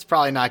that's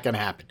probably not going to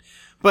happen.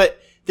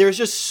 But there's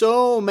just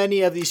so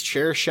many of these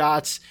chair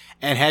shots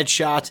and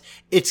headshots.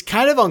 It's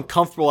kind of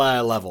uncomfortable at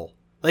a level.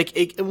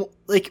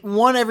 Like,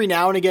 one every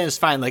now and again is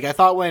fine. Like, I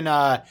thought when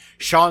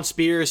Sean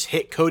Spears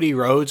hit Cody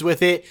Rhodes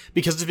with it,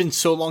 because it's been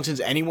so long since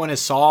anyone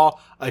has saw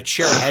a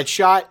chair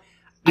headshot,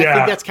 I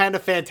think that's kind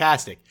of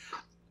fantastic.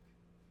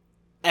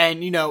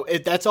 And,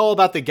 that's all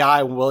about the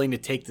guy willing to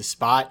take the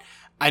spot.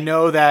 I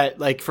know that,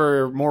 like,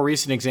 for a more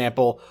recent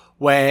example,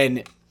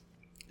 when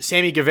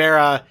Sammy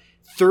Guevara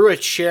threw a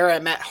chair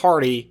at Matt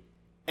Hardy,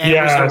 and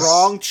it was the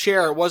wrong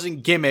chair, it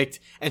wasn't gimmicked,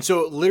 and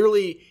so it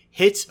literally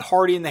hits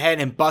Hardy in the head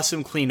and busts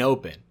him clean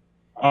open.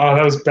 Oh,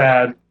 that was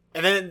bad.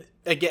 And then,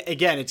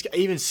 again, it's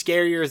even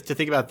scarier to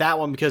think about that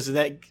one because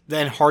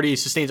then Hardy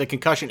sustains a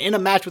concussion in a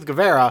match with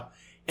Guevara,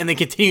 and then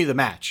continue the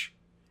match.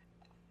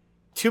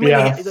 Too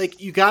many,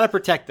 you gotta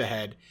protect the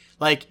head.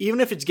 Like, even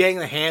if it's getting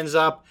the hands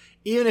up,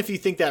 even if you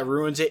think that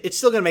ruins it, it's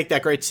still gonna make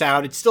that great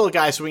sound. It's still a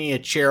guy swinging a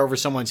chair over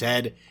someone's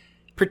head.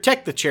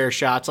 Protect the chair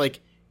shots. Like,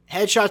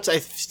 headshots, I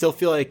still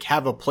feel like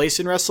have a place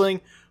in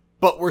wrestling,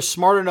 but we're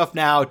smart enough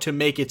now to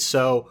make it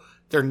so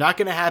they're not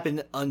gonna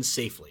happen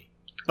unsafely.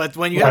 But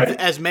when you have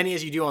as many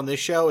as you do on this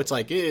show, it's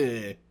like,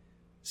 kind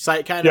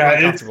of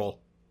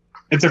uncomfortable.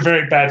 It's a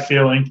very bad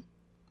feeling.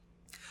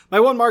 My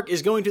one mark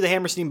is going to the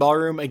Hammerstein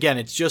Ballroom. Again,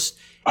 it's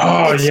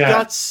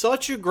got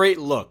such a great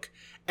look.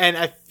 And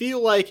I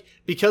feel like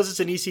because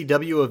it's an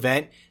ECW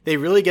event, they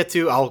really get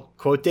to, I'll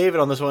quote David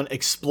on this one,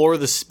 explore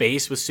the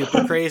space with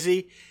Super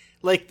Crazy.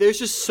 Like, there's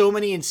just so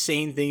many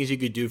insane things you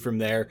could do from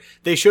there.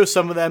 They show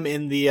some of them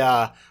in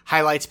the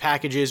highlights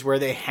packages where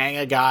they hang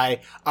a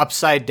guy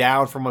upside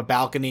down from a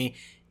balcony.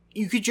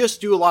 You could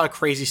just do a lot of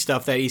crazy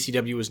stuff that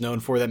ECW was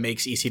known for that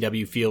makes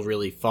ECW feel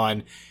really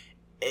fun.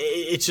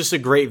 It's just a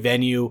great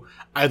venue.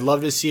 I'd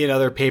love to see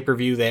another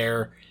pay-per-view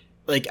there.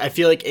 Like, I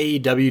feel like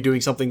AEW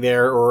doing something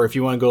there, or if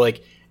you want to go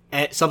like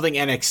something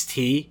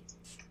NXT,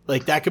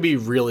 like that could be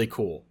really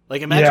cool.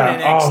 Like,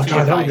 imagine NXT. Oh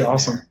god, that would be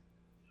awesome. There.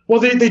 Well,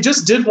 they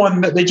just did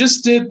one. They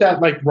just did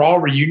that like Raw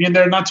reunion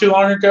there not too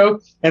long ago,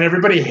 and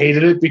everybody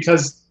hated it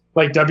because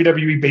like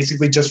WWE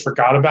basically just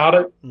forgot about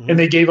it, and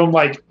they gave them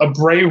like a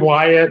Bray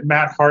Wyatt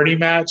Matt Hardy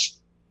match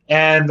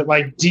and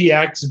like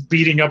DX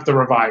beating up the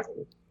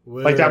Revival.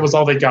 Whoa. Like that was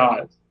all they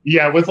got.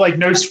 Yeah, with like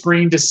no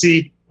screen to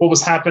see what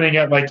was happening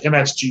at like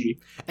MSG.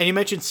 And you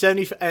mentioned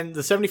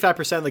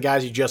 75% of the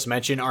guys you just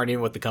mentioned aren't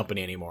even with the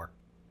company anymore.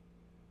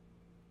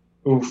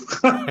 Oof.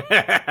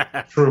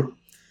 True.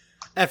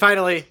 And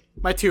finally,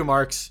 my 2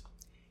 marks.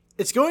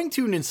 It's going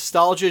to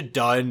Nostalgia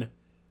Done.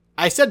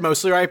 I said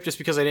mostly right just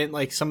because I didn't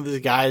like some of the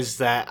guys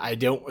that I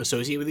don't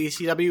associate with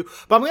ECW,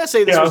 but I'm going to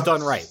say this was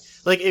done right.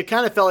 Like, it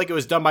kind of felt like it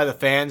was done by the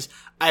fans.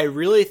 I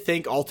really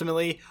think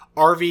ultimately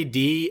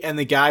RVD and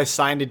the guys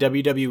signed to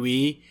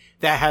WWE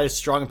that had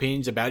strong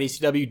opinions about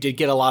ECW did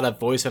get a lot of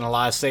voice and a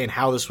lot of say in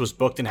how this was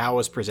booked and how it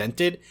was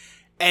presented.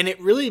 And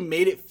it really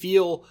made it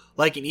feel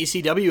like an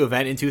ECW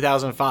event in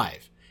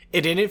 2005.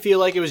 It didn't feel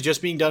like it was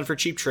just being done for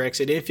cheap tricks.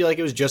 It didn't feel like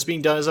it was just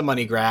being done as a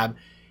money grab.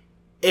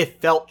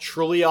 It felt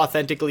truly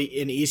authentically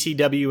an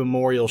ECW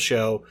memorial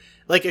show,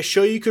 like a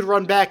show you could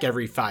run back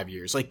every 5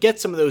 years. Like, get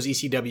some of those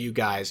ECW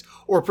guys,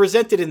 or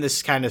present it in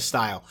this kind of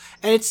style.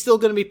 And it's still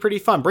going to be pretty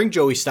fun. Bring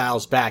Joey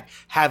Styles back,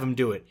 have him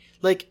do it.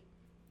 Like,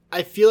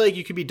 I feel like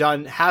you could be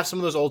done, have some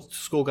of those old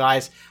school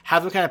guys,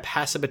 have them kind of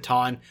pass a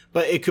baton,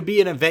 but it could be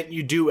an event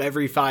you do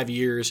every 5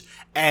 years,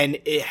 and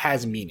it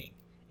has meaning.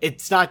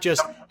 It's not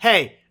just,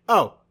 hey,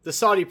 the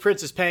Saudi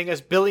prince is paying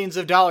us billions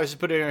of dollars to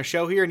put it on a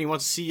show here, and he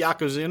wants to see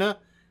Yokozuna.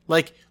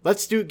 Like,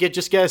 let's get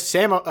a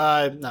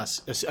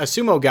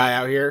sumo guy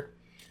out here,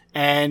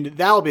 and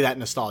that'll be that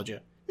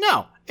nostalgia.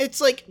 No,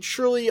 it's like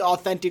truly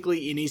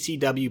authentically an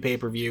ECW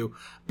pay-per-view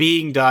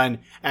being done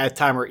at a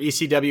time where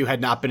ECW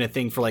had not been a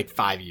thing for like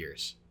 5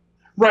 years.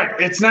 Right.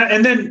 It's not,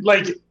 and then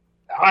like,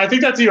 I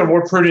think that's even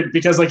more prudent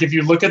because like, if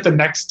you look at the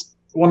next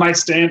One Night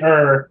Stand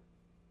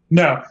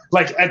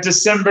like at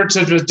December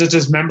to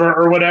Dismember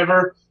or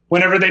whatever,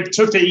 whenever they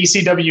took the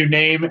ECW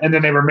name and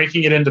then they were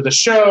making it into the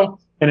show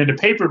and into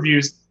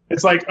pay-per-views,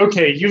 it's like,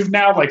 okay, you've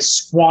now like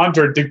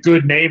squandered the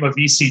good name of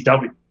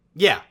ECW.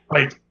 Yeah.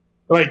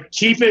 Like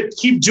keep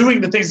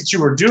doing the things that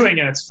you were doing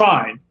and it's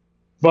fine.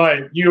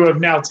 But you have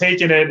now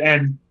taken it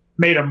and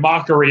made a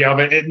mockery of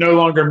it. It no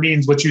longer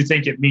means what you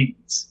think it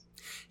means.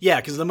 Yeah,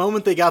 because the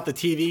moment they got the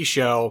TV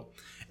show,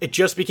 it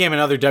just became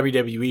another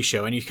WWE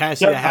show. And you kind of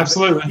see that happen.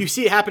 Absolutely. You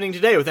see it happening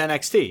today with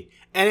NXT.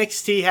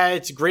 NXT had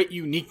its great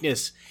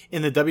uniqueness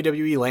in the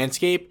WWE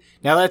landscape.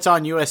 Now that it's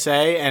on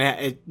USA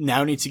and it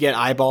now needs to get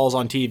eyeballs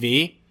on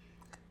TV,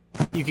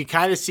 you can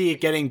kind of see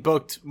it getting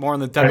booked more in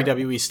the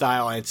WWE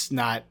style, and it's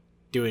not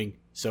doing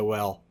so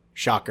well.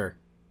 Shocker.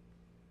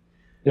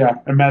 Yeah,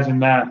 imagine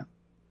that.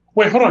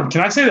 Wait, hold on.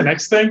 Can I say the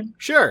next thing?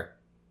 Sure.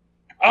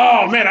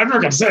 Oh, man, I'm never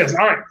going to say this.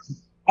 All right.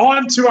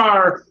 On to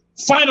our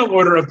final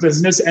order of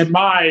business and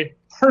my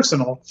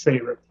personal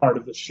favorite part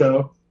of the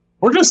show.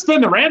 We're going to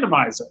spin the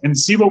randomizer and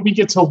see what we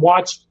get to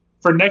watch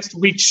for next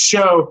week's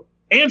show.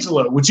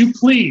 Angelo, would you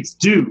please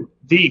do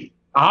the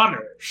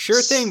honors?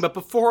 Sure thing, but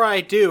before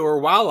I do, or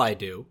while I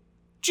do,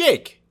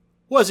 Jake,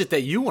 what is it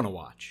that you want to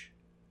watch?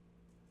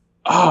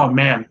 Oh,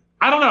 man.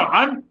 I don't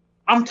know.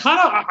 I'm kind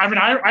of,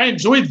 I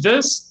enjoyed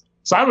this,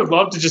 so I would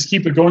love to just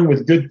keep it going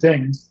with good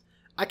things.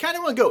 I kind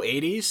of want to go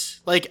 80s.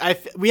 Like,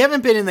 we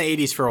haven't been in the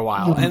 80s for a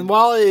while, and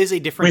while it is a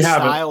different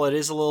style, it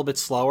is a little bit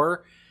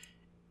slower.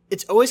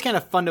 It's always kind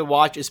of fun to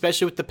watch,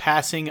 especially with the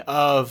passing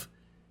of,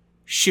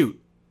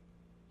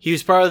 He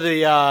was part of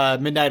the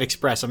Midnight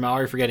Express. I'm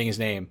already forgetting his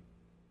name.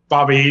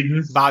 Bobby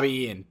Eaton. Bobby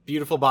Eaton.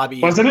 Beautiful Bobby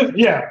Eaton. Wasn't it?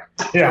 Yeah.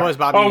 It was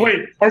Bobby Eaton. Wait.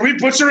 Are we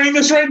butchering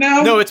this right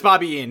now? No, it's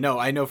Bobby Eaton. No,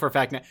 I know for a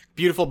fact now.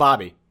 Beautiful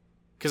Bobby.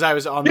 Because I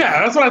was on Yeah,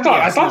 that's what I thought.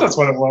 Yes, I thought that's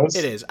what it was.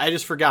 It is. I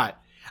just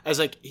forgot. I was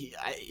like,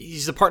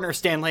 he's the partner of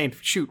Stan Lane.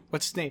 Shoot,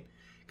 what's his name?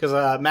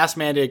 Because Masked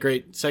Man did a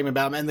great segment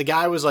about him. And the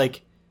guy was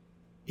like,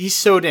 he's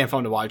so damn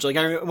fun to watch. Like,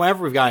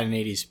 whenever we've got an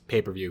 80s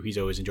pay-per-view, he's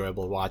always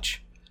enjoyable to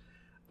watch.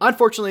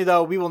 Unfortunately,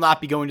 though, we will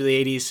not be going to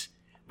the 80s.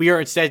 We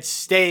are instead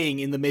staying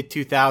in the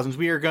mid-2000s.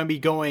 We are going to be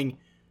going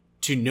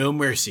to No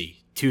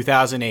Mercy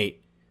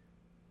 2008.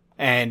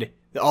 And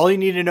all you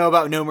need to know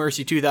about No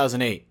Mercy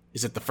 2008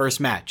 is that the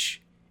first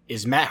match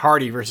is Matt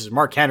Hardy versus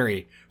Mark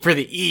Henry for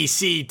the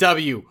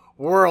ECW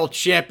World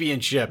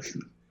Championship.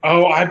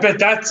 Oh, I bet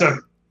that's a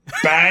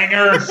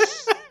banger.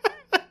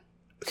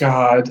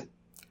 God.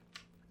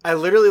 I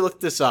literally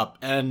looked this up,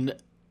 and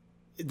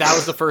that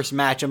was the first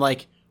match. I'm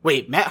like,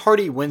 wait, Matt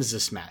Hardy wins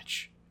this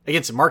match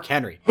against Mark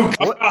Henry.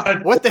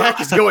 What the heck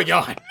is going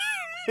on?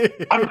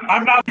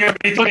 I'm not going to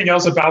be anything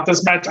else about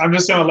this match. I'm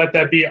just going to let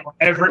that be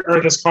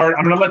this card.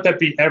 I'm going to let that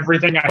be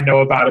everything I know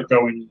about it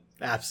going.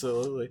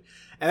 Absolutely.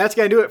 And that's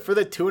going to do it for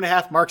the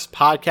 2.5 Marks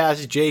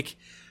podcast, Jake.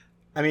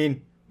 I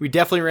mean, we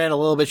definitely ran a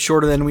little bit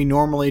shorter than we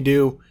normally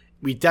do.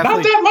 Not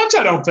that much,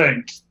 I don't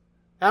think.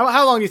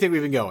 How long do you think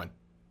we've been going?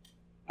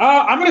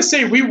 I'm going to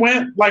say we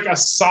went like a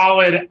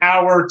solid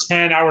hour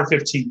 10, hour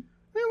 15.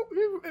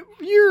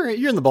 You're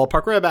in the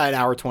ballpark. We're about an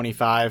hour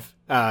 25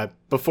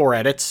 before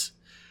edits.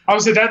 I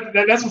would say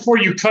that's before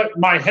you cut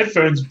my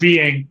headphones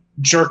being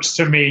jerks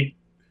to me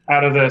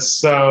out of this.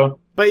 So,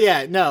 but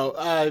yeah,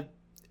 no,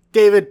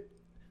 David,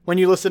 when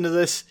you listen to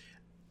this,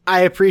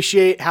 I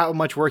appreciate how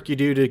much work you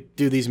do to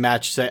do these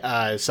match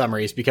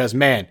summaries because,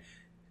 man,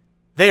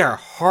 they are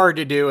hard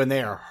to do and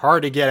they are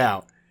hard to get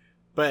out.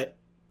 But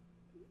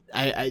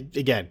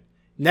again,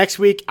 next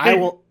week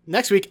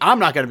Next week I'm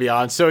not going to be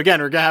on. So again,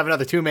 we're going to have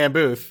another 2-man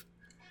booth.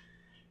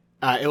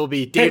 It will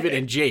be David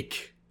and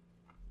Jake.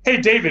 Hey,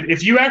 David,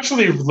 if you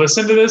actually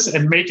listen to this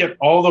and make it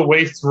all the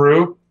way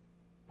through,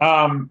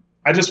 I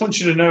just want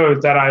you to know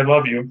that I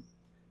love you.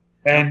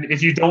 And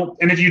if you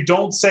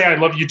don't say I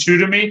love you too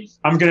to me,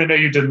 I'm going to know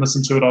you didn't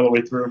listen to it all the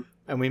way through.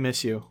 And we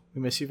miss you.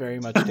 We miss you very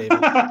much, David.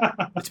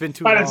 It's been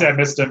too long. I didn't say I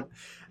missed him.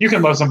 You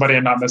can love somebody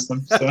and not miss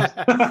them. So.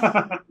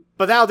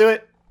 But that'll do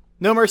it.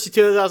 No Mercy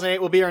 2008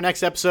 will be our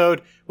next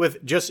episode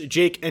with just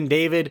Jake and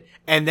David.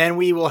 And then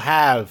we will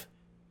have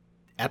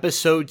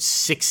episode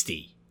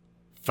 60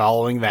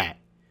 following that.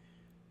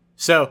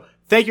 So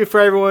thank you for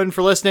everyone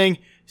for listening.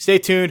 Stay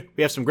tuned.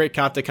 We have some great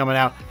content coming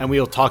out, and we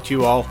will talk to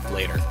you all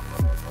later.